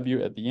nematode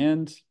W at the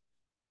end.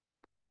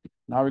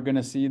 Now we're going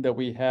to see that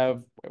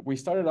we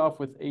started off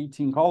with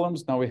 18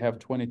 columns. Now we have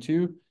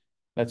 22.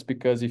 That's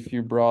because if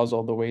you browse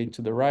all the way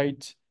to the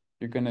right,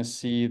 you're going to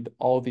see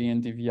all the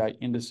NDVI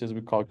indices we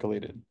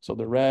calculated. So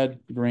the red,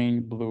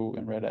 green, blue,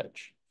 and red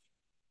edge.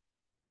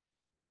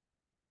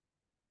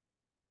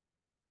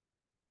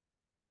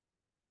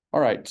 All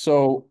right,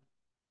 so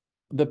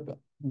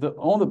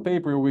on the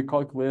paper, we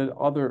calculated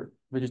other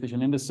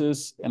vegetation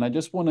indices, and I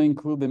just want to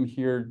include them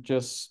here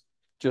just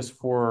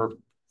for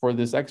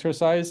this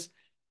exercise.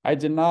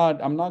 I'm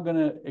not going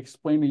to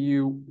explain to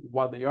you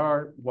what they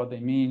are, what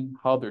they mean,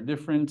 how they're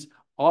different,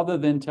 other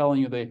than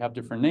telling you they have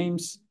different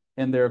names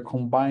and they're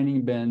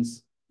combining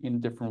bands in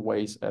different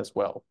ways as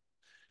well.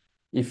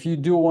 If you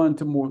do want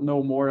to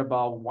know more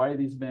about why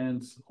these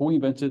bands, who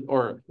invented,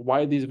 or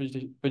why these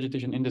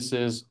vegetation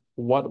indices,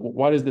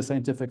 what is the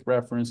scientific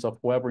reference of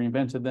whoever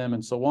invented them,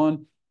 and so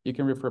on, you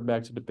can refer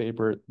back to the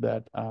paper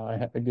that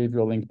I gave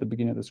you a link at the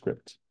beginning of the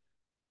script.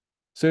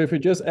 So if you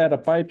just add a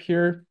pipe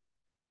here,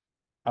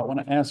 I want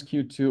to ask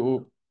you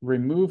to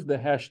remove the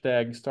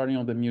hashtag starting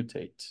on the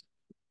mutate,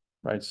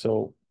 right?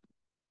 So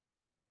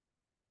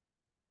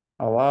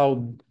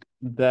allow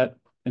that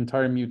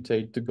entire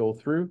mutate to go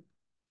through.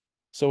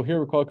 So here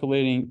we're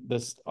calculating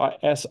this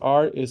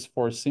SR is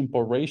for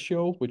simple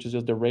ratio, which is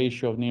just the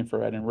ratio of near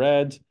infrared and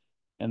red.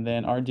 And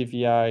then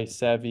RDVI,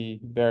 SAVI,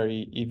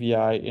 VARI,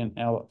 EVI, and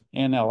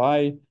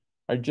NLI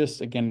are just,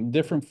 again,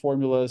 different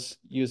formulas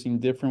using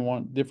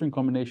different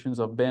combinations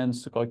of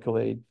bands to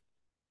calculate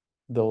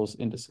those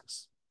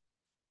indices.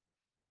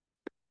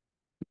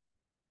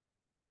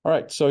 All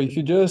right, so if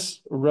you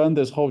just run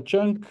this whole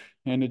chunk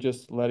and you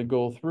just let it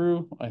go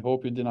through, I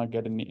hope you did not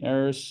get any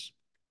errors.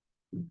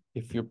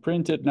 If you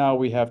print it now,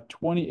 we have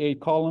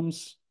 28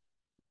 columns,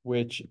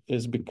 which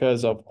is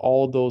because of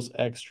all those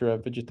extra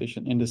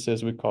vegetation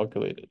indices we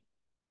calculated.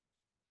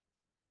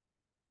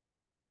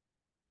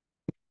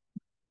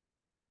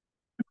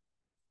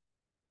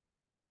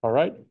 All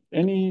right,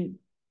 any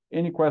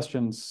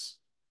questions?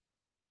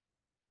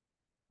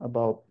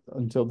 about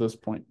until this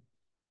point?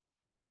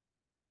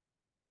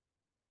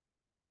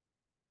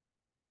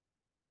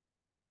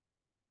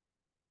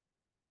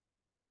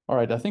 All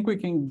right, I think we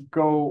can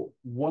go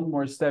one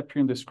more step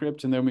here in the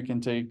script and then we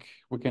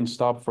can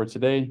stop for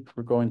today.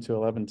 We're going to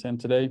 11:10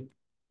 today.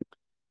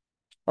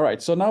 All right,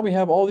 so now we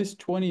have all these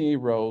 28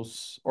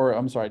 rows, or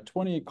I'm sorry,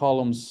 28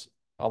 columns,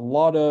 a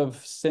lot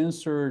of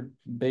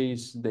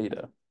sensor-based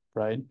data,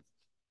 right?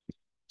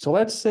 So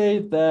let's say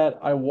that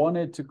I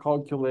wanted to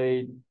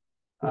calculate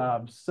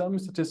some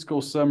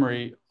statistical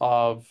summary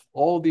of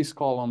all these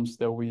columns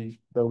that we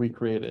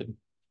created.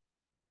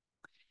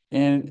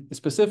 And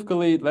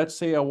specifically, let's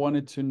say I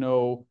wanted to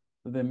know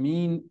the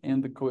mean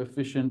and the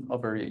coefficient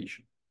of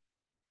variation.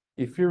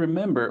 If you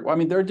remember, I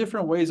mean, there are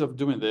different ways of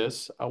doing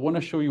this. I want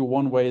to show you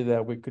one way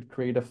that we could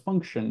create a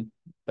function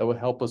that will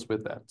help us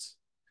with that.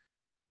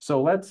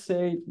 So let's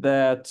say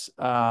that,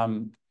 I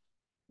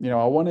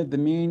wanted the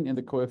mean and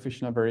the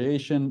coefficient of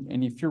variation.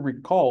 And if you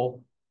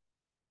recall,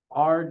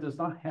 R does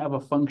not have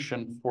a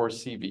function for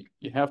CV.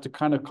 You have to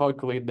kind of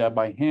calculate that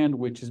by hand,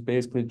 which is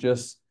basically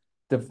just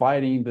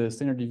dividing the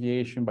standard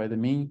deviation by the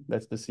mean,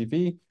 that's the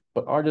CV,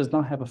 but R does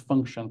not have a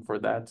function for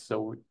that.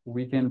 So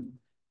we can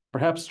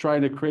perhaps try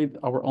to create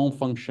our own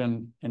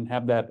function and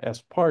have that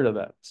as part of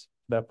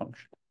that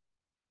function.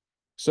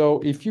 So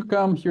if you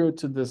come here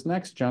to this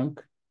next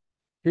chunk,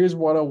 here's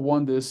what I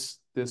want this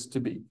to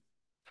be.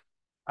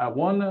 I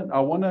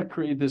wanna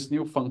create this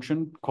new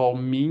function called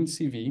mean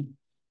CV.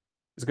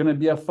 It's gonna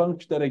be a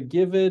function that I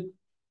give it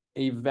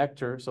a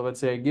vector. So let's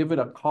say I give it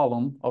a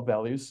column of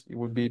values. It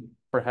would be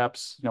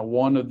perhaps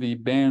one of the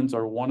bands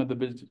or one of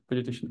the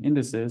vegetation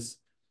indices.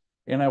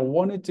 And I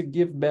wanted to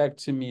give back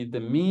to me the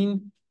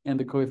mean and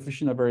the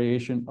coefficient of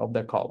variation of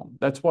that column.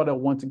 That's what I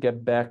want to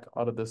get back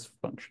out of this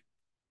function.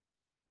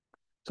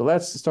 So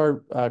let's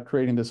start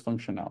creating this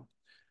function now.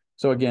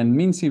 So again,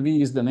 mean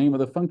CV is the name of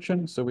the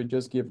function. So we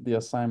just give the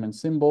assignment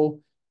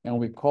symbol and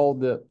we call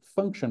the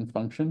function,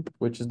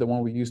 which is the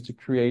one we use to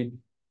create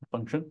the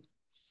function.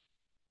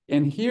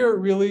 And here,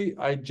 really,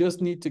 I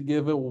just need to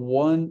give it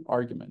one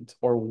argument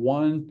or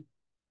one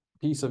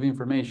piece of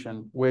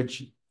information,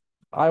 which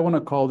I want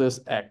to call this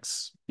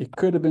X. It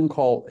could have been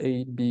called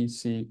A, B,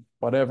 C,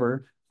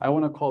 whatever. I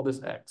want to call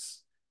this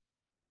X.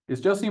 It's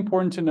just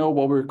important to know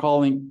what we're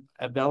calling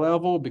at that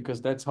level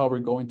because that's how we're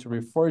going to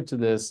refer to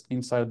this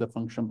inside of the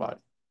function body.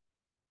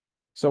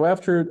 So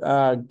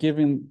after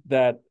giving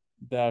that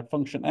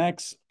function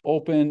X,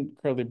 open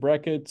curly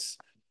brackets,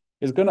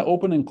 it's going to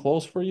open and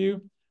close for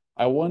you.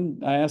 I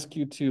ask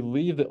you to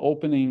leave the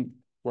opening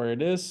where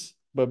it is,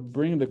 but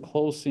bring the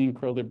closing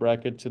curly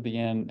bracket to the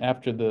end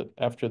after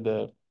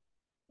the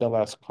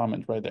last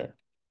comment right there.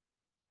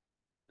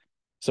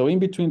 So in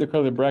between the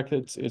curly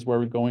brackets is where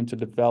we're going to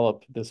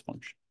develop this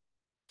function.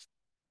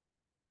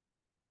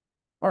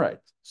 All right,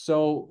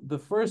 so the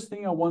first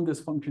thing I want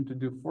this function to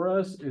do for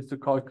us is to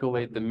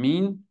calculate the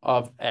mean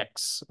of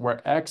X,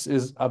 where X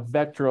is a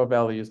vector of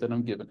values that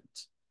I'm given it.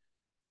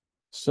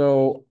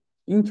 So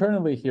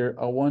internally here,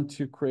 I want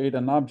to create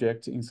an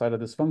object inside of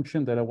this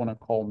function that I want to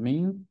call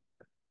mean.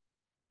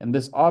 And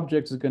this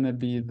object is going to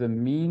be the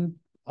mean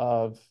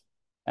of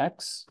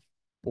X,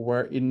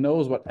 where it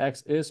knows what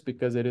X is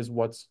because it is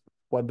what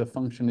the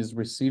function is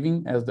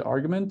receiving as the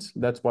argument.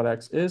 That's what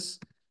X is.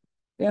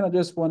 And I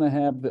just want to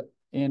have the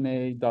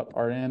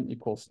na.rm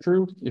equals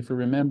true. If you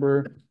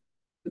remember,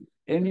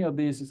 any of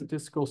these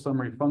statistical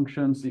summary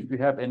functions, if you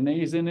have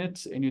NAs in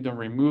it and you don't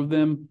remove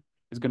them,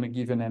 it's going to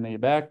give you an NA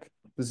back.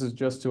 This is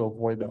just to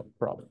avoid that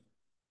problem.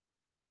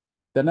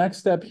 The next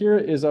step here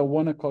is I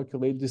want to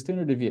calculate the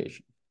standard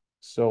deviation.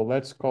 So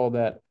let's call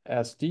that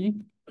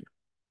SD.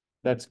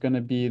 That's going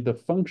to be the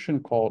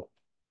function called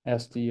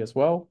SD as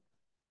well.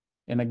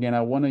 And again,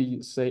 I want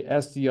to say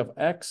SD of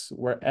X,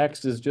 where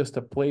X is just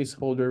a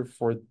placeholder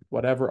for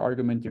whatever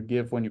argument you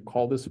give when you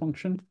call this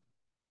function.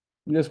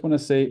 You just want to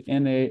say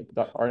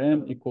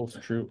na.rm equals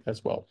true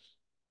as well.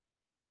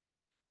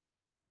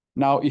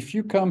 Now, if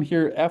you come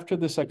here after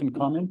the second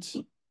comment,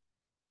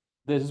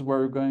 this is where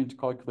we're going to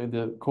calculate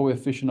the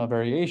coefficient of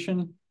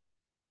variation.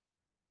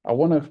 I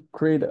want to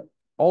create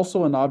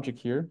also an object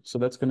here. So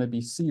that's going to be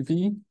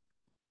CV.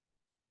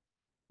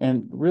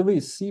 And really,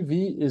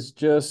 CV is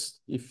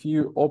just, if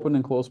you open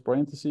and close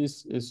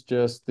parentheses, it's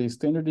just the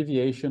standard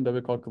deviation that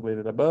we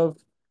calculated above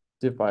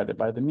divided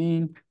by the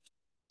mean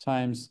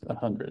times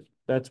 100.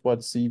 That's what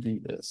CV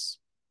is.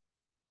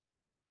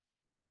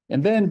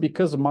 And then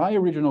because my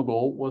original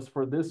goal was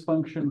for this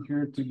function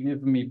here to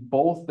give me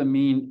both the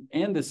mean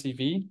and the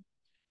CV,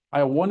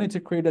 I wanted to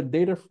create a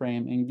data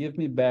frame and give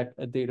me back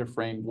a data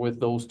frame with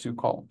those two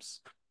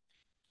columns.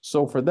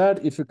 So for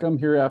that, if you come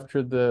here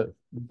after this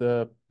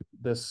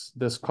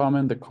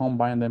comment, to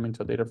combine them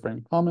into a data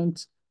frame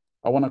comment,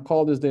 I want to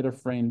call this data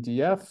frame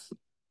df,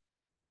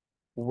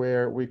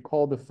 where we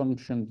call the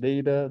function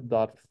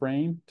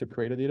data.frame to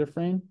create a data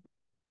frame,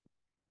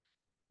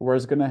 where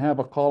it's going to have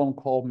a column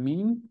called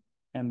mean,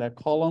 and that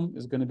column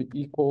is going to be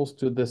equals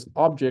to this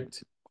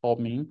object called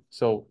mean.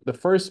 So the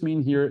first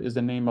mean here is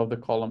the name of the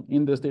column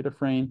in this data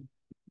frame,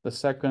 The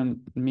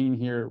second mean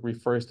here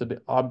refers to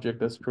the object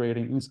that's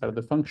creating inside of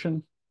the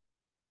function.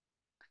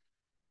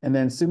 And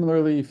then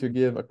similarly, if you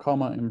give a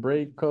comma and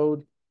break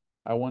code,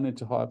 I wanted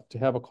to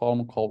have a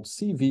column called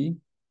CV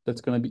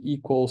that's going to be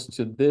equals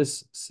to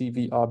this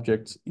CV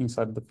object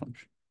inside of the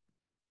function.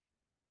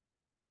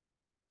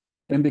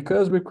 And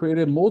because we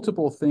created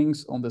multiple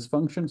things on this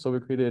function, so we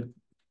created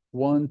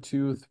 1,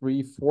 2,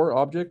 3, 4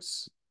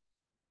 objects,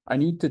 I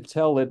need to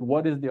tell it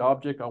what is the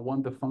object I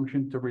want the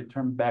function to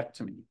return back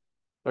to me.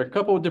 There are a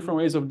couple of different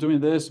ways of doing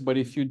this, but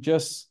if you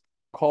just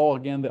call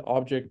again the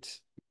object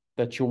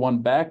that you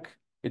want back,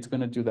 it's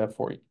going to do that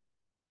for you.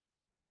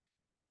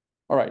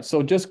 All right,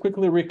 so just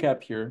quickly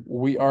recap here.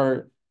 We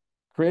are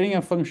creating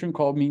a function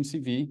called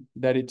mean_cv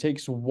that it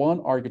takes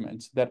one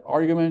argument. That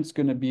argument is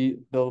going to be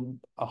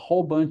a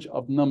whole bunch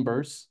of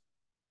numbers,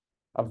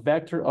 a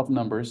vector of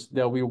numbers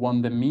that we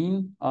want the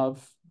mean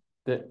of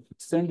the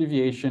standard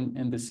deviation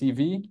in the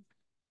CV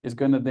is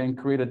going to then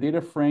create a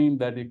data frame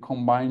that it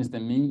combines the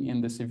mean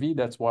in the CV.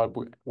 That's what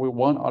we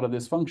want out of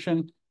this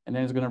function. And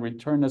then it's going to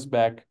return us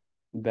back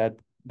that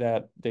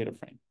data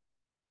frame.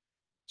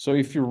 So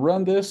if you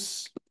run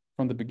this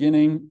from the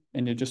beginning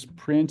and you just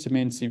print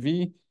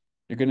mean_cv,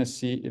 you're going to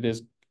see it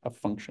is a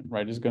function,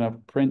 right? It's going to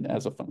print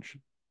as a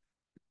function.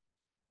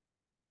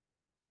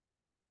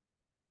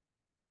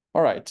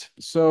 All right,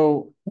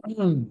 so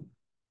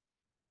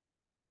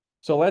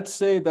let's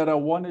say that I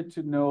wanted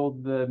to know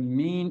the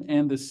mean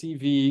and the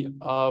CV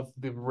of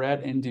the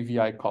red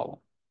NDVI column.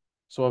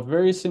 So a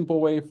very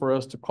simple way for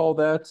us to call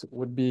that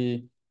would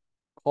be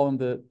calling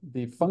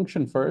the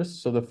function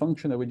first. So the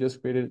function that we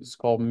just created is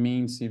called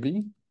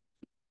mean_cv.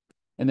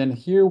 And then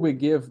here we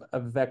give a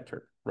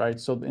vector, right?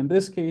 So in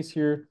this case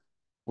here,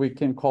 we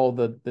can call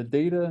the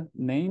data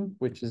name,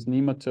 which is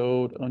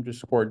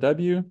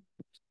nematode_w,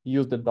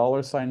 use the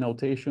 $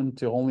 notation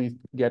to only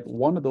get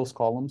one of those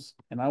columns,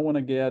 and I want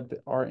to get the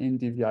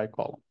RNDVI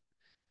column.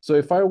 So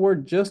if I were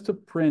just to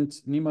print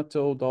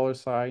nematode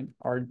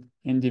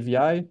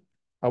 $RNDVI,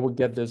 I would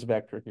get this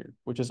vector here,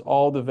 which is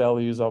all the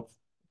values of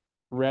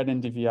red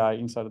NDVI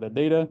inside of the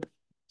data.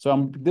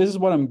 So this is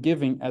what I'm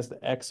giving as the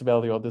X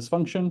value of this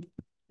function.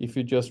 If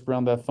you just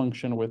run that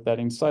function with that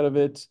inside of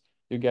it,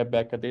 you get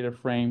back a data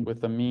frame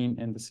with the mean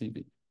and the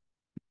CV.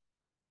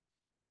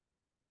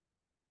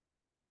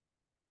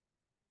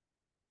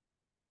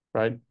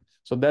 Right?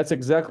 So that's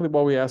exactly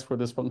what we asked for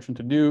this function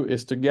to do,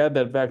 is to get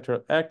that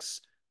vector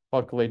X,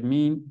 calculate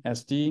mean,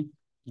 SD,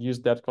 use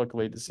that to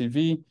calculate the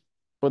CV,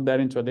 put that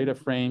into a data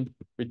frame,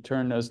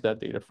 return us that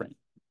data frame.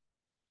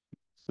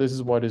 This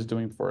is what it's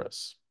doing for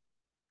us.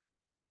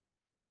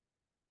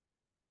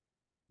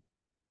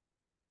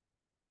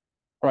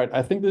 All right,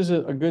 I think this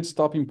is a good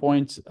stopping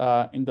point.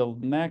 In the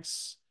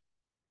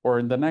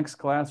next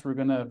class, we're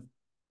gonna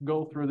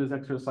go through this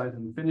exercise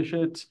and finish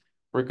it.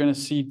 We're gonna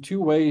see two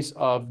ways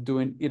of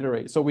doing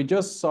iterate. So we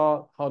just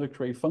saw how to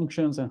create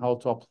functions and how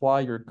to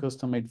apply your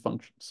custom-made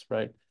functions,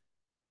 right?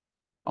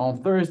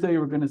 On Thursday,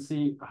 we're gonna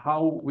see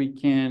how we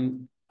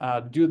can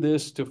do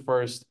this to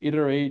first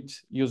iterate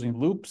using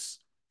loops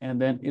and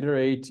then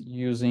iterate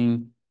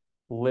using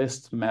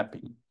list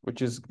mapping,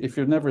 which is, if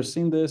you've never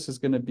seen this, is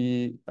going to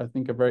be, I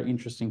think, a very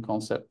interesting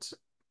concept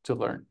to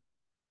learn.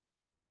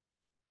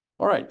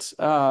 All right,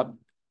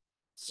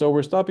 so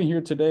we're stopping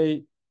here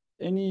today.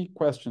 Any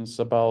questions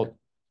about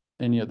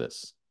any of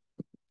this?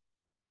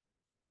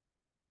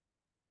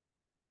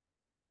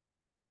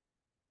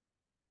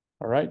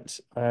 All right,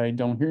 I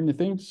don't hear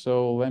anything,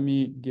 so let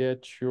me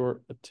get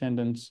your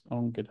attendance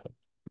on GitHub.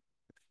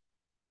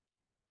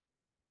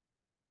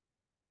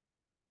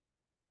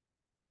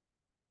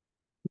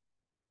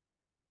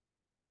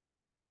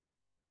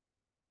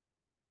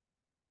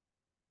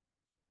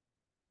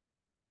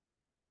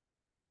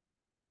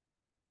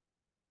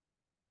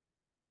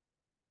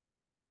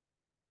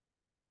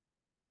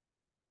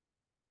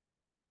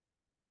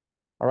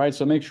 All right,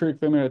 so make sure you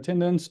claim your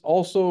attendance.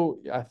 Also,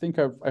 I think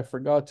I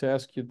forgot to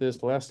ask you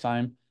this last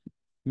time.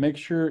 Make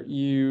sure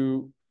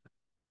you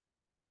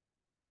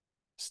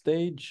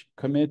stage,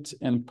 commit,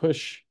 and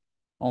push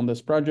on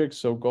this project.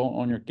 So go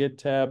on your Git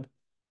tab,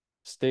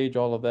 stage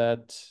all of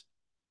that.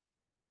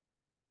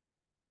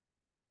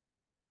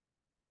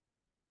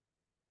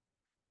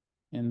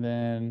 And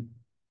then,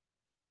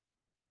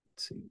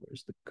 let's see,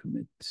 where's the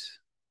commit?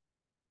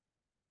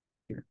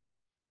 Here.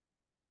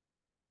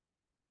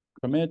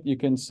 Commit, you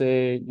can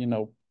say,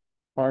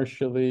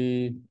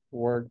 partially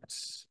worked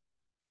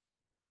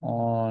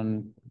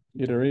on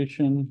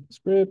iteration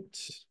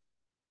script.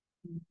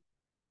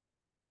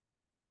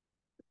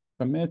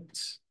 Commit,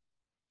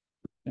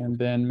 and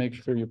then make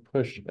sure you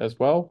push as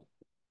well.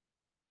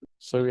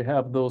 So you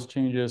have those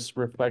changes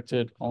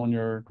reflected on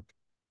your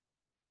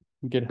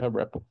GitHub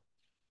repo.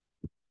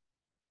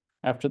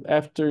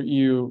 After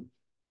you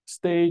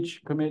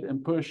stage, commit,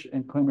 and push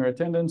and claim your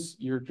attendance,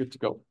 you're good to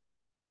go.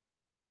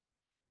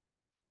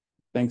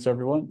 Thanks,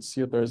 everyone. See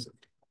you Thursday.